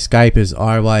 Just my Skype is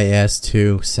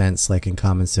RYS2 like in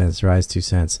Common Sense, Rise 2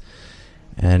 cents,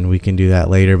 and we can do that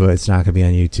later. But it's not gonna be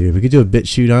on YouTube. We could do a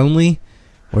BitChute only,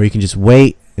 or you can just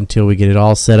wait until we get it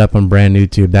all set up on brand new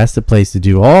YouTube. That's the place to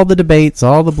do all the debates,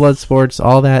 all the blood sports,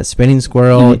 all that spinning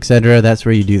squirrel, etc. That's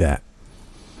where you do that.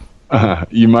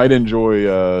 You might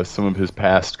enjoy some of his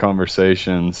past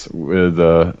conversations with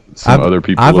some other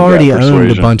people. I've already owned a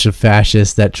persuasion. bunch of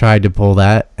fascists that tried to pull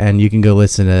that, and you can go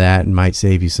listen to that and might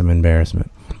save you some embarrassment.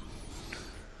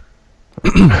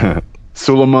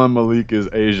 Suleiman Malik is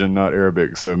Asian, not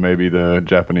Arabic, so maybe the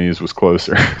Japanese was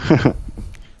closer.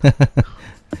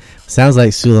 Sounds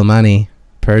like Suleimani,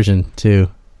 Persian too.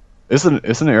 It's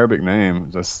an Arabic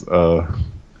name. Just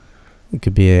it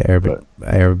could be an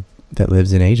Arab that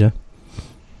lives in Asia,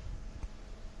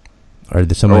 or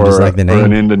someone just like the name. Or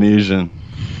an Indonesian.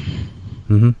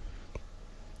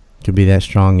 Could be that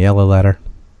strong yellow letter.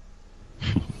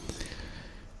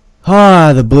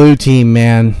 The blue team,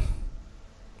 man.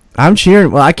 I'm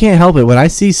cheering. Well, I can't help it. When I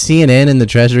see CNN and the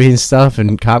Treasury and stuff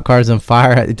and cop cars on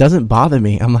fire, it doesn't bother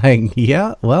me. I'm like,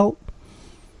 yeah, well,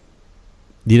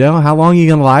 how long are you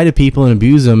going to lie to people and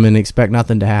abuse them and expect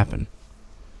nothing to happen?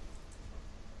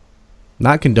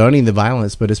 Not condoning the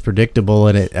violence, but it's predictable,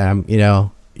 and it,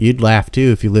 you'd laugh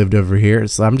too if you lived over here.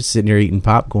 So I'm just sitting here eating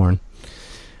popcorn,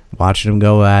 watching them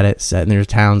go at it, setting their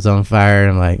towns on fire,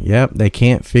 and I'm like, yep, they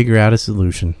can't figure out a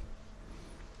solution.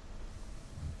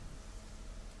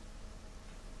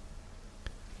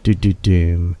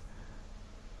 Doom.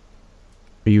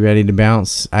 Are you ready to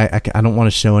bounce? I don't want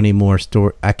to show any more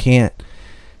story. I can't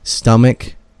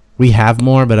stomach. We have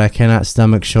more, but I cannot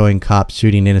stomach showing cops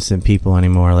shooting innocent people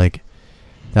anymore. Like,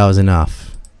 that was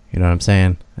enough. You know what I'm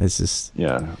saying? It's just...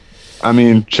 Yeah. I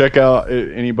mean, check out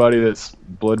anybody that's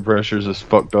blood pressures as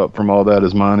fucked up from all that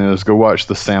as mine is. Go watch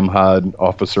the Sam Hyde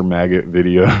Officer Maggot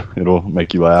video. It'll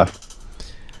make you laugh.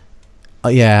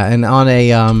 Yeah, and on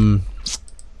a...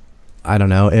 I don't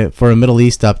know, for a Middle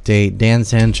East update, Dan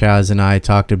Sanchez and I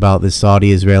talked about the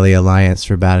Saudi-Israeli alliance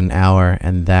for about an hour,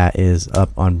 and that is up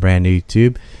on brand new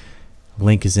YouTube.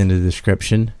 Link is in the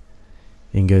description.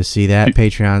 You can go see that.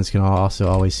 Patreons can also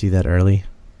always see that early.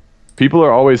 People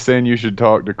are always saying you should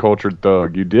talk to Cultured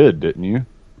Thug. You did, didn't you?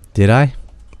 Did I?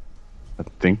 I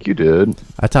think you did.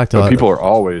 I talked to... But people are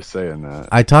always saying that.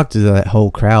 I talked to that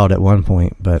whole crowd at one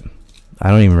point, but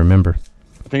I don't even remember.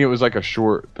 I think it was like a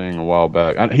short thing a while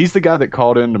back. He's the guy that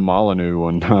called into Molyneux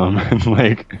one time, and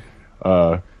it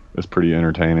was pretty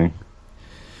entertaining.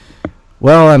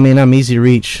 Well, I mean, I'm easy to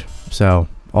reach, so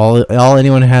all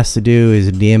anyone has to do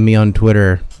is DM me on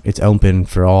Twitter. It's open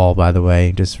for all, by the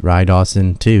way. Just Rye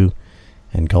Dawson 2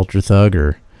 and Culture Thug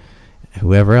or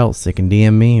whoever else. They can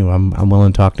DM me. I'm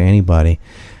willing to talk to anybody.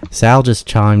 Sal just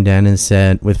chimed in and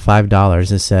said, with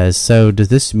 $5, it says, so does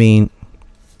this mean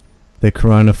the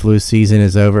Corona flu season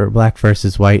is over? Black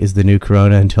versus white is the new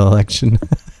Corona until election.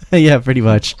 Yeah, pretty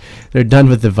much. They're done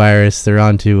with the virus. They're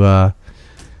onto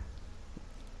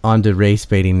race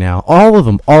baiting now. All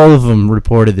of them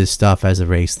reported this stuff as a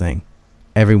race thing.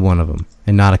 Every one of them,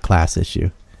 and not a class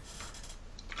issue.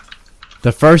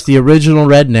 The original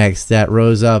rednecks that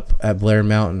rose up at Blair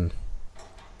Mountain,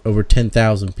 over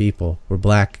 10,000 people were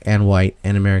black and white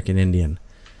and American Indian.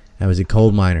 That was the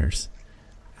coal miners.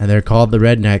 And they're called the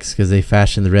rednecks because they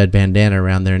fashioned the red bandana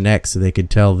around their necks so they could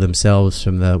tell themselves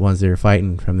from the ones they were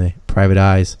fighting from the private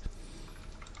eyes.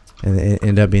 And it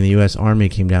ended up being the U.S. Army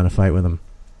came down to fight with them.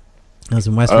 That was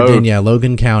in West Virginia,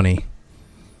 Logan County.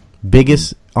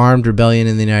 Biggest armed rebellion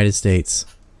in the United States.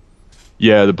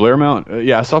 Yeah, the Blair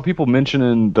Mountain. I saw people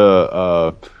mentioning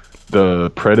the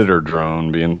the Predator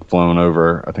drone being flown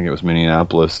over, I think it was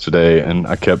Minneapolis today, and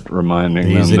I kept reminding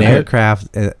them. They use an that, aircraft.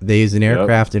 They use an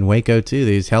aircraft in Waco too.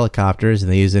 They use helicopters,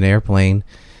 and they use an airplane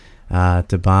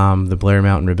to bomb the Blair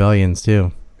Mountain Rebellions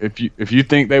too. If you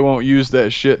think they won't use that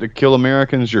shit to kill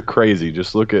Americans, you're crazy.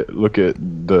 Just look in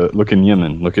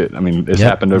Yemen. It's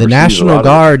happened overseas. The National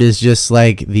Guard is just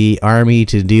like the army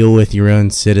to deal with your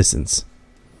own citizens.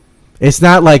 It's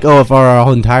not like, oh, if our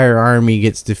whole entire army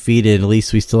gets defeated, at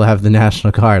least we still have the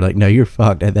National Guard. Like, no, you're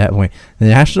fucked at that point. The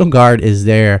National Guard is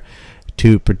there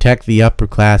to protect the upper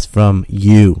class from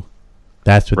you.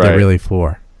 That's what they're really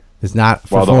for. It's not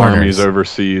for while the foreigners. army's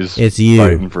overseas, it's you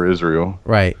fighting for Israel.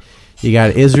 Right. You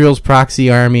got Israel's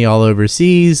proxy army all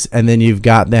overseas, and then you've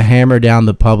got the hammer down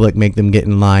the public, make them get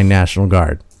in line National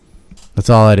Guard.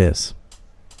 That's all it is.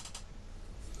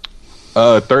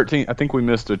 13. I think we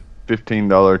missed a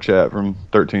 $15 chat from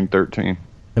 1313.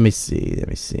 Let me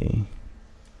see.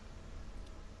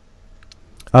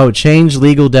 Oh, change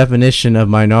legal definition of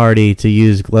minority to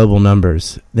use global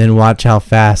numbers. Then watch how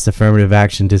fast affirmative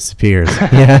action disappears.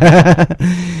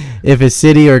 If a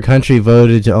city or country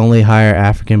voted to only hire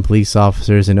African police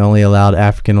officers and only allowed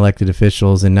African elected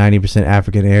officials in 90%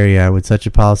 African area, would such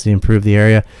a policy improve the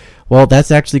area? Well,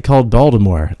 that's actually called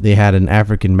Baltimore. They had an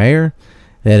African mayor.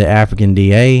 They had an African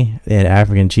DA. They had an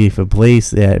African chief of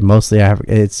police. They had mostly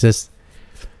African. It's just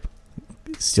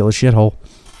still a shithole.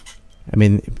 I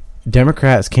mean,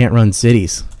 Democrats can't run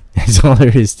cities. That's all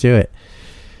there is to it.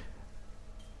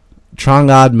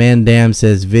 Trongod Mandam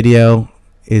says video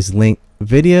is link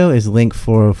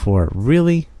 404.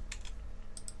 Really?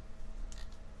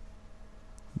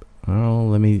 Oh,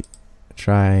 let me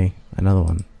try another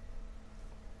one.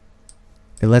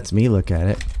 It lets me look at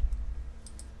it.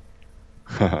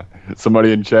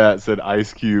 Somebody in chat said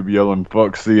Ice Cube yelling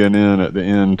 "fuck CNN" at the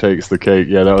end takes the cake.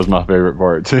 Yeah, that was my favorite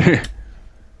part too.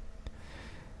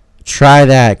 Try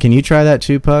that. Can you try that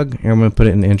too, Pug? Here, I'm going to put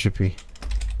it in entropy.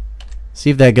 See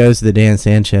if that goes to the Dan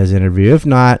Sanchez interview. If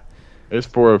not, it's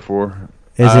 404.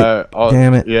 Is it?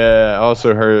 Damn it. Yeah, I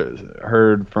also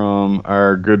heard from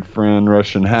our good friend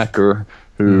Russian hacker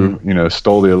who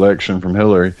stole the election from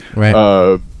Hillary.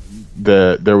 Right.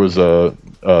 That there was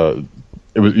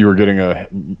you were getting a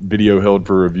video held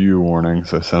for review warning,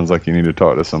 so it sounds like you need to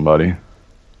talk to somebody.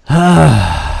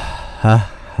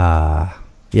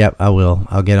 Yep, I will.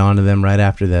 I'll get on to them right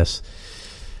after this.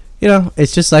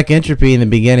 It's just like entropy in the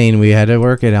beginning. We had to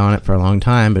work on it for a long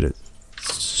time, but it's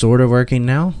sort of working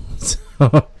now. So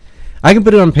I can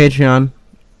put it on Patreon.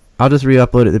 I'll just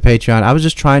re-upload it to Patreon. I was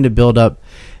just trying to build up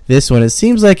this one. It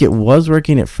seems like it was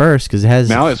working at first because it has...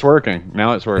 Now it's working.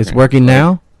 It's working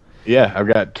now? Yeah,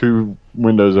 I've got two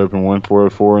windows open, one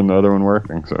 404 and the other one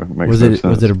working, so it makes sense.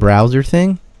 Was it a browser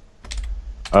thing?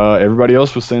 Everybody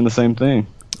else was saying the same thing.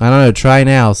 I don't know. Try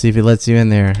now. See if it lets you in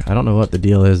there. I don't know what the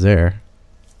deal is there.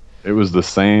 It was the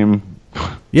same.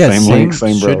 Yeah, same link,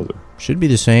 same browser. Should be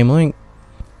the same link.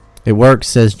 It works,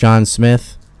 says John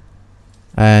Smith.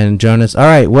 And Jonas. All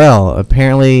right. Well,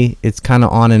 apparently it's kind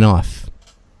of on and off.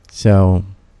 So,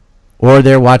 or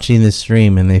they're watching this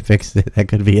stream and they fixed it. That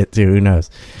could be it too. Who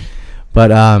knows? But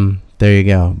there you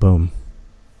go. Boom.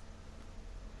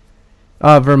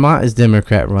 Vermont is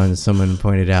Democrat run, someone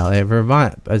pointed out.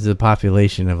 Vermont has a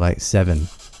population of like 7.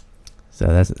 So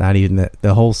that's not even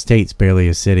the whole state's barely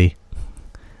a city.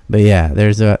 But yeah,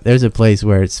 there's a place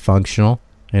where it's functional,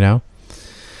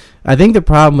 I think the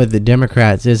problem with the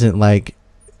Democrats isn't like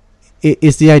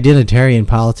it's the identitarian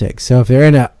politics. So if they're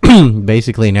in a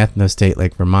basically an ethno state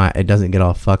like Vermont, it doesn't get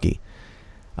all fucky.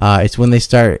 It's when they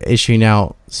start issuing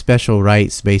out special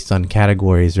rights based on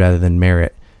categories rather than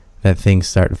merit that things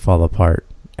start to fall apart,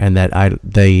 and that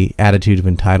the attitude of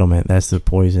entitlement, that's the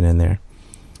poison in there.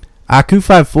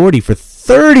 Aku540 for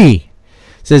 30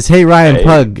 says, hey Ryan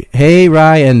Pug. Hey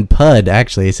Ryan Pud,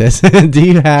 actually, it says, do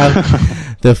you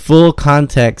have the full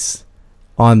context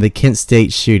on the Kent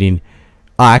State shooting?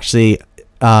 Actually,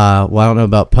 I don't know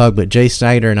about Pug, but Jay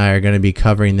Snyder and I are going to be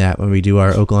covering that when we do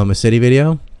our Oklahoma City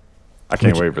video. I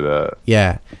can't wait for that.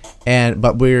 Yeah,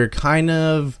 but we're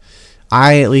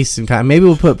maybe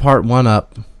we'll put part 1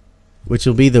 up, which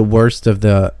will be the worst of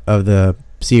the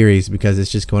series because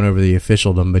it's just going over the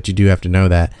officialdom, but you do have to know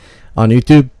that on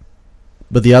YouTube.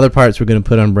 But the other parts we're going to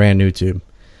put on brand new YouTube.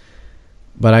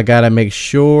 But I got to make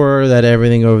sure that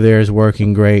everything over there is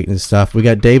working great and stuff. We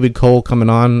got David Cole coming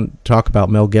on to talk about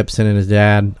Mel Gibson and his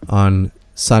dad on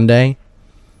Sunday.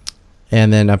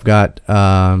 And then I've got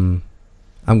I'm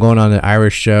going on an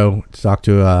Irish show to talk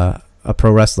to a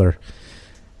pro wrestler.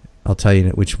 I'll tell you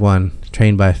which one.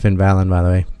 Trained by Finn Balor, by the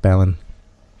way.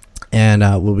 And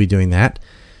we'll be doing that.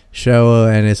 show,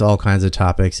 and it's all kinds of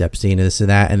topics, Epstein, this and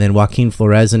that. And then Joaquin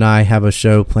Flores and I have a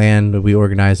show planned that we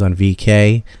organize on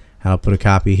VK. I'll put a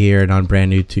copy here and on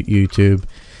brand new to YouTube.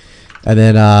 And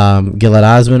then Gillette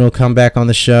Osmond will come back on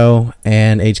the show,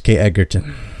 and HK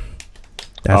Edgerton.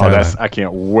 I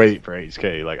can't wait for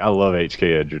HK. Like, I love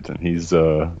HK Edgerton. He's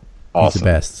awesome. He's the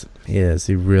best. He is.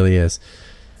 He really is.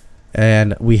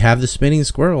 And we have the spinning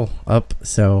squirrel up,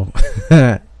 so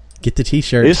get the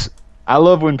t-shirts. I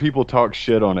love when people talk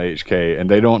shit on HK and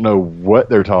they don't know what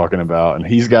they're talking about, and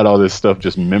he's got all this stuff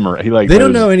just memorized. They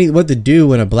don't know what to do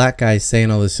when a black guy's saying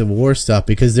all this Civil War stuff,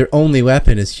 because their only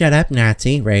weapon is "shut up,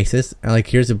 Nazi, racist." And like,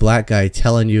 here's a black guy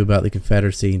telling you about the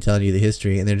Confederacy and telling you the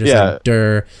history, and they're just like,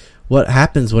 "Durr." What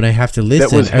happens when I have to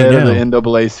listen? That was head of the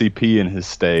NAACP in his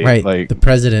state, right? Like the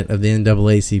president of the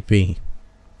NAACP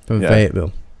from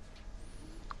Fayetteville.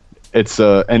 It's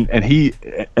and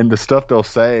the stuff they'll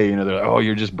say, you know, they're like, oh,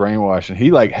 you're just brainwashing. He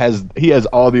has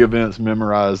all the events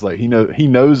memorized. Like he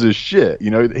knows his shit.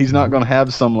 You know, he's not gonna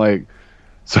have some like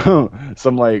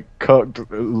cucked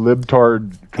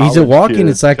libtard. He's a walking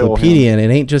encyclopedia, and it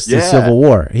ain't just the Civil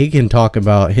War. He can talk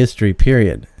about history.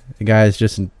 Period. The guy is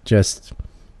just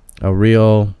a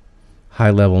real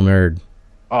high level nerd.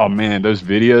 Oh man, those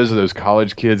videos of those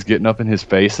college kids getting up in his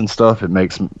face and stuff, it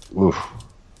makes me oof.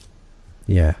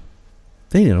 Yeah.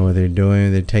 They didn't know what they're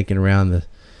doing. They're taking around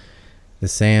the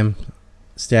Sam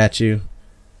statue.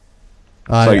 It's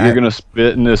like, you're going to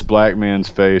spit in this black man's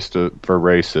face for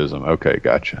racism. Okay,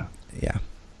 gotcha. Yeah.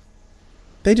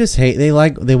 They just hate. They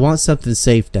want something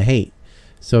safe to hate.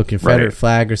 So a Confederate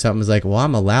flag or something is like, well,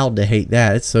 I'm allowed to hate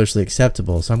that. It's socially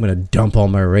acceptable. So I'm going to dump all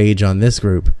my rage on this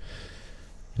group.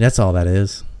 That's all that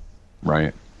is.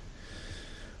 Right.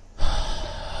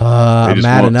 I'm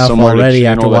mad enough already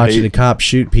after watching the cops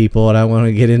shoot people, and I want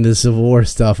to get into Civil War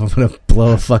stuff. I'm going to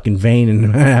blow a fucking vein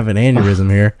and have an aneurysm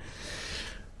here.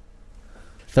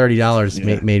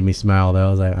 $30 made me smile, though. I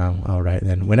was like, oh, all right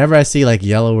then. Whenever I see like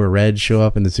yellow or red show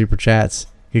up in the super chats,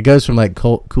 it goes from like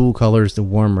cool colors to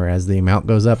warmer as the amount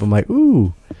goes up. I'm like,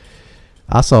 ooh.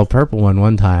 I saw a purple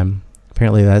one time.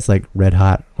 Apparently that's like red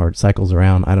hot, or it cycles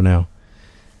around. I don't know.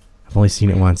 I've only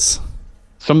seen it once.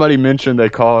 Somebody mentioned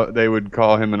they would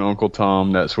call him an Uncle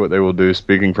Tom. That's what they will do,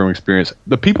 speaking from experience.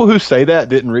 The people who say that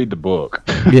didn't read the book.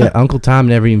 Yeah, Uncle Tom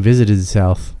never even visited the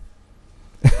South.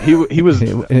 He was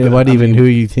it wasn't even who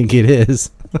you think it is.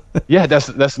 Yeah,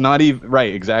 that's not even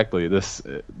right. Exactly.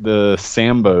 The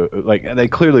Sambo, like, they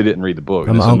clearly didn't read the book.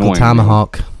 I'm Uncle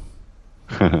Tomahawk.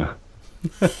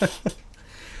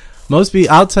 Most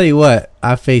people, I'll tell you what,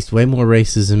 I faced way more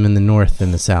racism in the North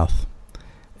than the South.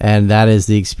 And that is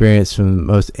the experience from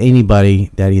most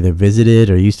anybody that either visited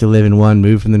or used to live in one,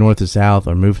 moved from the North to South,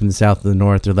 or moved from the South to the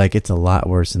North. They're like, it's a lot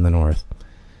worse in the North.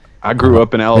 I grew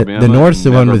up in Alabama. The North's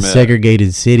the one with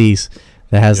segregated cities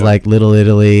that has like Little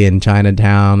Italy and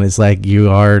Chinatown. It's like you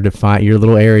are defined your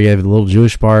little area, the little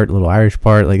Jewish part, little Irish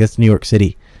part. Like, that's New York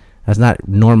City. That's not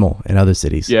normal in other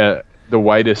cities. Yeah, the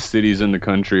whitest cities in the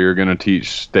country are going to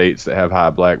teach states that have high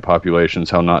black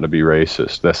populations how not to be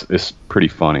racist. It's pretty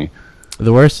funny.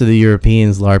 The worst of the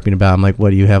Europeans LARPing about. I'm like, what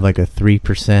do you have, like a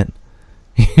 3%?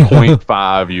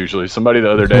 0.5 usually. Somebody the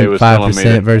other day was telling me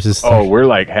that, versus we're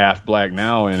like half black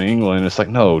now in England. It's like,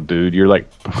 no, dude, you're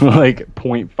like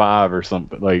 0.5 or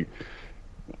something. Like,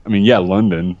 I mean, yeah,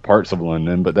 London, parts of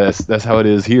London, but that's how it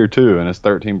is here too, and it's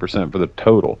 13% for the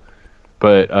total.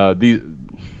 But these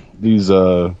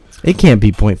it can't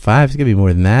be 0.5. It's gonna be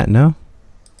more than that. No,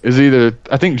 is either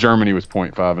I think Germany was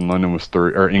 0.5 and London was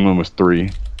 3, or England was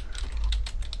 3.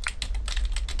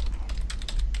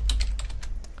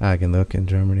 I can look in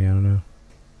Germany. I don't know.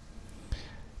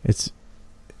 It's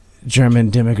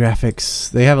German demographics.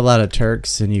 They have a lot of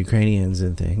Turks and Ukrainians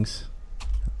and things,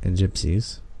 and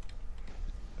Gypsies.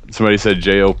 Somebody said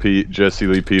Jesse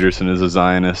Lee Peterson is a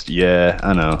Zionist. Yeah,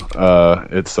 I know.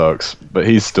 It sucks, but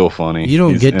he's still funny. You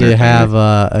don't get to have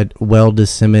a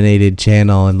well-disseminated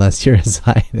channel unless you're a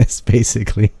Zionist,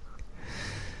 basically.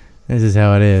 This is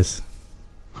how it is.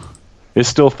 It's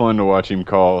still fun to watch him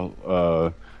call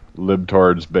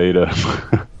libtards beta.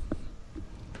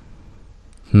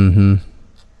 Mm-hmm.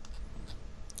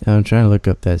 I'm trying to look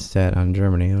up that stat on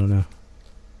Germany. I don't know.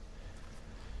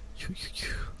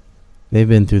 They've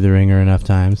been through the ringer enough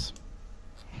times.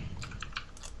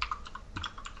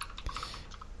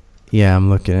 Yeah, I'm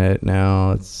looking at it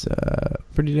now. It's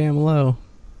pretty damn low.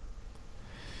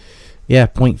 Yeah,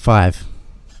 0.5.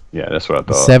 Yeah, that's what I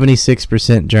thought.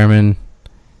 76% German,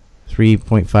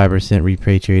 3.5%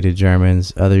 repatriated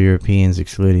Germans. Other Europeans,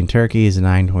 excluding Turkey, is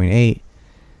 9.8.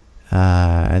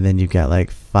 And then you've got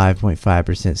like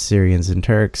 5.5% Syrians and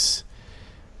Turks.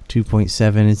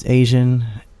 2.7 is Asian.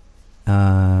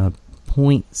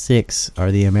 0.6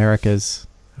 are the Americas.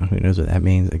 Who knows what that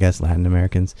means? I guess Latin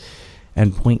Americans.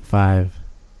 And 0.5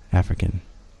 African.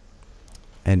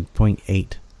 And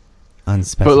 0.8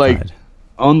 unspecified. But like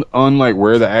on like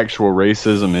where the actual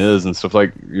racism is and stuff,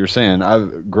 like you're saying,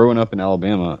 growing up in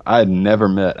Alabama, I had never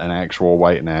met an actual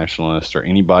white nationalist or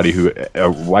anybody who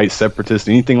a white separatist,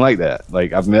 anything like that.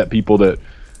 Like I've met people that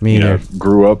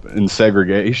grew up in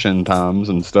segregation times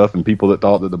and stuff, and people that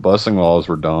thought that the busing laws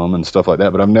were dumb and stuff like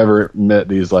that. But I've never met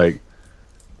these like,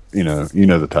 you know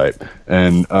the type.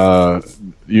 And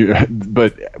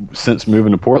but since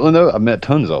moving to Portland though, I've met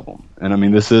tons of them. And I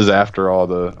mean, this is after all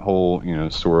the whole,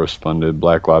 Soros-funded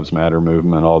Black Lives Matter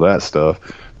movement, all that stuff,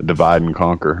 the divide and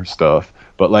conquer stuff.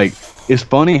 But like, it's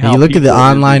funny how you look at the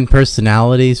online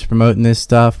personalities promoting this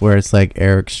stuff, where it's like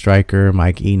Eric Stryker,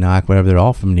 Mike Enoch, whatever. They're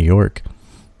all from New York.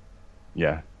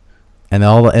 Yeah. And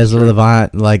all the Ezra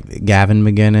Levant, like Gavin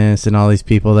McGinnis, and all these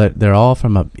people they're all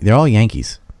they're all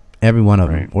Yankees, every one of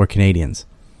them, or Canadians.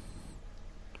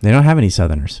 They don't have any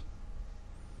Southerners.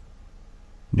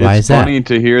 Why is that? It's funny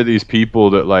to hear these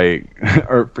people that like,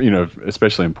 or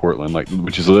especially in Portland, like,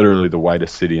 which is literally the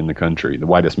whitest city in the country, the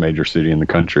whitest major city in the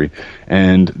country,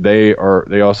 and they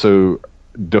also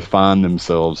define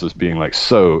themselves as being like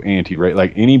so anti-race.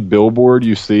 Like any billboard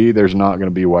you see, there's not going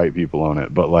to be white people on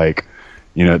it, but like,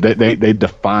 they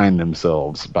define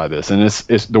themselves by this, and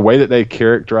it's the way that they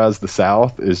characterize the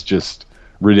South is just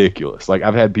ridiculous. Like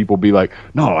I've had people be like,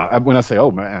 no, when I say, oh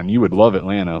man, you would love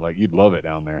Atlanta, like you'd love it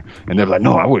down there, and they're like,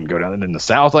 no, I wouldn't go down in the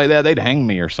South like that, they'd hang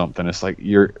me or something. It's like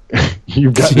you've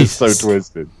got this so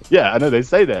twisted. Yeah, I know they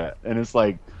say that, and it's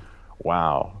like,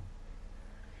 wow,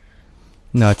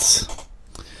 nuts.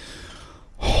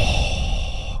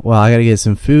 Well, I gotta get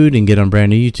some food and get on brand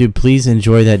new YouTube. Please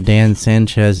enjoy that Dan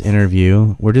Sanchez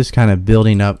interview. We're just kind of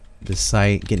building up the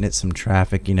site, getting it some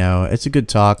traffic. It's a good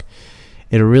talk.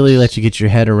 It'll really let you get your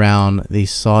head around the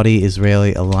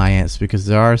Saudi-Israeli alliance, because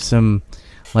there are some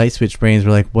light switch brains who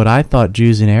are like, what I thought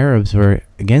Jews and Arabs were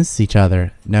against each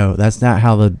other. No, that's not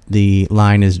how the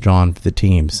line is drawn for the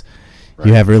teams. Right.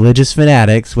 You have religious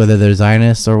fanatics, whether they're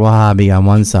Zionists or Wahhabi on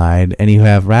one side, and you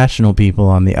have rational people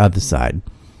on the other side.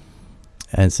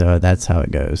 And so that's how it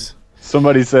goes.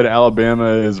 Somebody said Alabama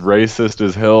is racist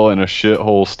as hell and a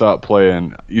shithole. Stop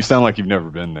playing. You sound like you've never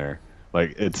been there.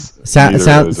 Like it's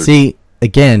see.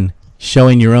 Again,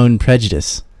 showing your own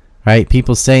prejudice, right?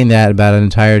 People saying that about an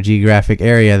entire geographic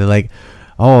area. They're like,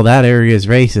 oh, that area is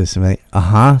racist. I'm like,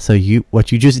 so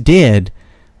what you just did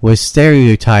was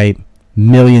stereotype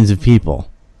millions of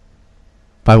people.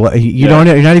 By what you're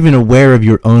not even aware of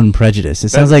your own prejudice. It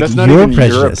sounds like your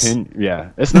prejudice.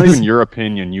 It's not even your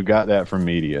opinion. You got that from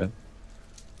media.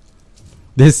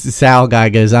 This Sal guy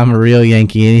goes, I'm a real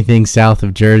Yankee. Anything south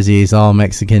of Jersey is all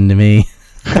Mexican to me.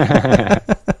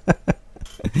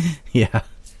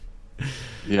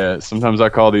 Yeah, sometimes I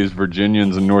call these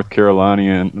Virginians and North Carolina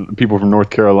and people from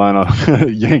North Carolina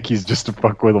Yankees just to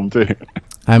fuck with them too.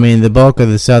 I mean, the bulk of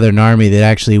the Southern Army that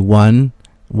actually won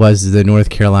was the North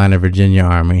Carolina Virginia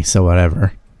Army, so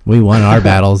whatever. We won our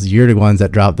battles. You're the ones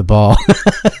that dropped the ball.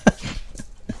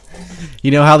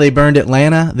 You know how they burned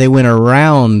Atlanta? They went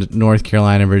around North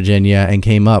Carolina, Virginia, and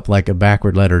came up like a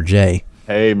backward letter J.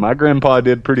 Hey, my grandpa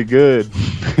did pretty good.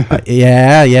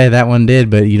 Yeah, that one did,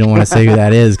 but you don't want to say who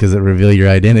that is because it'll reveal your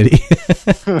identity.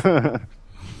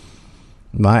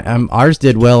 Ours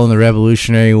did well in the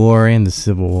Revolutionary War and the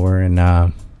Civil War, and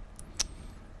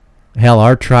hell,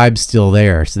 our tribe's still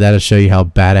there, so that'll show you how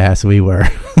badass we were.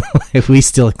 If we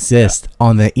still exist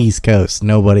on the East Coast,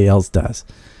 nobody else does.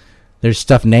 There's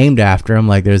stuff named after them,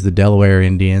 like there's the Delaware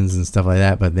Indians and stuff like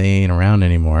that, but they ain't around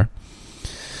anymore.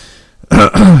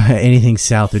 Anything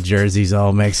south of Jersey's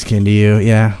all Mexican to you.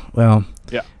 Yeah, well,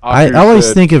 yeah, I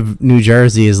always think of New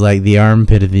Jersey as like the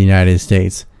armpit of the United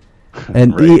States.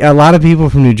 And right. A lot of people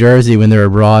from New Jersey, when they're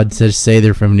abroad, just say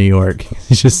they're from New York.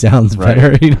 It just sounds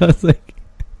better. It's like...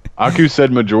 Aku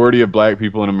said majority of black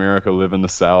people in America live in the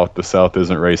South. The South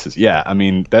isn't racist. Yeah, I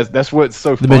mean, that's what's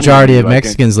so funny. The majority of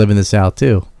Mexicans live in the South,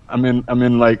 too. I'm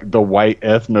in like the white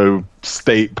ethno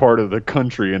state part of the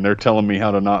country, and they're telling me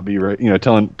how to not be,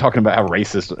 talking about how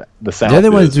racist the South is. They're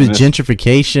the ones with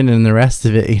gentrification and the rest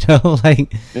of it,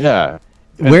 like. Yeah.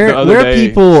 Where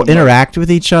people interact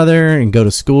with each other and go to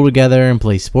school together and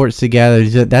play sports together,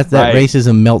 that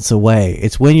racism melts away.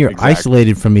 It's when you're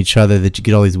isolated from each other that you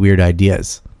get all these weird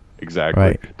ideas. Exactly.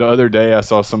 Right. The other day I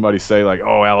saw somebody say like,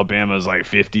 oh, Alabama's like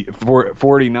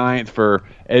 49th for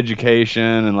education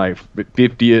and like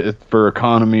 50th for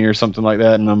economy or something like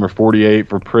that, and number 48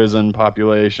 for prison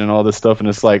population, all this stuff. And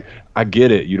it's like, I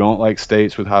get it. You don't like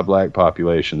states with high black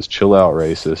populations. Chill out,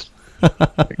 racist.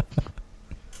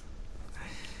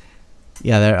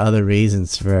 Yeah, there are other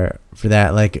reasons for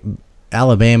that. Like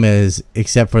Alabama is,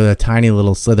 except for the tiny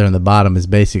little slither in the bottom, is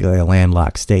basically a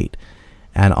landlocked state.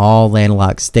 And all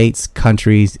landlocked states,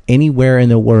 countries, anywhere in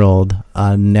the world,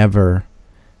 never,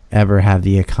 ever have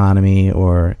the economy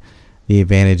or the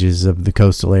advantages of the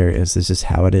coastal areas. This is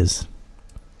how it is.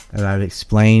 And I've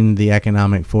explained the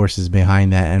economic forces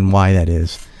behind that and why that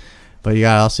is. But you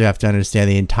also have to understand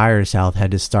the entire South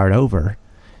had to start over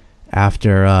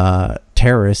after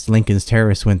Lincoln's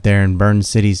terrorists went there and burned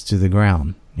cities to the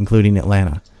ground, including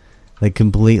Atlanta. They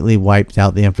completely wiped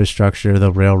out the infrastructure,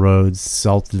 the railroads,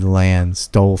 salted the land,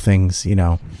 stole things,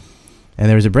 And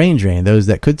there was a brain drain. Those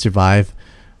that could survive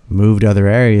moved to other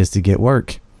areas to get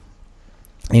work.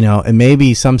 And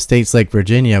maybe some states like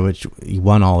Virginia, which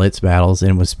won all its battles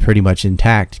and was pretty much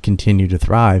intact, continue to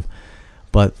thrive.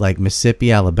 But like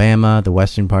Mississippi, Alabama, the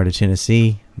western part of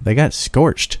Tennessee, they got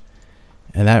scorched.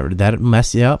 And that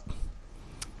messed you up.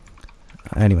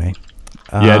 Anyway.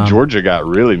 Yeah, Georgia got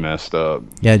really messed up.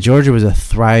 Yeah, Georgia was a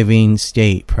thriving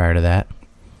state prior to that.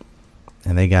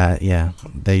 And they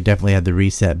definitely had the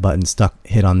reset button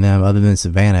hit on them. Other than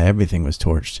Savannah, everything was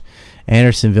torched.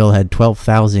 Andersonville had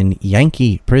 12,000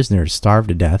 Yankee prisoners starve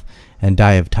to death and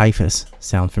die of typhus.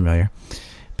 Sound familiar?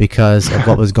 Because of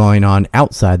what was going on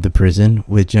outside the prison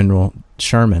with General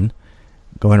Sherman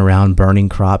going around burning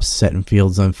crops, setting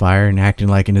fields on fire, and acting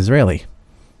like an Israeli.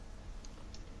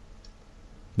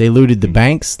 They looted the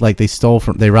banks, like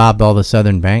they robbed all the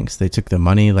southern banks. They took the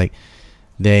money, like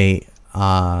they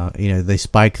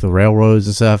spiked the railroads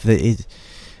and stuff. They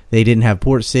didn't have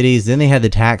port cities. Then they had the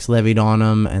tax levied on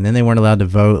them, and then they weren't allowed to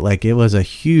vote. Like it was a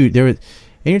huge. And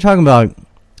you're talking about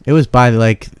it was by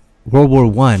like World War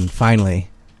I finally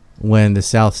when the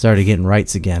South started getting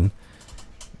rights again.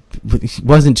 It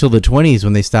wasn't until the 20s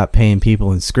when they stopped paying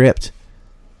people in script.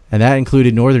 And that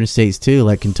included northern states too,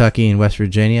 like Kentucky and West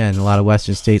Virginia, and a lot of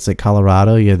western states like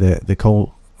Colorado. You had the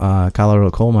Colorado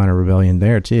coal miner rebellion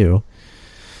there too.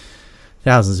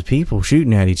 Thousands of people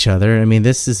shooting at each other. I mean,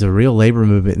 this is a real labor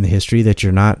movement in the history that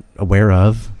you're not aware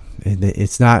of.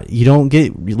 It's not. You don't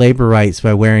get labor rights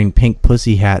by wearing pink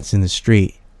pussy hats in the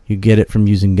street. You get it from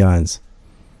using guns.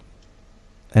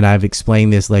 And I've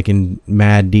explained this like in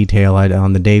mad detail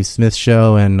on the Dave Smith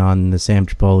show and on the Sam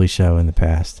Tripoli show in the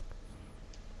past.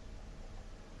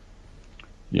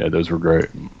 Yeah, those were great.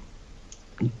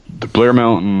 The Blair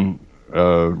Mountain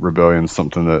rebellion is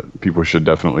something that people should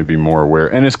definitely be more aware.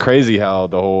 And it's crazy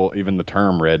how even the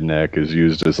term redneck is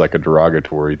used as like a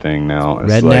derogatory thing now.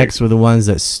 It's Rednecks were the ones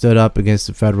that stood up against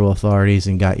the federal authorities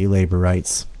and got you labor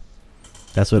rights.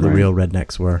 That's what the real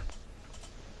rednecks were.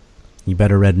 You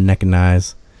better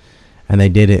redneckinize. And they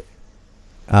did it.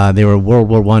 They were World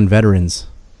War I veterans.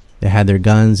 They had their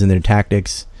guns and their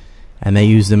tactics. And they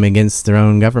used them against their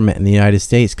own government in the United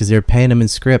States because they're paying them in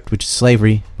script, which is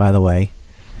slavery, by the way.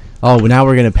 Oh, now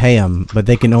we're going to pay them, but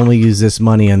they can only use this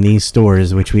money on these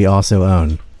stores, which we also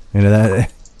own.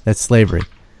 That's slavery.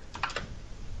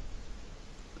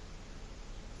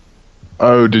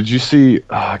 Oh, did you see?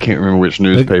 I can't remember which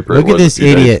newspaper Look at this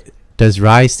idiot. Does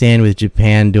Rai stand with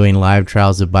Japan doing live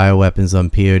trials of bioweapons on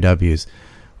POWs?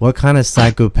 What kind of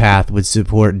psychopath would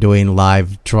support doing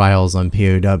live trials on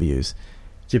POWs?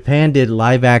 Japan did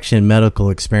live-action medical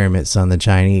experiments on the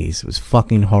Chinese. It was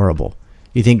fucking horrible.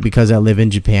 You think because I live in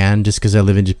Japan, just because I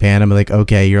live in Japan, I'm like,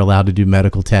 okay, you're allowed to do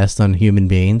medical tests on human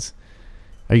beings?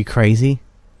 Are you crazy?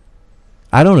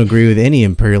 I don't agree with any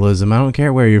imperialism. I don't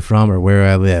care where you're from or where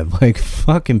I live. Like,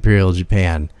 fuck Imperial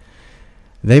Japan.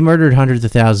 They murdered hundreds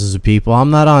of thousands of people.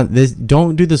 I'm not on this.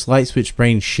 Don't do this light switch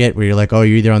brain shit where you're like, oh,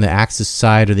 you're either on the Axis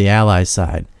side or the Allies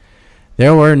side.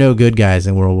 There were no good guys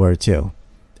in World War II.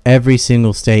 Every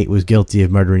single state was guilty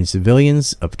of murdering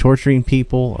civilians, of torturing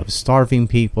people, of starving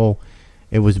people.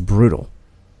 It was brutal.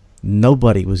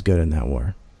 Nobody was good in that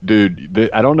war. Dude,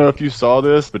 I don't know if you saw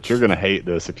this, but you're going to hate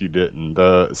this if you didn't.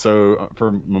 So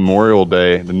for Memorial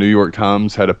Day, the New York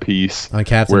Times had a piece on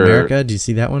Captain America. Did you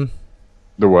see that one?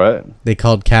 The what? They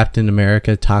called Captain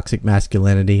America Toxic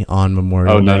Masculinity on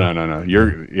Memorial Day.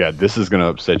 No. This is going to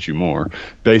upset you more.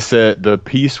 They said the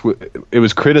piece, it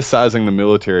was criticizing the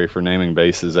military for naming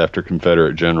bases after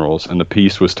Confederate generals, and the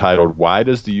piece was titled, "Why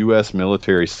Does the U.S.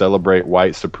 Military Celebrate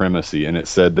White Supremacy?" And it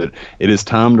said that it is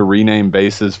time to rename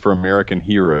bases for American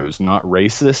heroes, not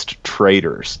racist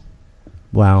traitors.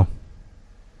 Wow.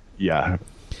 Yeah.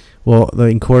 Well,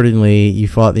 accordingly, you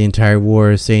fought the entire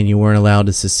war saying you weren't allowed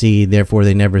to secede, therefore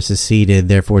they never seceded,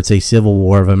 therefore it's a civil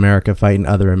war of America fighting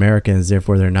other Americans,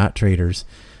 therefore they're not traitors,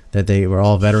 that they were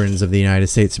all veterans of the United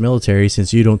States military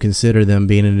since you don't consider them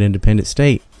being an independent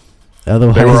state.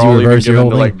 Otherwise, They were you all even reverse your given whole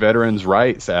to thing. like veterans'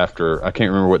 rights after. I can't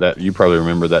remember what that. You probably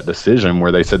remember that decision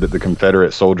where they said that the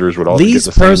Confederate soldiers would all Lee's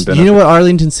get the same you know benefit. what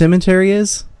Arlington Cemetery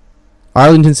is?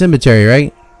 Arlington Cemetery,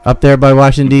 right? Up there by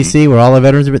Washington, D.C., where all the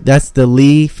veterans are. That's the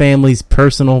Lee family's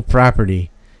personal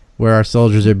property where our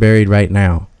soldiers are buried right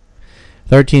now.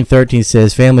 1313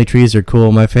 says, family trees are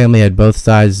cool. My family had both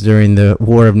sides during the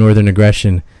War of Northern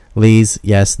Aggression. Lee's,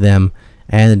 yes, them,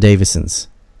 and the Davisons.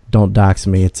 Don't dox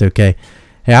me. It's okay.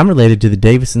 Hey, I'm related to the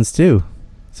Davisons, too.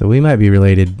 So we might be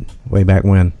related way back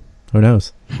when. Who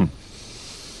knows?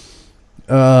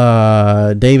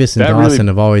 Davis and That Dawson really-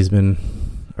 have always been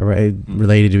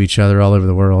related to each other all over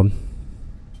the world.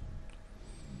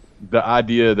 The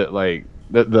idea that like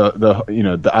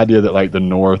the idea that like the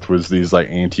North was these like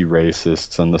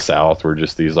anti-racists and the South were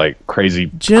just these like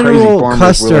crazy General farmers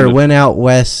Custer willing to- went out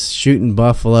west shooting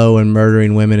buffalo and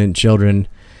murdering women and children.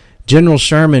 General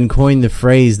Sherman coined the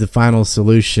phrase "the final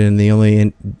solution." The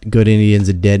only good Indian's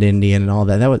a dead Indian, and all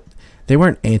that. They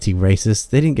weren't anti-racist.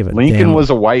 They didn't give a Lincoln damn. was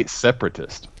a white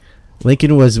separatist.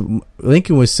 Lincoln was so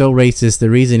racist. The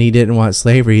reason he didn't want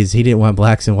slavery is he didn't want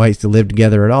blacks and whites to live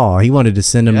together at all. He wanted to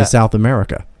send them Yeah. to South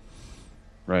America.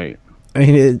 Right. I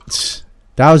mean,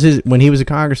 that was his when he was a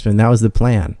congressman. That was the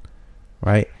plan,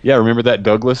 right? Yeah, remember that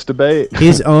Douglas debate?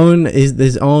 his own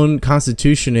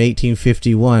Constitution,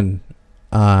 1851,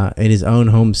 in his own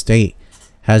home state,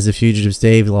 has the fugitive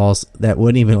slave laws that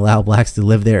wouldn't even allow blacks to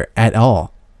live there at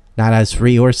all, not as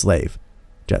free or slave.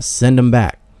 Just send them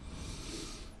back.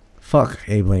 Fuck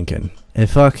Abe Lincoln, and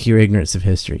fuck your ignorance of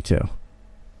history too.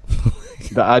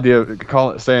 The idea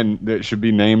of saying that it should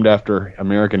be named after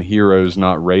American heroes,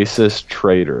 not racist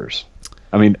traitors.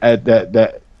 I mean, at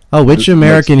that. Oh, which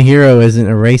American hero isn't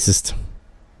a racist?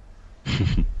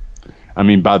 I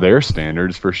mean, by their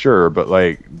standards, for sure. But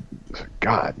like,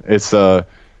 God, it's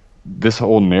this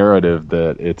whole narrative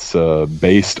that it's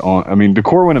based on. I mean, the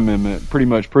Corwin Amendment pretty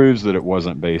much proves that it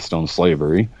wasn't based on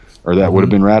slavery, or that would have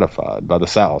been ratified by the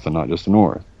South and not just the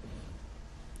North.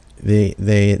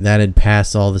 That had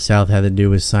passed. All the South had to do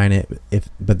was sign it,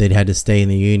 but they'd had to stay in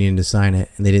the Union to sign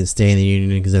it, and they didn't stay in the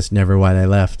Union because that's never why they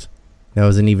left. That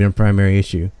wasn't even a primary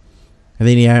issue. And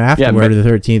then afterward, the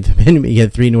 13th Amendment, you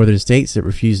had 3 northern states that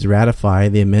refused to ratify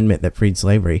the amendment that freed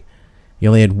slavery. You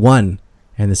only had one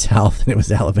in the South, and it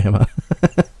was Alabama.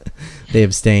 They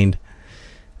abstained.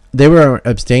 They were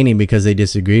abstaining because they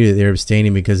disagreed. They were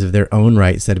abstaining because of their own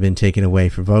rights that had been taken away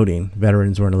for voting.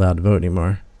 Veterans weren't allowed to vote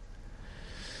anymore.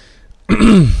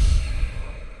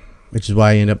 Which is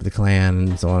why you end up with the Klan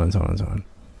and so on and so on and so on.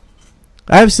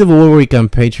 I have Civil War Week on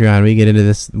Patreon. We get into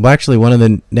this. Well, actually, one of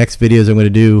the next videos I'm going to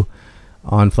do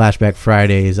on Flashback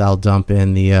Fridays, I'll dump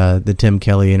in the Tim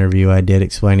Kelly interview I did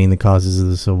explaining the causes of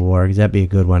the Civil War, because that'd be a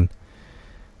good one.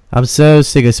 I'm so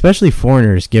sick, especially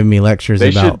foreigners giving me lectures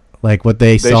about like what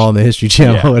they saw on the History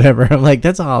Channel or whatever. I'm like,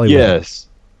 that's a Hollywood. Yes.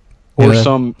 Or You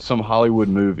know? some Hollywood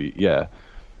movie. Yeah.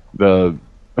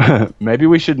 Maybe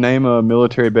we should name a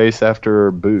military base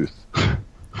after Booth.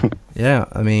 Yeah,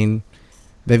 I mean,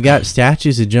 they've got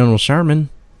statues of General Sherman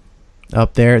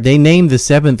up there. They named the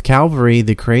 7th Cavalry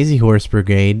the Crazy Horse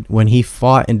Brigade when he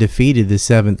fought and defeated the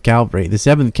 7th Cavalry. The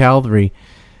 7th Cavalry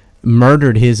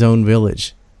murdered his own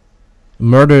village,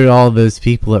 murdered all those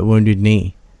people at Wounded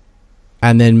Knee,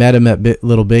 and then met him at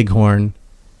Little Bighorn,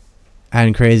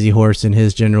 and Crazy Horse and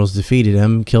his generals defeated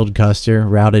him, killed Custer,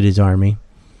 routed his army.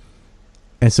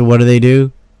 And so what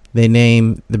do? They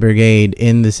name the brigade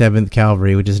in the 7th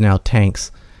Cavalry, which is now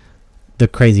tanks, the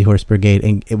Crazy Horse Brigade.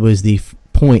 And it was the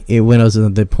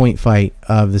point fight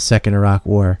of the Second Iraq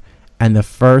War. And the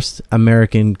first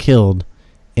American killed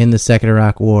in the Second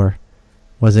Iraq War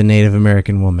was a Native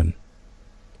American woman.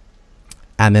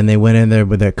 And then they went in there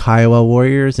with their Kiowa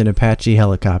warriors and Apache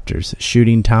helicopters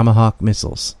shooting Tomahawk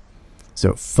missiles.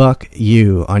 So fuck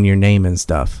you on your name and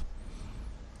stuff.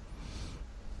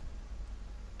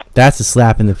 That's a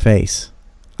slap in the face.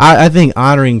 I think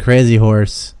honoring Crazy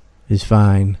Horse is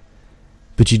fine,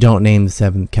 but you don't name the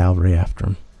 7th Cavalry after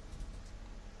him.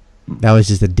 That was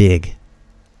just a dig.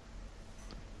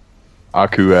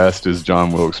 Aku asked, is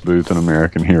John Wilkes Booth an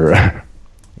American hero?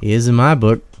 He is in my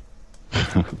book.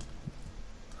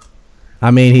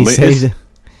 I mean,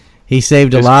 he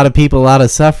saved a lot of people a lot of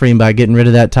suffering by getting rid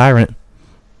of that tyrant.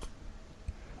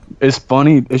 It's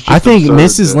funny. It's just I think absurd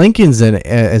Mrs. Lincoln's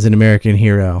as an American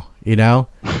hero, you know?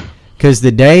 Because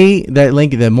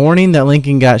the morning that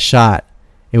Lincoln got shot,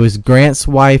 it was Grant's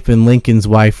wife and Lincoln's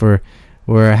wife were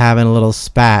having a little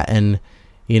spat, and,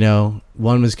 you know,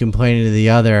 one was complaining to the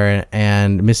other,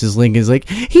 and Mrs. Lincoln's like,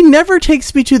 he never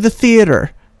takes me to the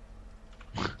theater.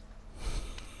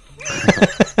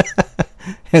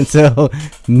 And so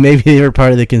maybe they were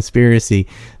part of the conspiracy.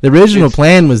 The original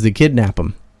plan was to kidnap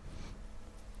them.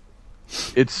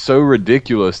 It's so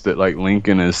ridiculous that like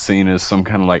Lincoln is seen as some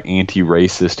kind of like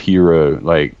anti-racist hero.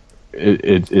 Like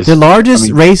it's the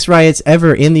largest race riots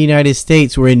ever in the United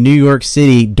States were in New York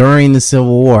City during the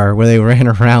Civil War, where they ran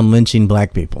around lynching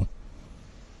black people.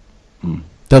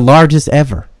 The largest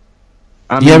ever.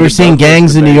 You ever seen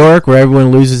gangs in New York where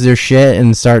everyone loses their shit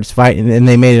and starts fighting? And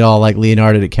they made it all like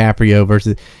Leonardo DiCaprio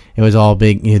versus, it was all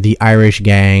big, the Irish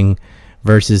gang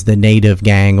versus the native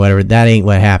gang, whatever. That ain't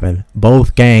what happened.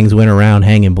 Both gangs went around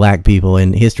hanging black people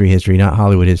in history, not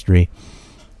Hollywood history,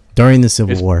 during the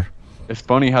Civil War. It's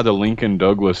funny how the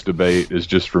Lincoln-Douglas debate is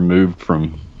just removed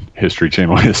from History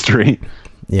Channel history.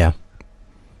 Yeah.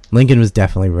 Lincoln was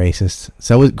definitely racist.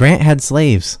 So Grant had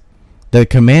slaves. The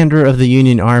commander of the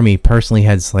Union Army personally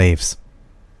had slaves.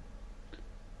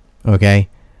 Okay?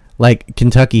 Like,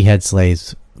 Kentucky had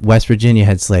slaves. West Virginia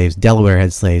had slaves. Delaware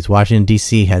had slaves. Washington,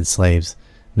 D.C. had slaves.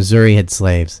 Missouri had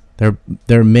slaves. There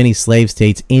are many slave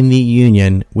states in the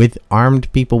Union with armed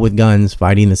people with guns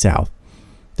fighting the South.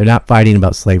 They're not fighting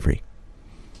about slavery.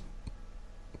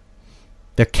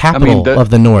 The capital of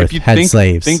the North had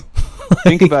slaves.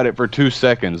 Think about it for 2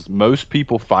 seconds. Most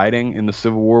people fighting in the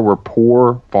Civil War were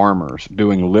poor farmers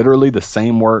doing literally the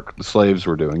same work the slaves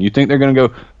were doing. You think they're going to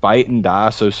go fight and die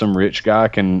so some rich guy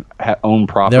can own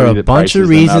property? There are a bunch of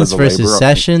reasons for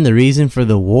secession. The reason for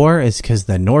the war is because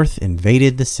the North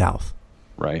invaded the South.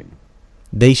 Right.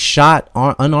 They shot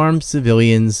unarmed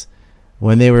civilians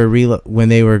when they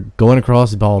were going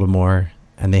across Baltimore,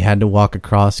 and they had to walk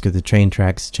across because the train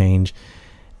tracks change.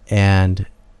 And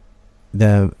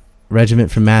the regiment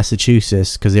from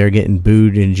Massachusetts, because they were getting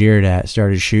booed and jeered at,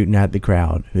 started shooting at the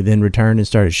crowd, who then returned and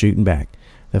started shooting back.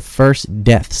 The first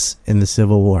deaths in the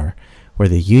Civil War were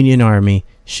the Union Army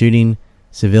shooting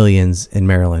civilians in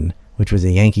Maryland, which was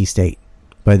a Yankee state,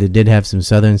 but it did have some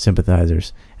Southern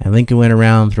sympathizers. And Lincoln went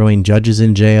around throwing judges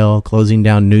in jail, closing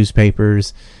down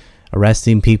newspapers,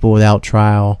 arresting people without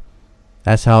trial.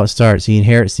 That's how it starts. He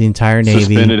inherits the entire Navy.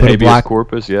 Suspended habeas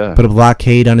corpus, yeah. Put a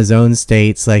blockade on his own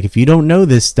states. Like, if you don't know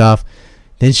this stuff,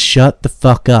 then shut the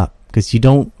fuck up, because you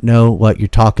don't know what you're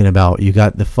talking about. You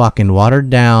got the fucking watered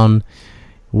down,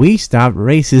 we stopped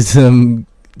racism,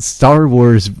 Star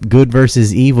Wars good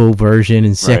versus evil version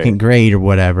in second grade or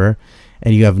whatever,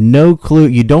 and you have no clue.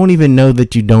 You don't even know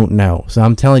that you don't know. So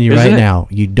I'm telling you now,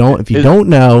 you don't. If you don't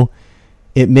know,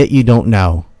 admit you don't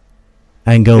know.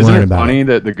 And go learn about it. Isn't it funny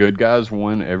that the good guys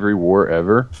won every war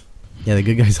ever? Yeah, the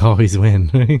good guys always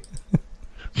win.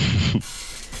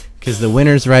 Because the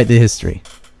winners write the history.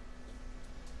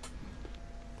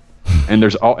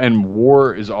 And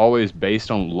war is always based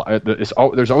on there's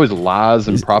always lies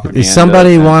and propaganda. Does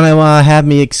somebody want to have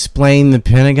me explain the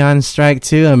Pentagon strike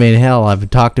too? I mean, hell,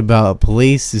 I've talked about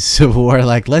police, the Civil War.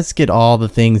 Like, let's get all the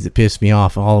things that pissed me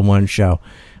off all in one show.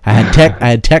 I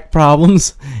had tech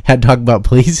problems, had to talk about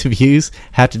police abuse,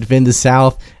 had to defend the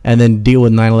South, and then deal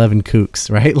with 9/11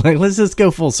 kooks, right? Like, let's just go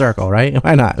full circle, right?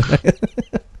 Why not?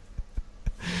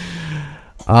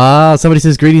 Somebody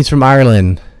says, greetings from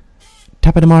Ireland.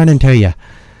 Top of the morning to you.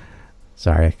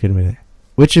 Sorry, I couldn't read it.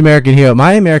 Which American hero?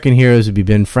 My American heroes would be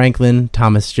Ben Franklin,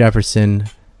 Thomas Jefferson,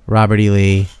 Robert E.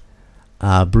 Lee,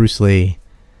 Bruce Lee,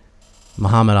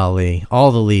 Muhammad Ali.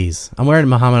 All the Lees. I'm wearing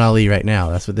Muhammad Ali right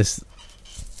now. That's what this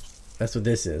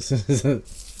is. This is a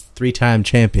 3-time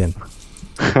champion.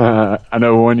 I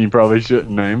know one you probably shouldn't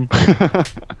name.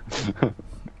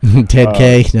 Ted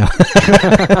K. No.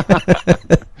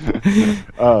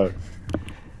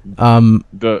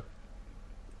 The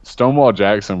Stonewall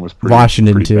Jackson was pretty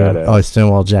Washington pretty too. badass. Oh,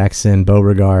 Stonewall Jackson,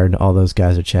 Beauregard, all those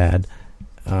guys are Chad.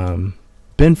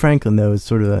 Ben Franklin though is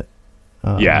sort of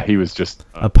a he was just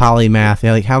a polymath.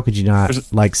 Yeah, like, how could you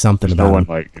not like something about him?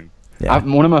 Like him. Yeah.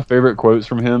 One of my favorite quotes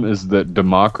from him is that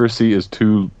democracy is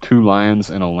two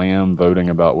lions and a lamb voting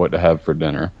about what to have for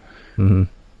dinner. Mm-hmm.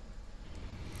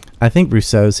 I think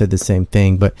Rousseau said the same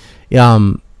thing, but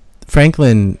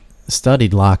Franklin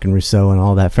studied Locke and Rousseau and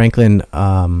all that. Franklin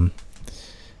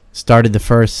started the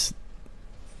first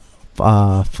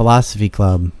philosophy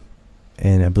club,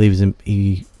 and I believe it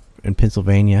was in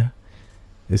Pennsylvania,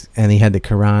 and he had the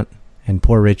Courant. And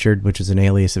Poor Richard, which is an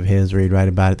alias of his, where he'd write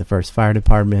about it, the first fire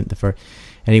department, and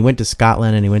he went to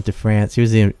Scotland and he went to France. He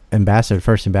was the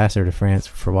first ambassador to France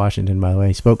for Washington, by the way.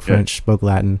 He spoke French, spoke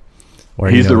Latin.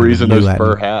 He's the reason those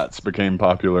fur hats became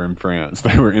popular in France.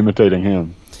 They were imitating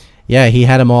him. Yeah, he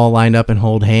had them all lined up and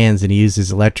hold hands, and he used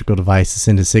his electrical device to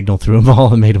send a signal through them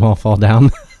all and made them all fall down.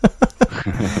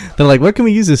 They're like, what can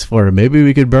we use this for? Maybe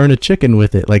we could burn a chicken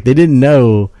with it. Like, they didn't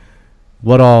know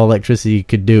what all electricity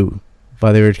could do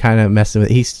while they were kind of messing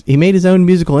with it. He made his own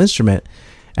musical instrument,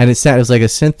 and it was like a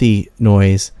synthy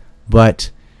noise,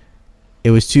 but it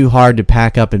was too hard to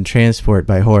pack up and transport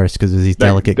by horse because of these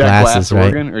delicate glasses, right?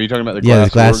 Organ? Are you talking about the the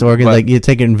glass organ? Like you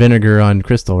take it in vinegar on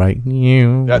crystal, right?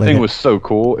 That thing was so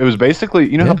cool. It was basically,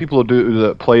 you know how people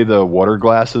play the water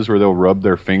glasses where they'll rub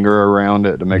their finger around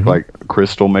it to make like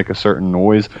crystal make a certain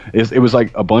noise. It was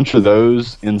like a bunch of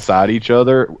those inside each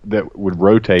other that would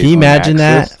rotate. Can you imagine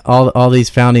that? All these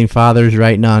founding fathers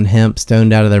writing on hemp,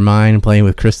 stoned out of their mind, playing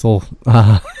with crystal.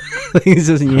 Things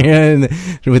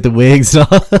with the wigs,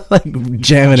 like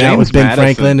jamming out with Ben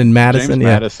Franklin and Madison. James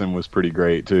Madison was pretty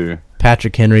great too.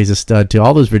 Patrick Henry's a stud too.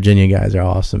 All those Virginia guys are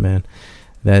awesome, man.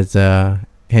 That's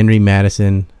Henry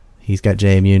Madison. He's got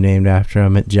JMU named after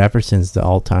him. Jefferson's the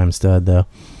all-time stud though.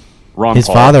 His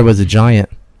father was a giant.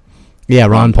 Yeah,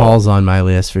 Ron Paul's on my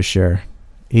list for sure.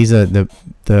 He's the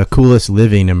coolest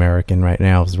living American right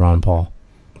now is Ron Paul.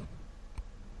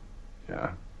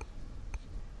 Yeah.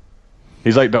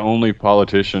 He's like the only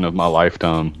politician of my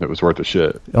lifetime that was worth a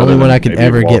shit. The only one I could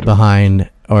ever get behind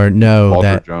or know Walter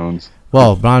that. Jones.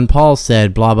 Well, Ron Paul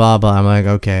said blah blah blah. I'm like,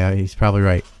 okay, he's probably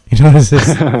right. You know what this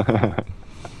is?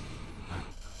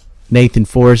 Nathan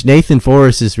Forrest. Nathan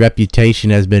Forrest's reputation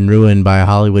has been ruined by a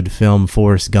Hollywood film,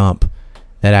 Forrest Gump,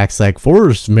 that acts like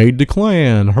Forrest made the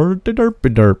Klan. Hurt the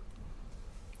derpy derp.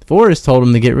 Forrest told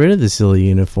him to get rid of the silly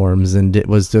uniforms and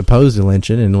was to oppose the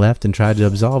lynching and left and tried to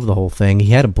absolve the whole thing.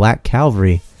 He had a black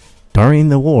cavalry during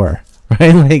the war,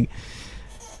 right? Like,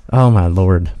 oh my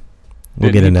lord.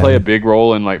 Did he play a big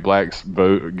role in like blacks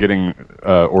getting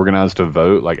organized to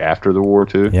vote like after the war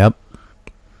too? Yep.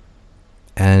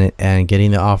 And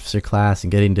getting the officer class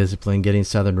and getting discipline, getting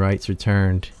Southern rights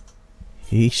returned.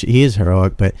 He is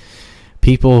heroic, but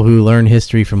people who learn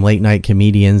history from late night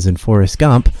comedians and Forrest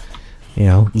Gump, you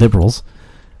know, liberals,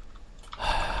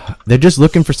 they're just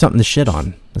looking for something to shit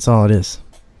on. That's all it is.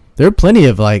 There are plenty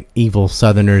of like evil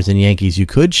Southerners and Yankees you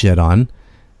could shit on,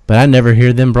 but I never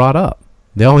hear them brought up.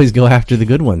 They always go after the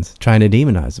good ones, trying to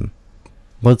demonize them.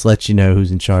 Let's let you know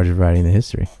who's in charge of writing the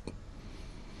history.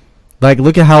 Like,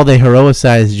 look at how they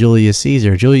heroicized Julius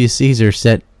Caesar. Julius Caesar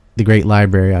set the Great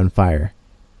Library on fire.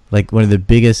 Like, one of the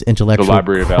biggest intellectual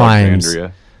crimes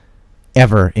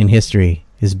ever in history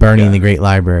is burning the Great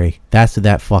Library. That's what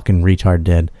that fucking retard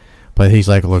did. But he's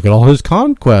like, look at all his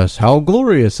conquests. How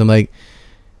glorious. I'm like,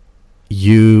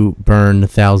 you burned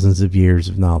thousands of years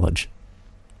of knowledge.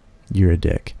 You're a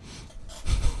dick.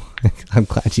 I'm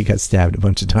glad you got stabbed a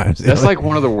bunch of times. That's like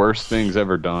one of the worst things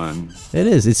ever done. It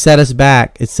is. It set us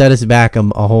back. It set us back a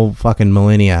whole fucking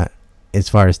millennia as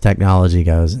far as technology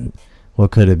goes and what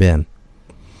could have been.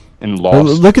 And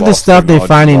look at the stuff they're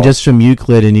finding just from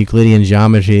Euclid and Euclidean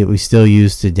geometry that we still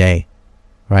use today,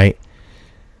 right?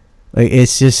 Like,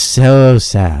 it's just so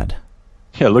sad.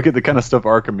 Yeah, look at the kind of stuff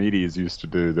Archimedes used to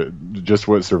do that just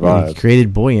what survived. He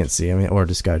created buoyancy. I mean, or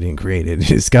discovered, didn't create it.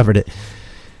 He discovered it.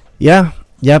 Yeah.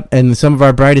 Yep, and some of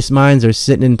our brightest minds are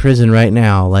sitting in prison right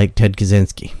now, like Ted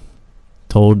Kaczynski.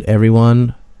 Told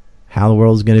everyone how the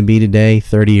world's going to be today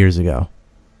 30 years ago.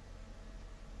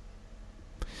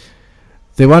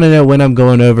 If they want to know when I'm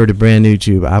going over to brand new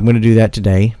tube, I'm going to do that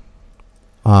today.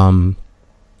 I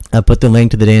put the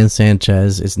link to the Dan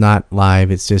Sanchez. It's not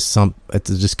live. It's just it's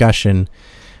a discussion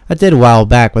I did a while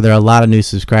back, but there are a lot of new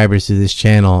subscribers to this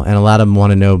channel, and a lot of them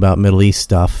want to know about Middle East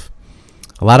stuff.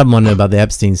 A lot of them want to know about the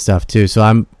Epstein stuff too. So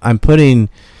I'm putting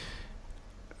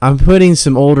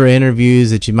some older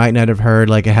interviews that you might not have heard.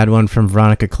 Like I had one from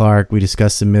Veronica Clark. We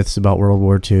discussed some myths about World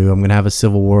War II. I'm gonna have a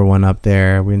Civil War one up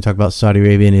there. We're gonna talk about Saudi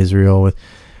Arabia and Israel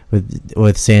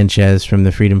with Sanchez from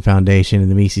the Freedom Foundation and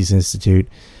the Mises Institute.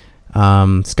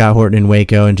 Scott Horton in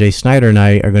Waco and Jay Snyder and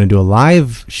I are going to do a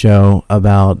live show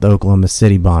about the Oklahoma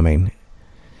City bombing.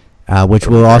 Which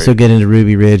will also get into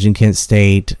Ruby Ridge and Kent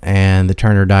State and the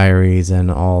Turner Diaries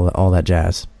and all that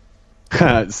jazz.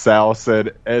 Sal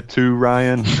said, "Et tu,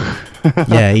 Ryan?"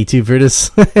 Yeah, E2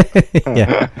 Brutus.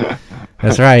 Yeah,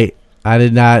 that's right. I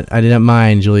did not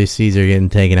mind Julius Caesar getting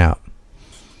taken out.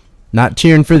 Not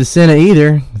cheering for the Senate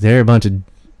either. They're a bunch of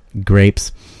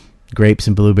grapes. Grapes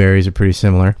and blueberries are pretty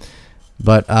similar,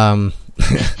 but I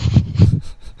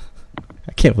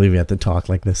can't believe we have to talk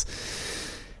like this.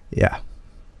 Yeah.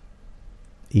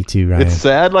 E2 Ryan. It's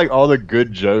sad, like all the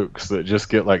good jokes that just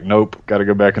get like, nope, got to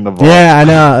go back in the vault. Yeah, I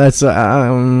know. That's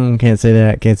can't say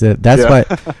that. Can't say that. That's why.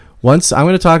 Once I'm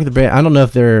going to talk to the brand. I don't know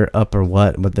if they're up or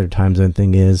what their time zone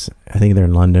thing is. I think they're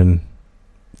in London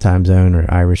time zone or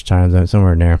Irish time zone,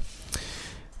 somewhere in there,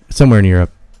 somewhere in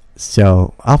Europe.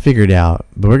 So I'll figure it out.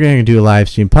 But we're going to do a live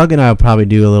stream. Pug and I will probably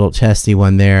do a little testy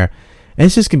one there. And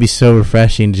it's just going to be so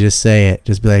refreshing to just say it.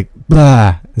 Just be like,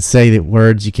 blah, and say the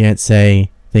words you can't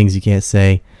say, things you can't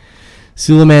say.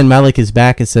 Suleiman Malik is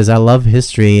back and says, I love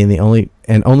history and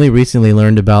only recently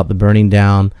learned about the burning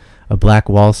down of Black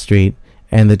Wall Street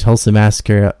and the Tulsa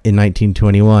Massacre in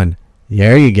 1921.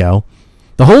 There you go.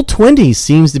 The whole 20s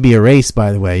seems to be erased,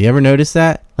 by the way. You ever notice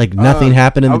that? Like nothing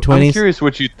happened in the 20s? I'm curious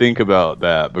what you think about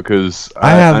that, because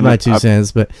I have my 2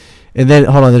 cents, but... And then,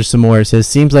 hold on, there's some more. It says,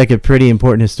 seems like a pretty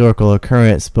important historical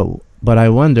occurrence, but I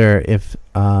wonder if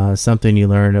something you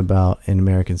learn about in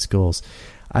American schools.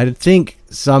 I think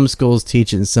some schools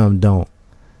teach it and some don't.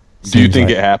 Do you think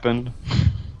it happened?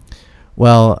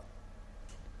 Well,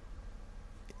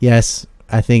 yes,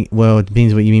 I think, well, it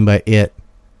depends what you mean by it.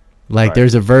 Like,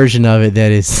 there's a version of it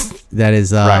that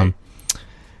is right.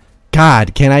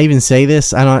 God, can I even say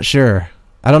this? I'm not sure.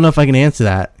 I don't know if I can answer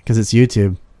that because it's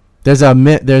YouTube.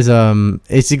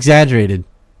 It's exaggerated.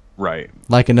 Right.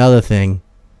 Like another thing.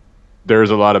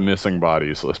 There's a lot of missing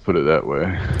bodies, let's put it that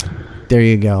way. There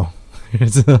you go.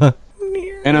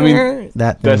 And I mean,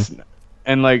 that's,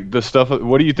 and like the stuff,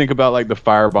 what do you think about like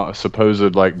the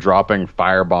supposed like dropping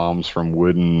fire bombs from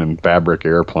wooden and fabric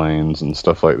airplanes and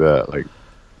stuff like that? Like,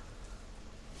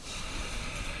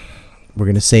 we're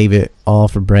going to save it all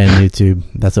for brand YouTube.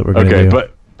 That's what we're going to do.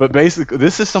 But basically,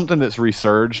 this is something that's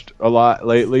resurged a lot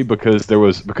lately because The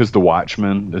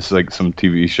Watchmen. This is like some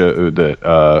TV show that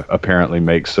apparently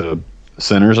makes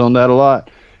centers on that a lot.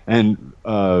 And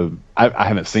I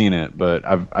haven't seen it, but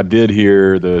I did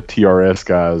hear the TRS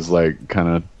guys like kind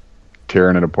of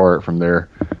tearing it apart from their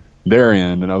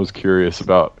end, and I was curious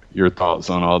about your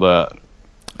thoughts on all that.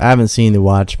 I haven't seen The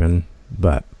Watchmen,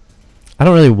 but I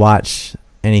don't really watch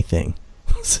anything.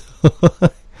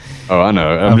 Oh, I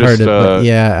know. I've heard it, but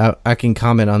yeah, I can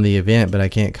comment on the event, but I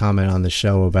can't comment on the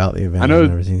show about the event. I know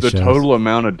and the total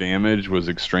amount of damage was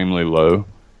extremely low,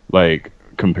 like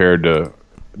compared to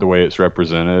the way it's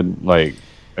represented. Like,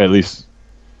 at least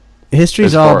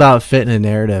history's all about fitting a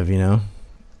narrative, you know.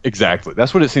 Exactly.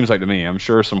 That's what it seems like to me. I'm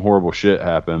sure some horrible shit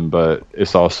happened, but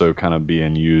it's also kind of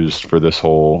being used for this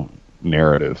whole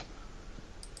narrative.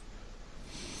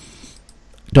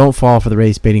 Don't fall for the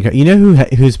race baiting. You know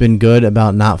who's been good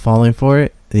about not falling for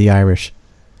it? The Irish.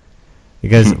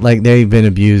 Because like they've been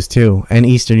abused too, and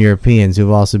Eastern Europeans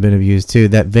who've also been abused too.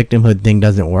 That victimhood thing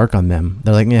doesn't work on them.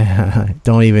 They're like, yeah,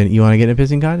 don't even. You want to get in a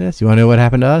pissing contest? You want to know what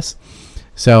happened to us?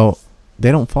 So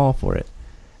they don't fall for it.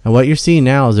 And what you're seeing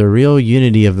now is a real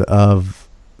unity of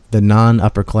the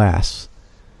non-upper class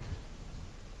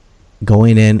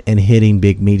going in and hitting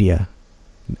big media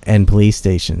and police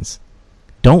stations.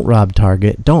 Don't rob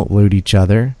Target. Don't loot each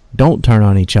other. Don't turn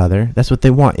on each other. That's what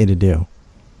they want you to do.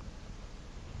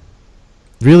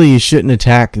 Really, you shouldn't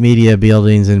attack media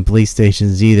buildings and police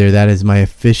stations either. That is my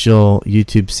official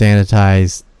YouTube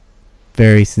sanitized,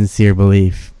 very sincere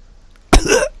belief.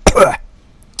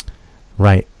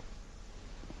 Right.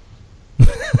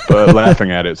 But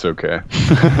laughing at it's okay.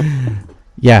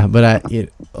 Yeah, but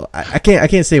I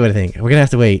can't say what I think. We're gonna have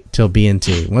to wait till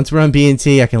BNT. Once we're on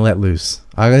BNT, I can let loose.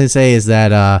 All I'm gonna say is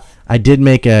that I did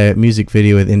make a music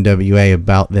video with NWA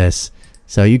about this,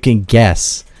 so you can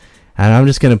guess. And I'm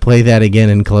just gonna play that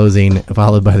again in closing,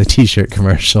 followed by the T-shirt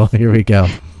commercial. Here we go.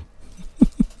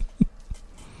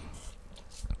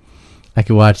 I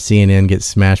could watch CNN get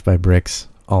smashed by bricks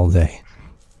all day.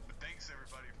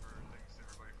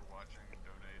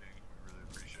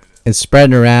 And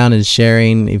spreading around and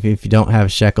sharing if you don't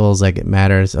have shekels, like it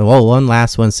matters. Oh, one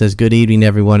last one says, good evening,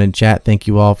 everyone in chat. Thank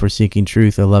you all for seeking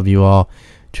truth. I love you all.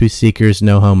 Truth seekers,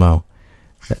 no homo.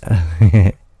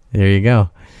 There you go.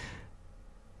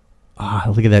 Oh,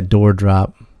 look at that door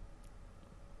drop.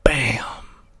 Bam.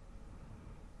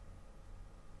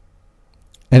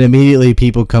 And immediately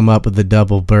people come up with the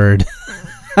double bird.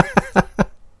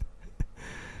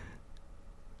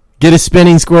 Get a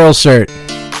spinning squirrel shirt.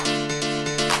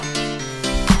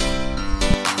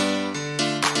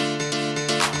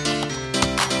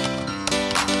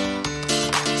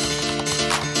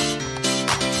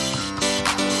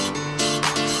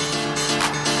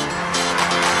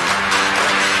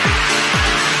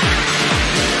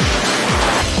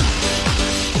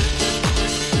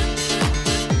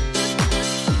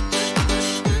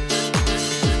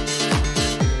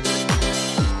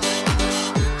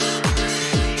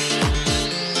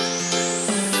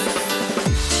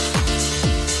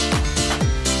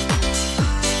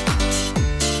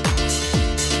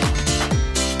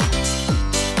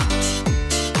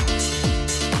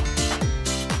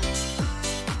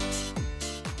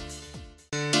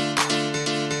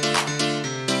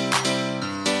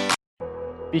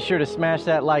 Be sure to smash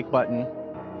that like button,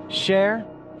 share,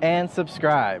 and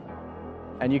subscribe.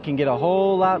 And you can get a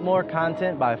whole lot more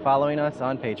content by following us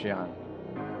on Patreon.